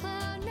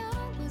 Cloud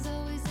nine was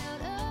always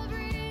out of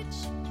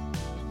reach.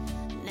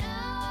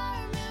 Now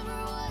I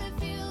remember what it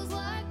feels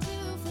like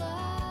to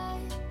fly.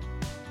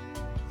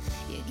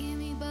 You give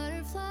me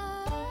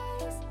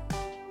butterflies.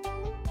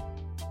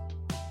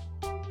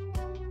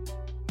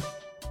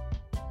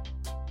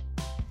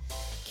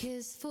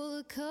 Kiss full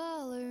of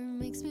color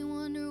makes me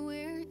wonder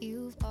where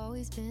you've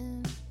always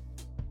been.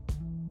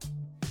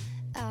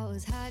 I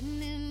was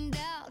hiding in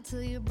doubt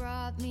till you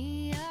brought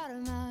me out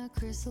of my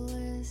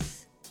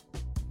chrysalis.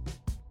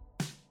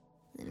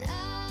 Then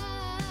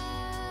I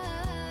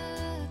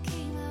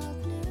came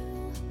out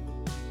new.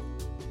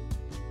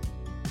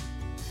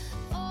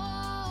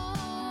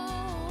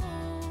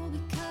 Oh,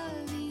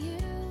 because of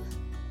you.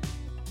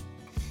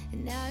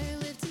 And now you're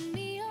lifting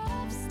me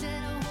up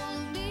instead of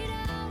holding me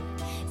down,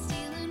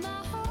 stealing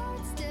my heart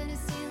instead of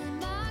stealing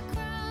my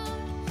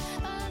crown.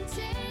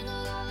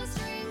 Untangled all the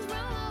strings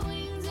around my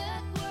wings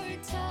that were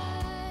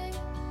tied.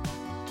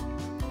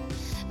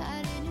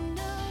 I didn't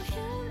know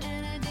him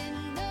and I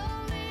didn't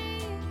know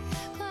me.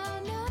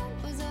 Cloud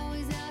nine was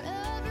always out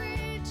of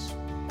reach.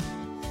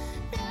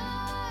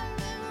 Now I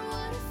remember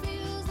what it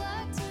feels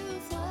like to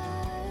fly.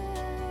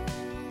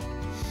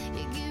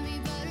 You give me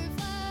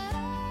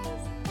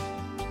butterflies.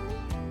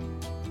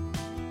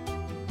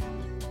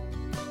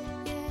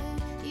 Yeah,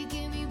 you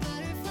give me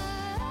butterflies.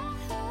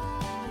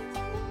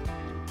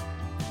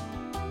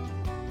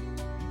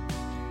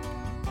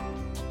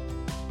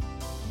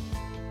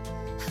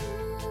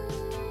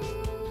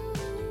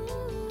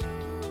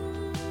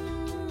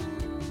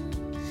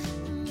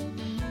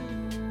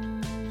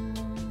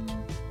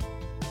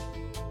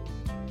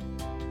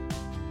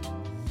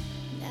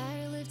 Now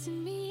you're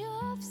lifting me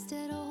up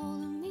instead of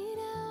holding me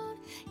down.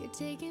 You're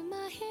taking my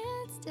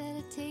hand instead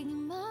of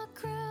taking my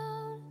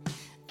crown.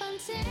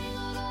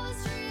 Untangled all the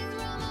strings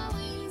around my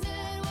wings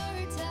that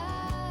were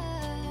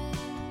tied.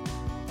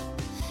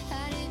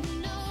 I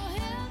didn't know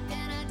him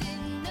and I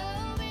didn't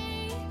know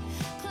me.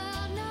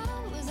 Cloud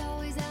nine was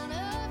always out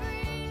of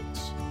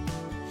reach.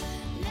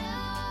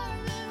 Now I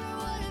remember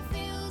what it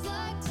feels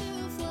like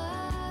to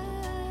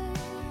fly.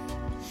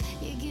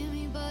 You give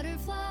me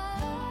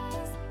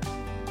butterflies.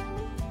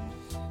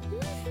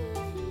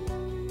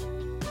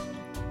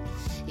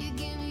 You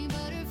give me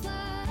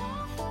butterflies.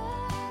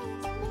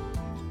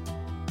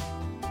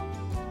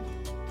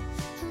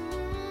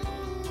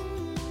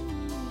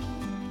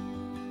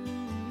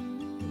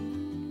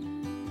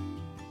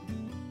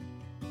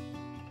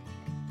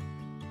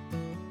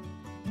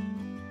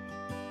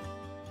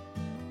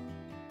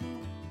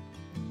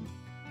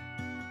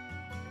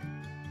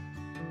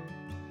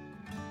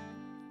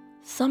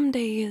 Some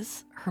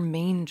days, her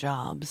main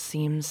job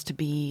seems to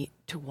be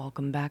to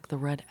welcome back the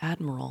Red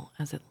Admiral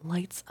as it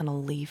lights on a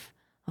leaf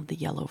of the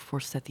yellow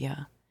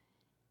forsythia.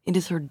 It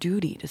is her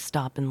duty to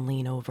stop and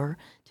lean over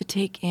to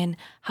take in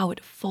how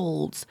it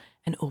folds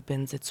and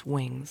opens its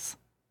wings.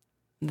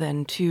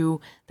 Then,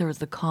 too, there is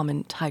the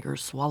common tiger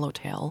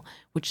swallowtail,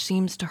 which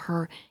seems to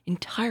her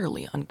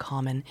entirely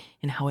uncommon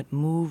in how it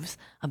moves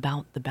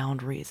about the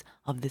boundaries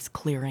of this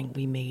clearing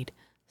we made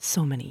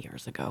so many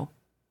years ago.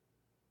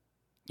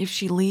 If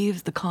she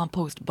leaves the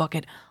compost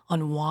bucket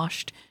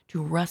unwashed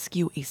to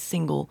rescue a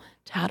single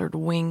tattered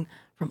wing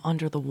from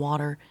under the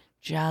water,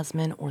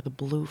 jasmine, or the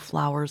blue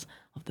flowers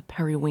of the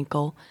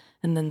periwinkle,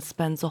 and then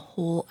spends a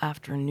whole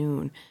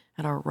afternoon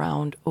at our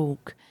round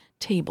oak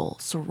table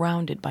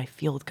surrounded by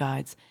field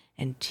guides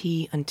and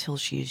tea until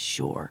she is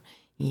sure,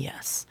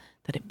 yes,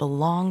 that it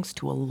belongs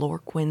to a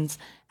Lorquin's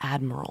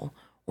admiral,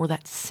 or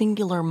that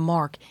singular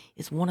mark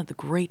is one of the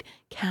great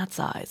cat's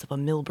eyes of a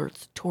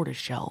Milbert's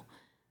tortoiseshell,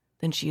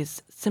 then she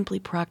is simply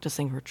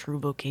practicing her true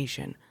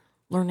vocation,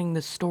 learning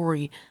the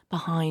story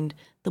behind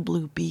the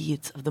blue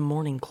beads of the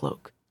morning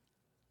cloak,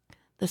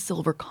 the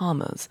silver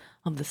commas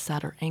of the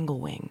satyr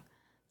anglewing,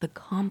 the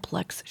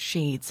complex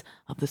shades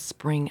of the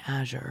spring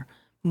azure,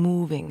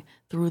 moving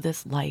through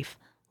this life,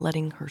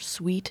 letting her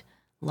sweet,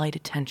 light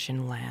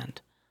attention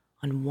land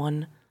on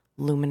one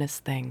luminous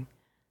thing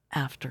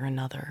after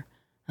another,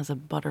 as a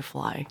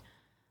butterfly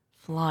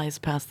flies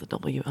past the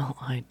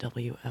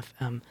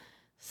WLIWFM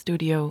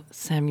studio.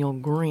 Samuel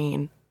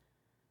Green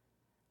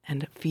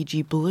and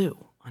Fiji Blue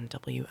on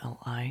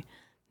WLIWFM,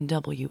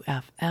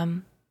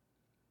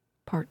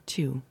 part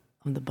 2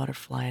 of the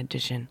Butterfly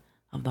edition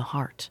of The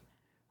Heart,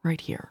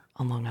 right here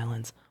on Long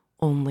Island's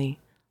only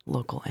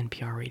local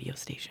NPR radio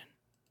station.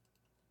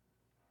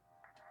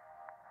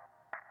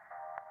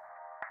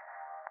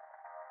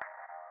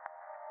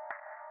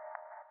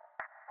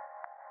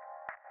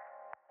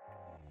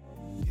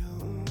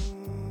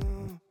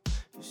 You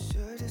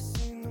should have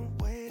seen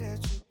the way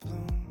that you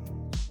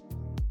bloom.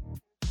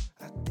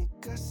 I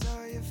think I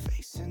saw your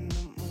face in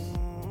the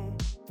moon.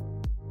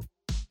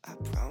 I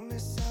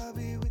promise I'll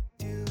be with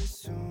you as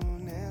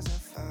soon as I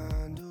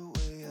find a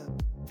way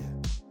up. Yeah.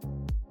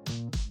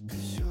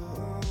 'Cause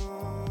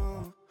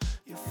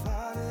you're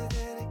farther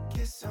than a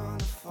kiss on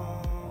the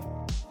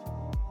phone.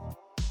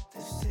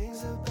 There's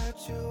things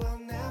about you I'll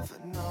never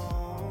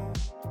know.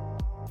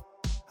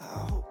 I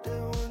hope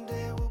that one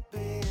day we'll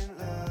be in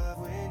love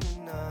when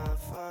you're not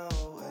far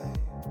away.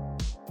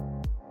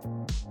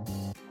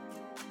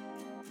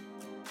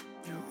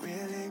 You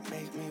really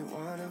make me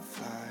wanna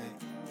fly.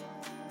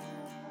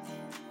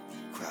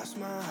 Cross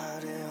my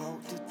heart and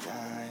hope to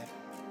die.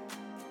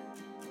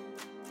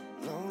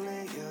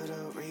 Lonely, you're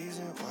the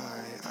reason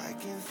why I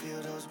can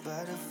feel those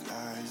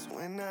butterflies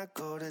when I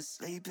go to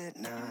sleep at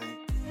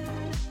night.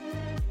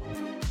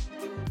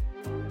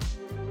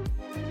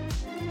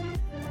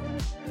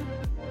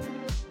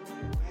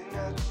 When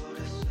I go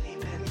to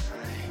sleep at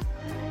night.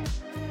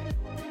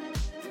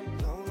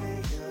 Lonely,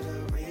 you're the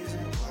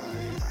reason why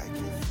I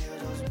can feel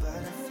those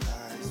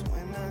butterflies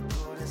when I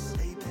go to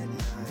sleep at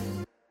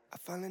night. I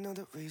finally know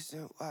the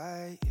reason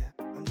why, yeah.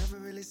 I'm never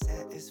really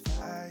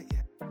satisfied,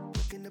 yeah.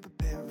 Waking up a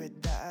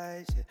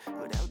paradise, yeah.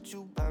 Without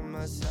you by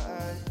my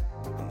side.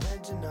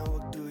 Imagine I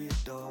walk through your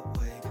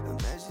doorway.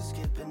 Imagine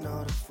skipping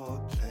all the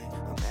foreplay.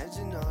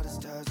 Imagine all the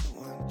stars in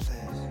one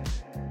place.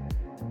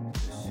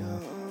 'Cause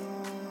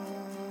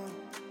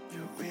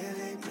you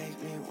really make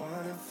me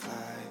wanna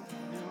fly.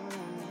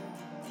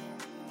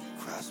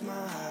 Cross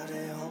my heart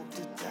and hope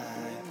to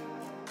die.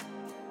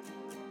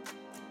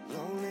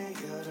 Lonely,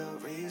 you're the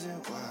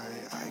reason why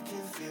I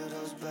can feel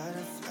those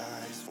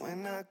butterflies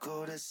when I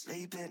go to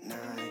sleep at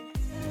night.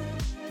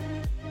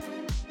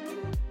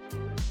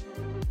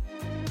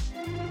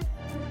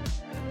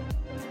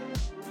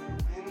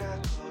 When I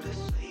go to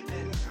sleep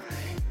at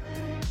night.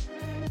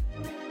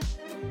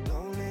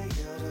 Lonely,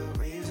 you're the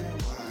reason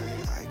why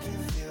I can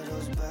feel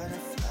those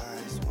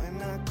butterflies when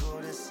I go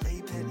to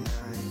sleep at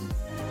night.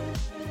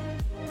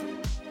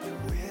 You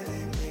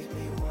really make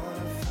me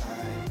wanna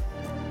fly.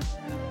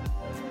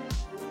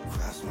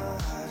 Cross my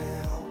heart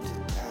and hope to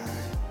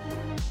die.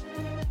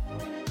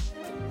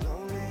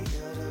 Lonely,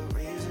 you're the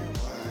reason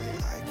why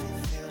I can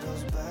feel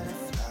those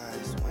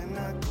butterflies when I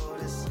go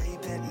to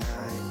sleep at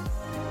night.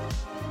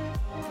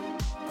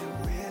 You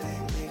really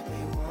make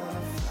me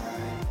wanna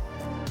fly.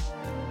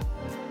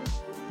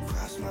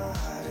 Cross my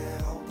heart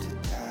and hope to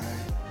die.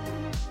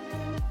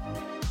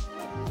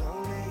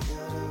 Lonely,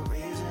 you're the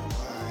reason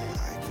why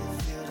I can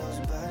feel those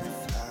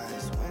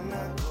butterflies when I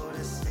go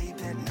to sleep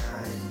at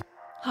night.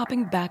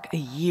 Hopping back a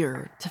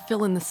year to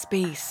fill in the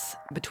space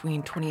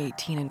between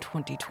 2018 and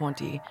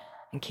 2020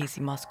 and Casey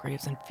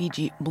Musgraves and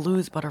Fiji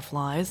Blues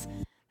Butterflies.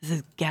 This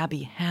is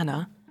Gabby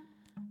Hanna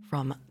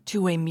from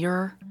Two-Way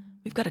Mirror.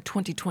 We've got a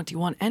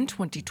 2021 and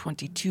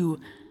 2022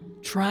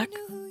 track I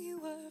knew who you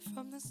were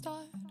from the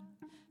start.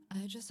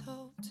 I just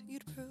hoped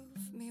you'd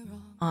prove me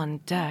wrong. on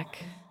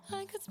deck.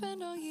 I could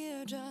spend all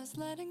year just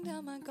letting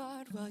down my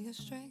guard while you're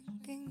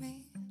stringing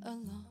me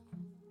along.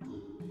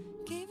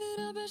 Gave it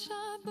up a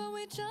shot, but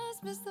we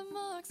just missed the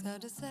mark.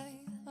 Sad to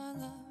say, our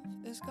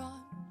love is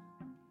gone.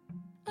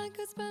 I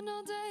could spend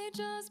all day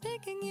just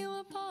picking you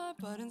apart,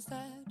 but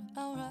instead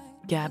I'll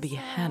write Gabby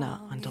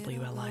Hanna on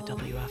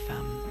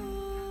WLIWFM.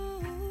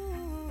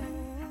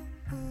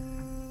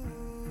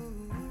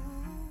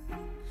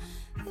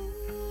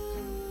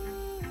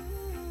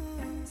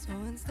 So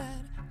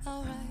instead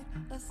I'll write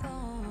a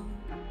song.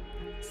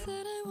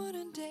 Said I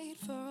wouldn't date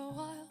for a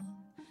while,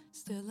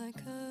 still I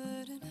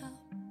couldn't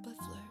help but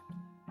flirt.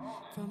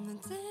 From the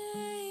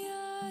day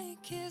I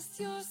kissed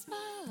your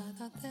smile, I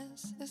thought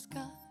this is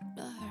gonna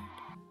hurt.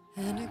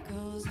 And it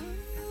goes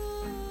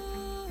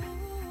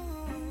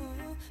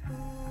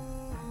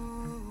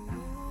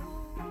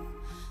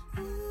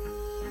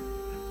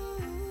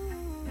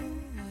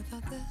I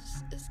thought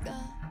this is gonna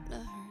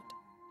hurt.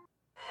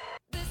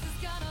 This is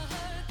gonna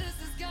hurt, this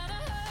is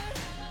gonna hurt.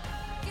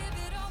 Give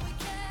it all we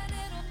can,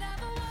 it'll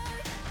never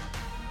work.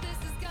 This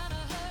is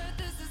gonna hurt,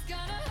 this is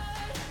gonna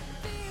hurt.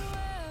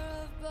 Beware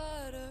of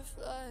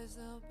butterflies,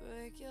 they'll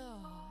break your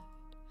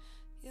heart,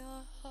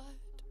 your heart.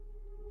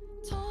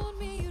 Told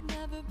me you'd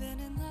never been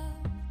in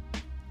love.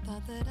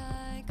 Thought that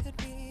I could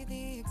be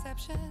the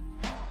exception.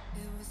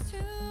 It was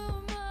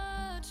too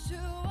much to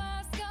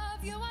ask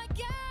of you. I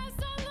guess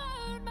I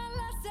learned my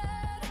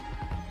lesson.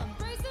 I'm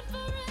bracing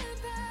for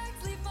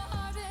impact, leave my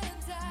heart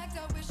intact.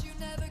 I wish you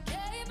never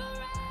came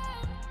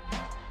around.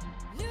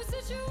 New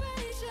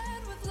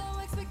situation with low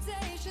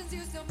expectations.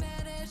 You still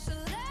managed to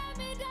let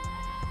me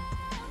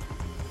down.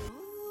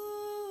 Ooh,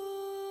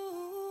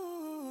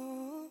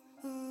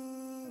 ooh.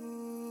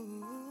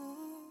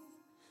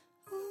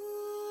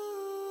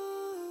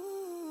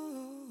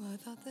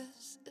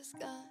 this is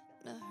gonna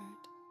hurt.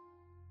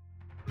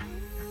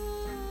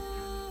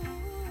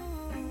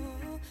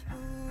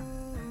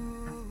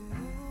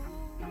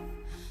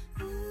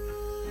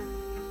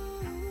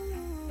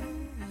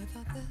 I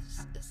thought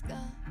this is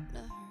gonna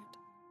hurt.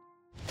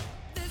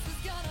 This is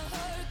gonna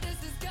hurt,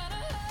 this is gonna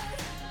hurt.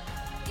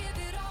 Give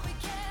it all we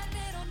can,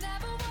 it'll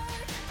never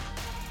work.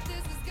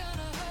 This is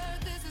gonna hurt,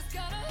 this is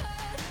gonna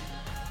hurt.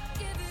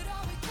 Give it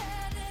all we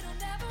can, it'll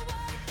never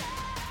work.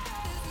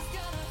 This is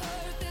gonna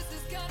hurt, this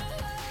is gonna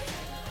hurt.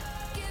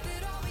 Give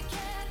it all we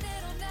can,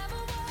 it'll never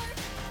work.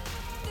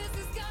 This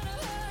is gonna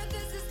hurt,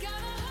 this is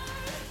gonna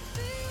hurt.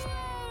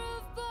 Beware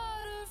of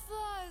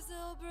butterflies,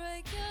 they'll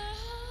break your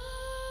heart.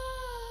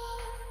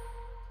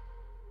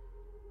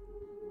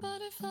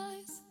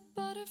 Butterflies,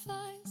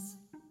 butterflies,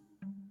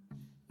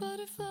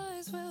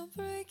 butterflies will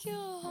break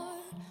your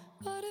heart.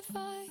 But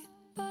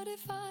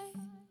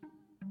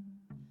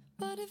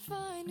if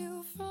I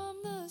knew from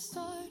the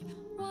start,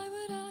 why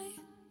would I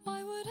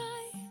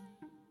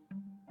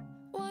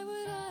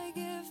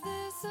give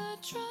this a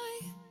try?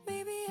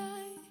 Maybe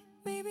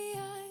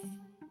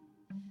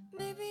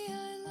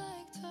I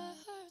like to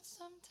hurt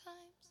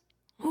sometimes.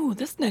 Ooh,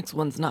 this next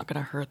one's not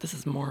gonna hurt. This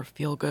is more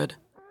feel good.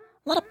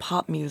 A lot of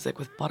pop music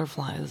with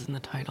butterflies in the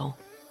title.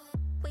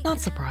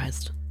 Not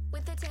surprised.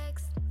 With the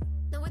text,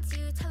 no, it's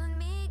you telling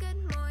me good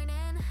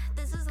morning.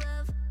 This is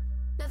love,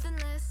 nothing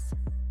less.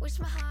 Wish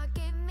my heart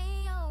gave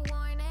me a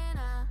warning,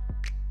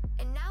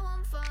 and now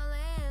I'm falling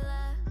in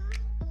love.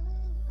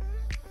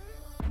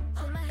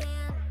 Hold my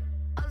hand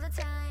all the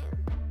time,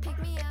 pick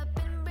me up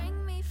and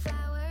bring me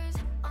flowers.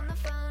 On the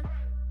phone,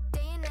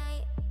 day and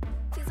night,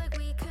 feels like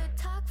we could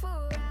talk for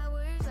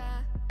hours.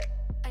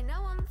 I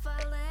know I'm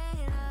falling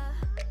in love.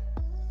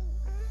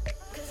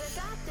 'Cause I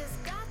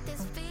got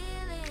this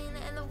feeling,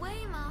 and the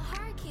way my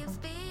heart keeps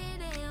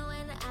beating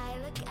when I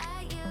look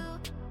at you.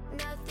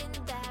 Nothing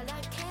that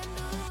I can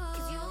do,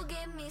 'cause you'll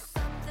give me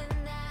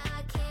something that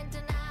I can't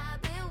deny.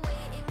 Been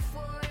waiting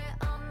for it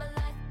all my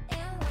life,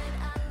 and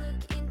when I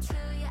look into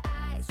your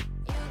eyes,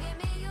 you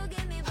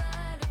give me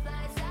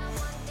butterflies. That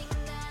one thing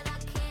that I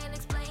can't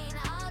explain,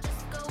 I'll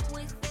just go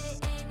with it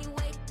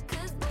anyway.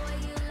 'Cause boy,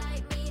 you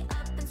light me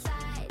up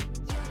inside.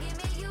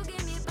 You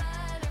give me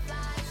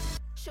butterflies.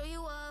 Show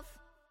you off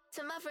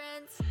to my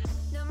friends.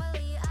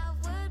 Normally I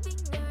would be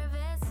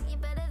nervous. You're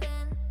better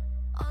than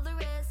all the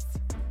rest.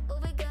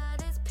 What we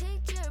got is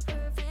picture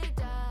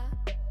perfect.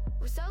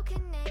 We're so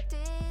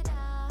connected.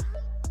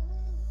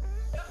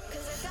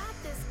 'Cause I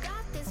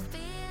got this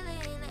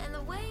feeling, and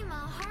the way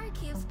my heart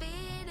keeps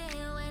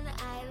beating when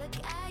I look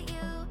at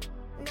you.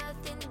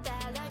 Nothing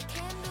that I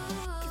can do,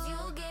 'cause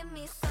you'll give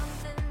me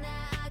something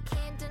that I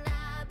can't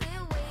deny.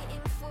 Been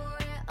waiting for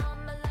it all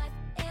my life,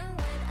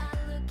 and when I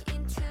look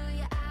into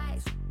your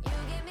eyes, you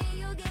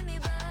give me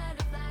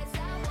butterflies.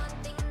 That one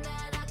thing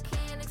that I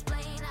can't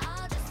explain,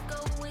 I'll just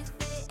go with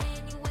it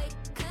anyway.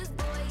 'Cause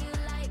boy, you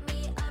light me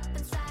up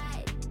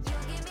inside. You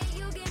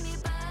give me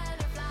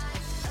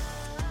butterflies.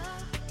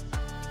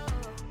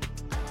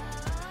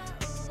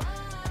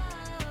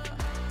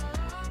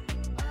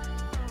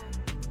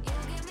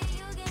 You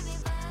give me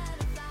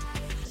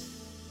butterflies.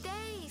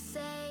 They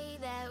say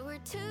that we're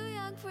too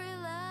young for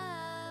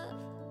love,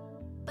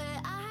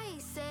 but I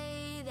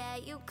say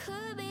that you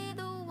could be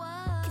the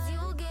one. 'Cause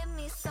you'll give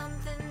me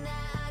something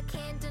that I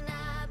can't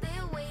deny.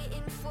 Been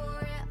waiting for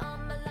it all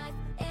my life,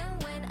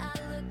 and when I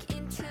look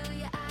into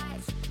your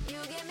eyes,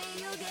 you give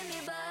me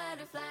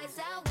butterflies.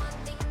 That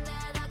one thing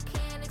that I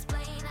can't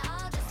explain,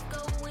 I'll just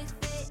go with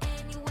it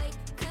anyway.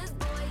 'Cause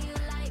boy, you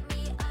light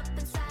me up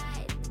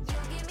inside.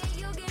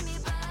 You give me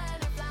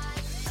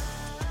butterflies.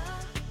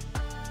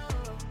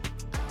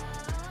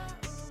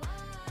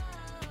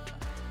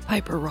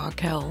 Piper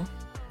Raquel.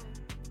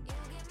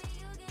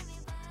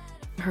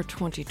 Her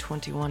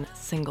 2021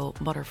 single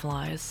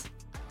Butterflies.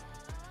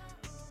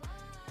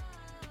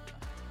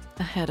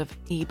 Ahead of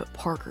Abe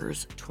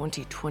Parker's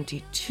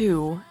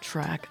 2022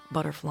 track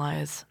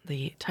Butterflies,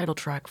 the title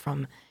track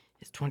from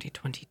his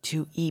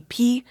 2022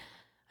 EP.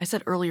 I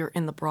said earlier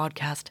in the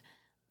broadcast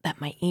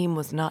that my aim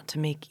was not to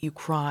make you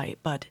cry,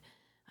 but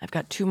I've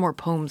got two more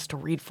poems to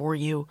read for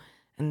you,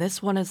 and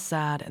this one is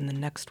sad and the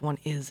next one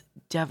is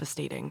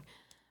devastating.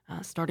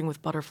 Starting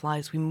with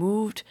Butterflies, we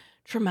moved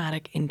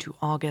dramatic into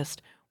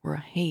August, where a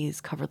haze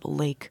covered the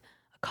lake,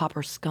 a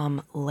copper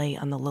scum lay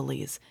on the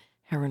lilies,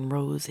 heron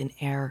rose in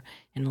air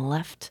and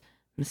left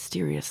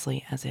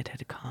mysteriously as it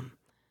had come.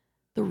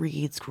 The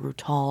reeds grew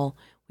tall,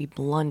 we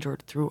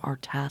blundered through our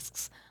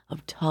tasks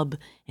of tub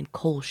and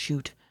coal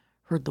chute,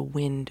 heard the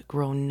wind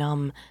grow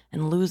numb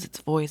and lose its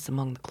voice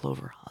among the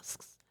clover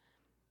husks.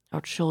 Our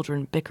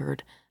children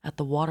bickered at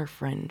the water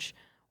fringe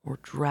or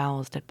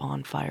drowsed at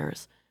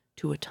bonfires.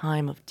 To a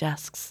time of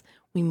desks,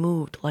 we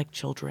moved like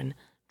children,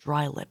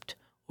 dry-lipped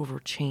over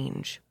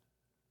change.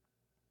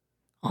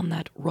 On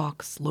that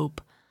rock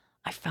slope,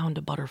 I found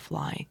a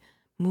butterfly,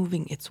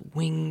 moving its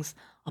wings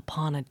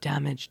upon a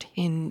damaged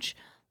hinge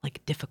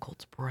like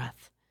difficult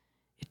breath.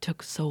 It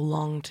took so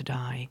long to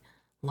die,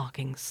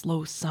 locking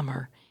slow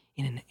summer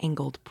in an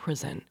angled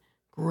prison,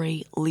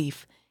 gray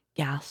leaf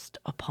gasped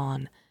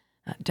upon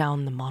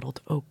down the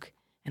mottled oak,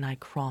 and I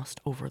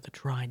crossed over the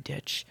dry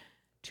ditch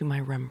to my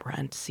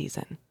Rembrandt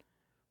season.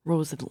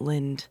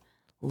 Rosalind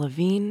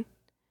Levine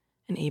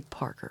and Abe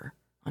Parker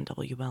on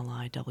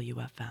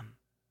WLIWFM.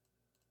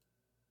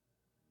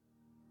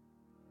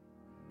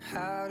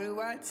 How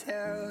do I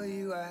tell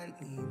you I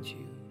need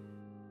you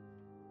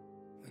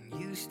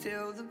when you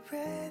still the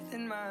breath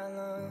in my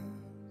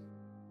lungs?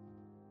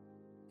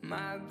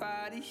 My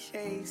body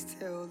shakes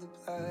till the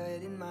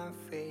blood in my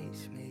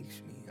face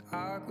makes me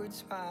awkward,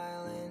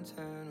 smile and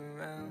turn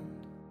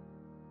around.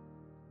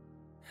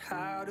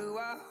 How do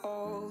I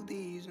hold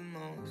these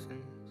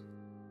emotions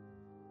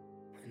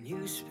when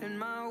you spin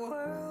my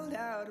world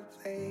out of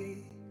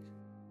place?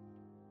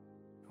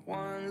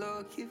 One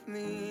look at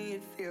me,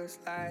 it feels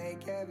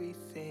like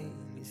everything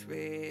is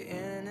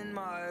written in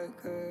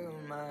marker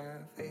on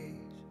my face.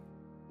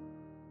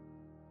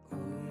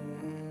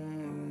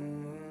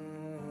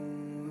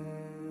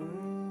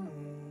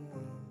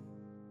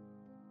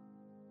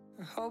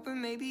 I'm hoping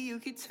maybe you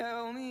could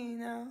tell me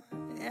now,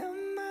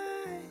 am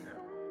I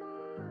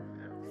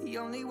the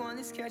only one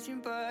that's catching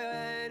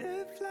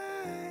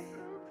butterflies?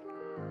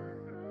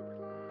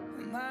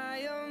 Am I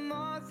a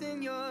moth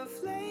in your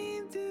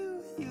flame?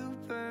 Do you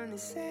burn the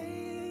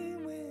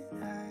same when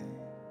I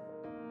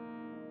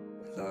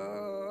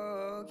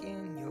look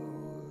in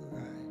your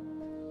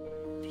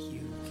eyes? Do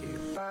you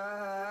get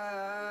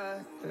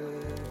butterflies?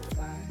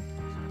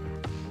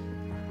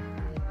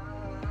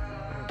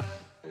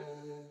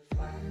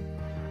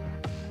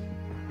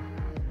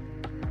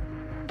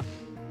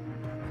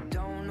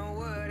 Don't know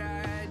what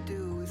I'd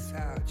do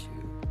without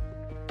you,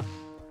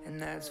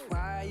 and that's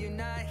why you're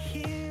not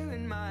here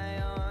in my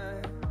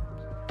arms.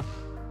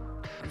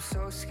 I'm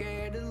so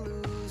scared to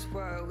lose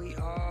what we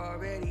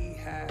already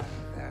have,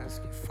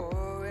 asking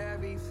for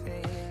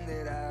everything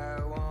that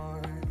I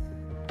want.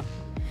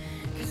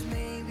 'Cause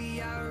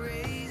maybe I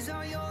raise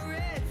all your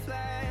red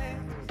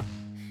flags,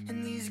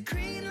 and these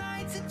green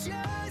lights are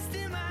just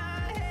in my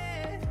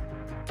head.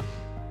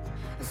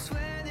 I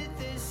swear that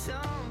there's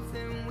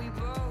something we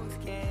both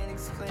can't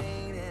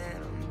explain,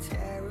 and I'm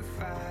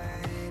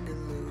terrified to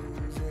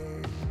lose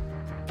it.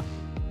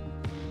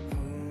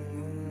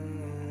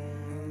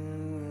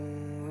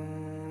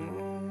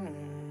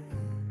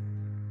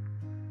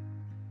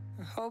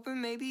 I'm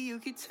hoping maybe you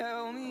could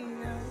tell me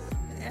now,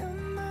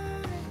 am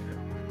I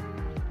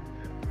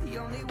the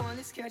only one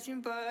that's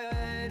catching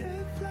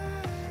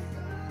butterflies?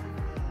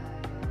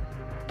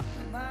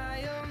 Am I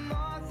a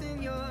moth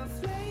in your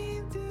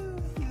flame? Do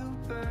you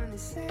burn the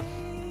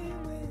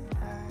same when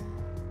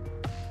I'm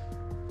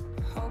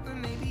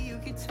hoping maybe you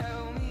could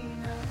tell me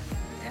now,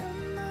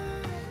 am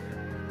I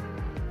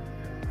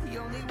the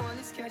only one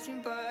that's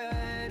catching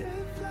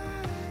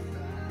butterflies?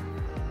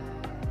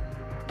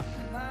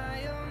 Am I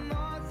a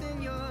moth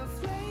in your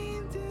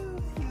flame?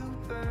 Do you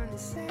burn the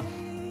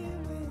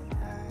same when I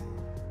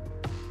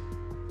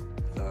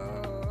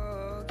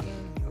look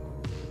in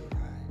your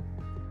eyes?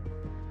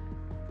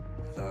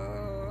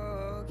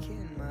 Look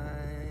in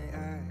my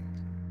eyes.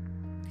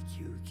 Do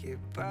you get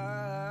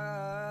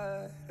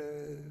butterflies?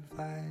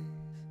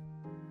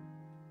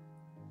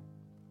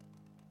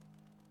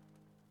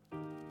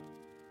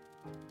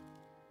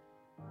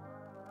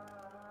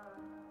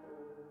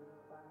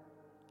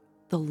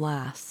 The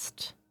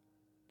last,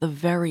 the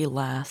very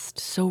last,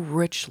 so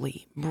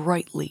richly,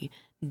 brightly,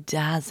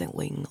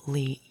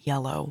 dazzlingly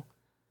yellow.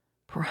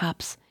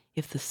 Perhaps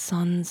if the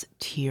sun's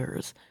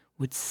tears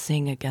would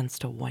sing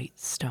against a white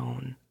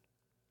stone.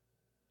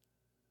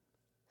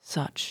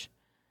 Such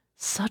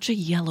a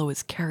yellow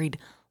is carried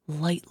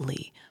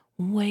lightly,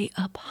 way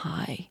up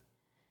high.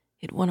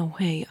 It went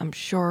away, I'm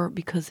sure,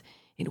 because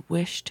it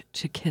wished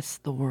to kiss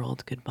the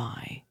world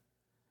goodbye.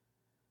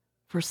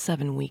 For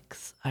 7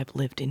 weeks I've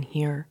lived in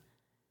here,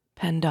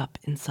 penned up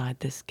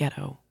inside this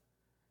ghetto,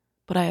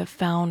 but I have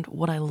found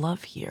what I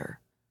love here.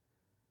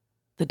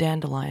 The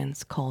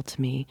dandelions call to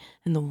me,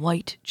 and the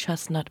white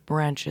chestnut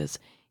branches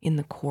in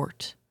the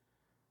court,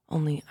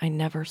 only I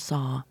never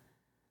saw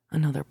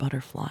another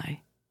butterfly.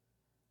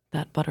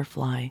 That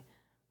butterfly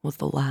was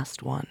the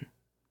last one.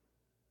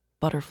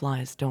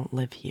 Butterflies don't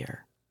live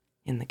here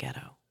in the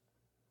ghetto.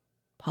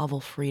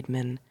 Pavel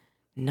Friedman,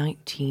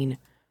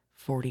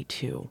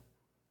 1942,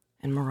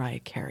 and Mariah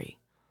Carey,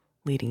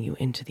 leading you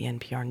into the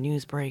NPR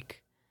news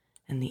break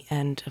and the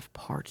end of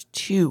part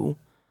 2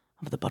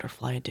 of the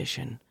Butterfly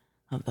edition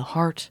of The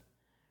Heart,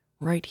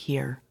 right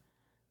here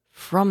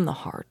from the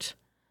heart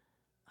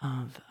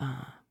of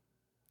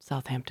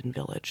Southampton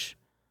Village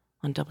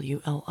on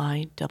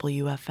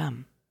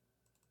WLIWFM.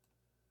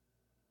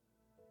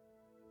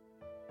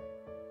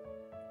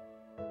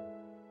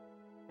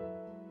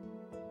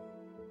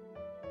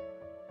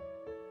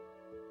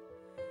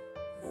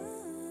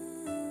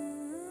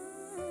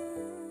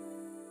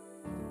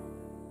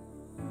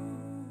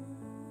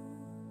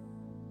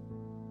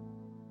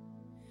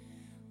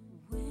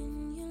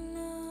 When you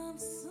love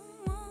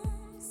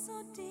someone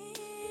so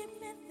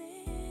deeply,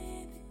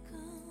 they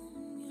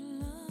become your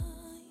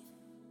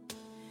life.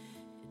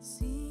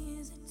 It's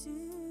easy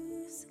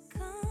to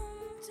succumb.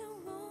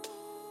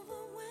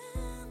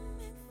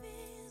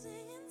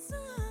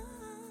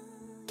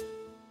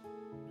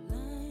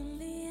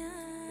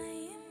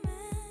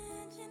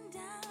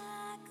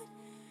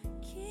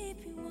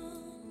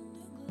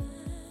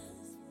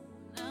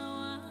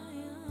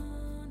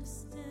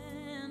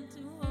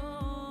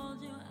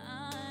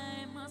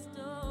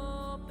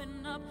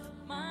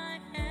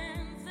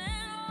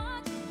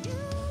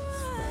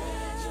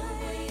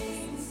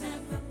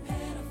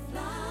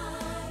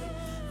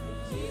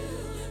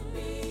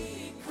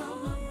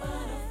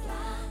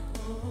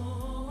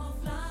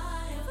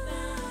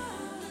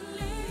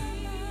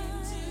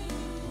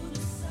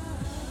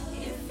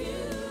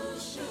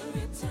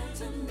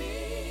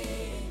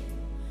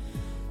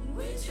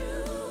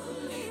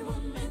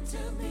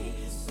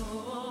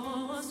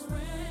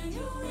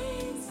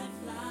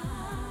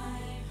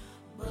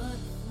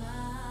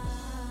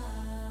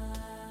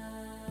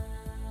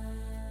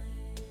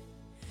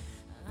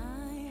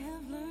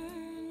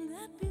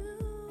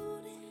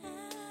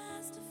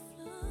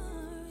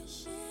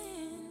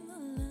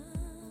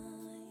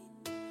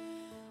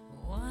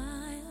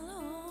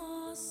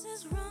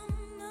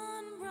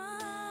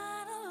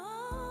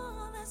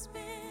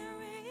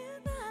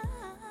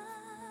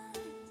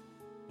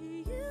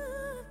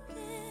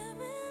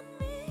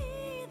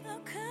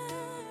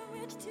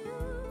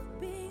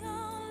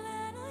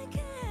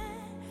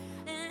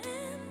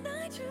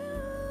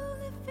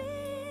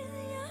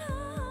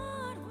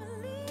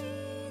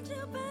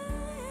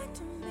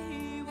 to me.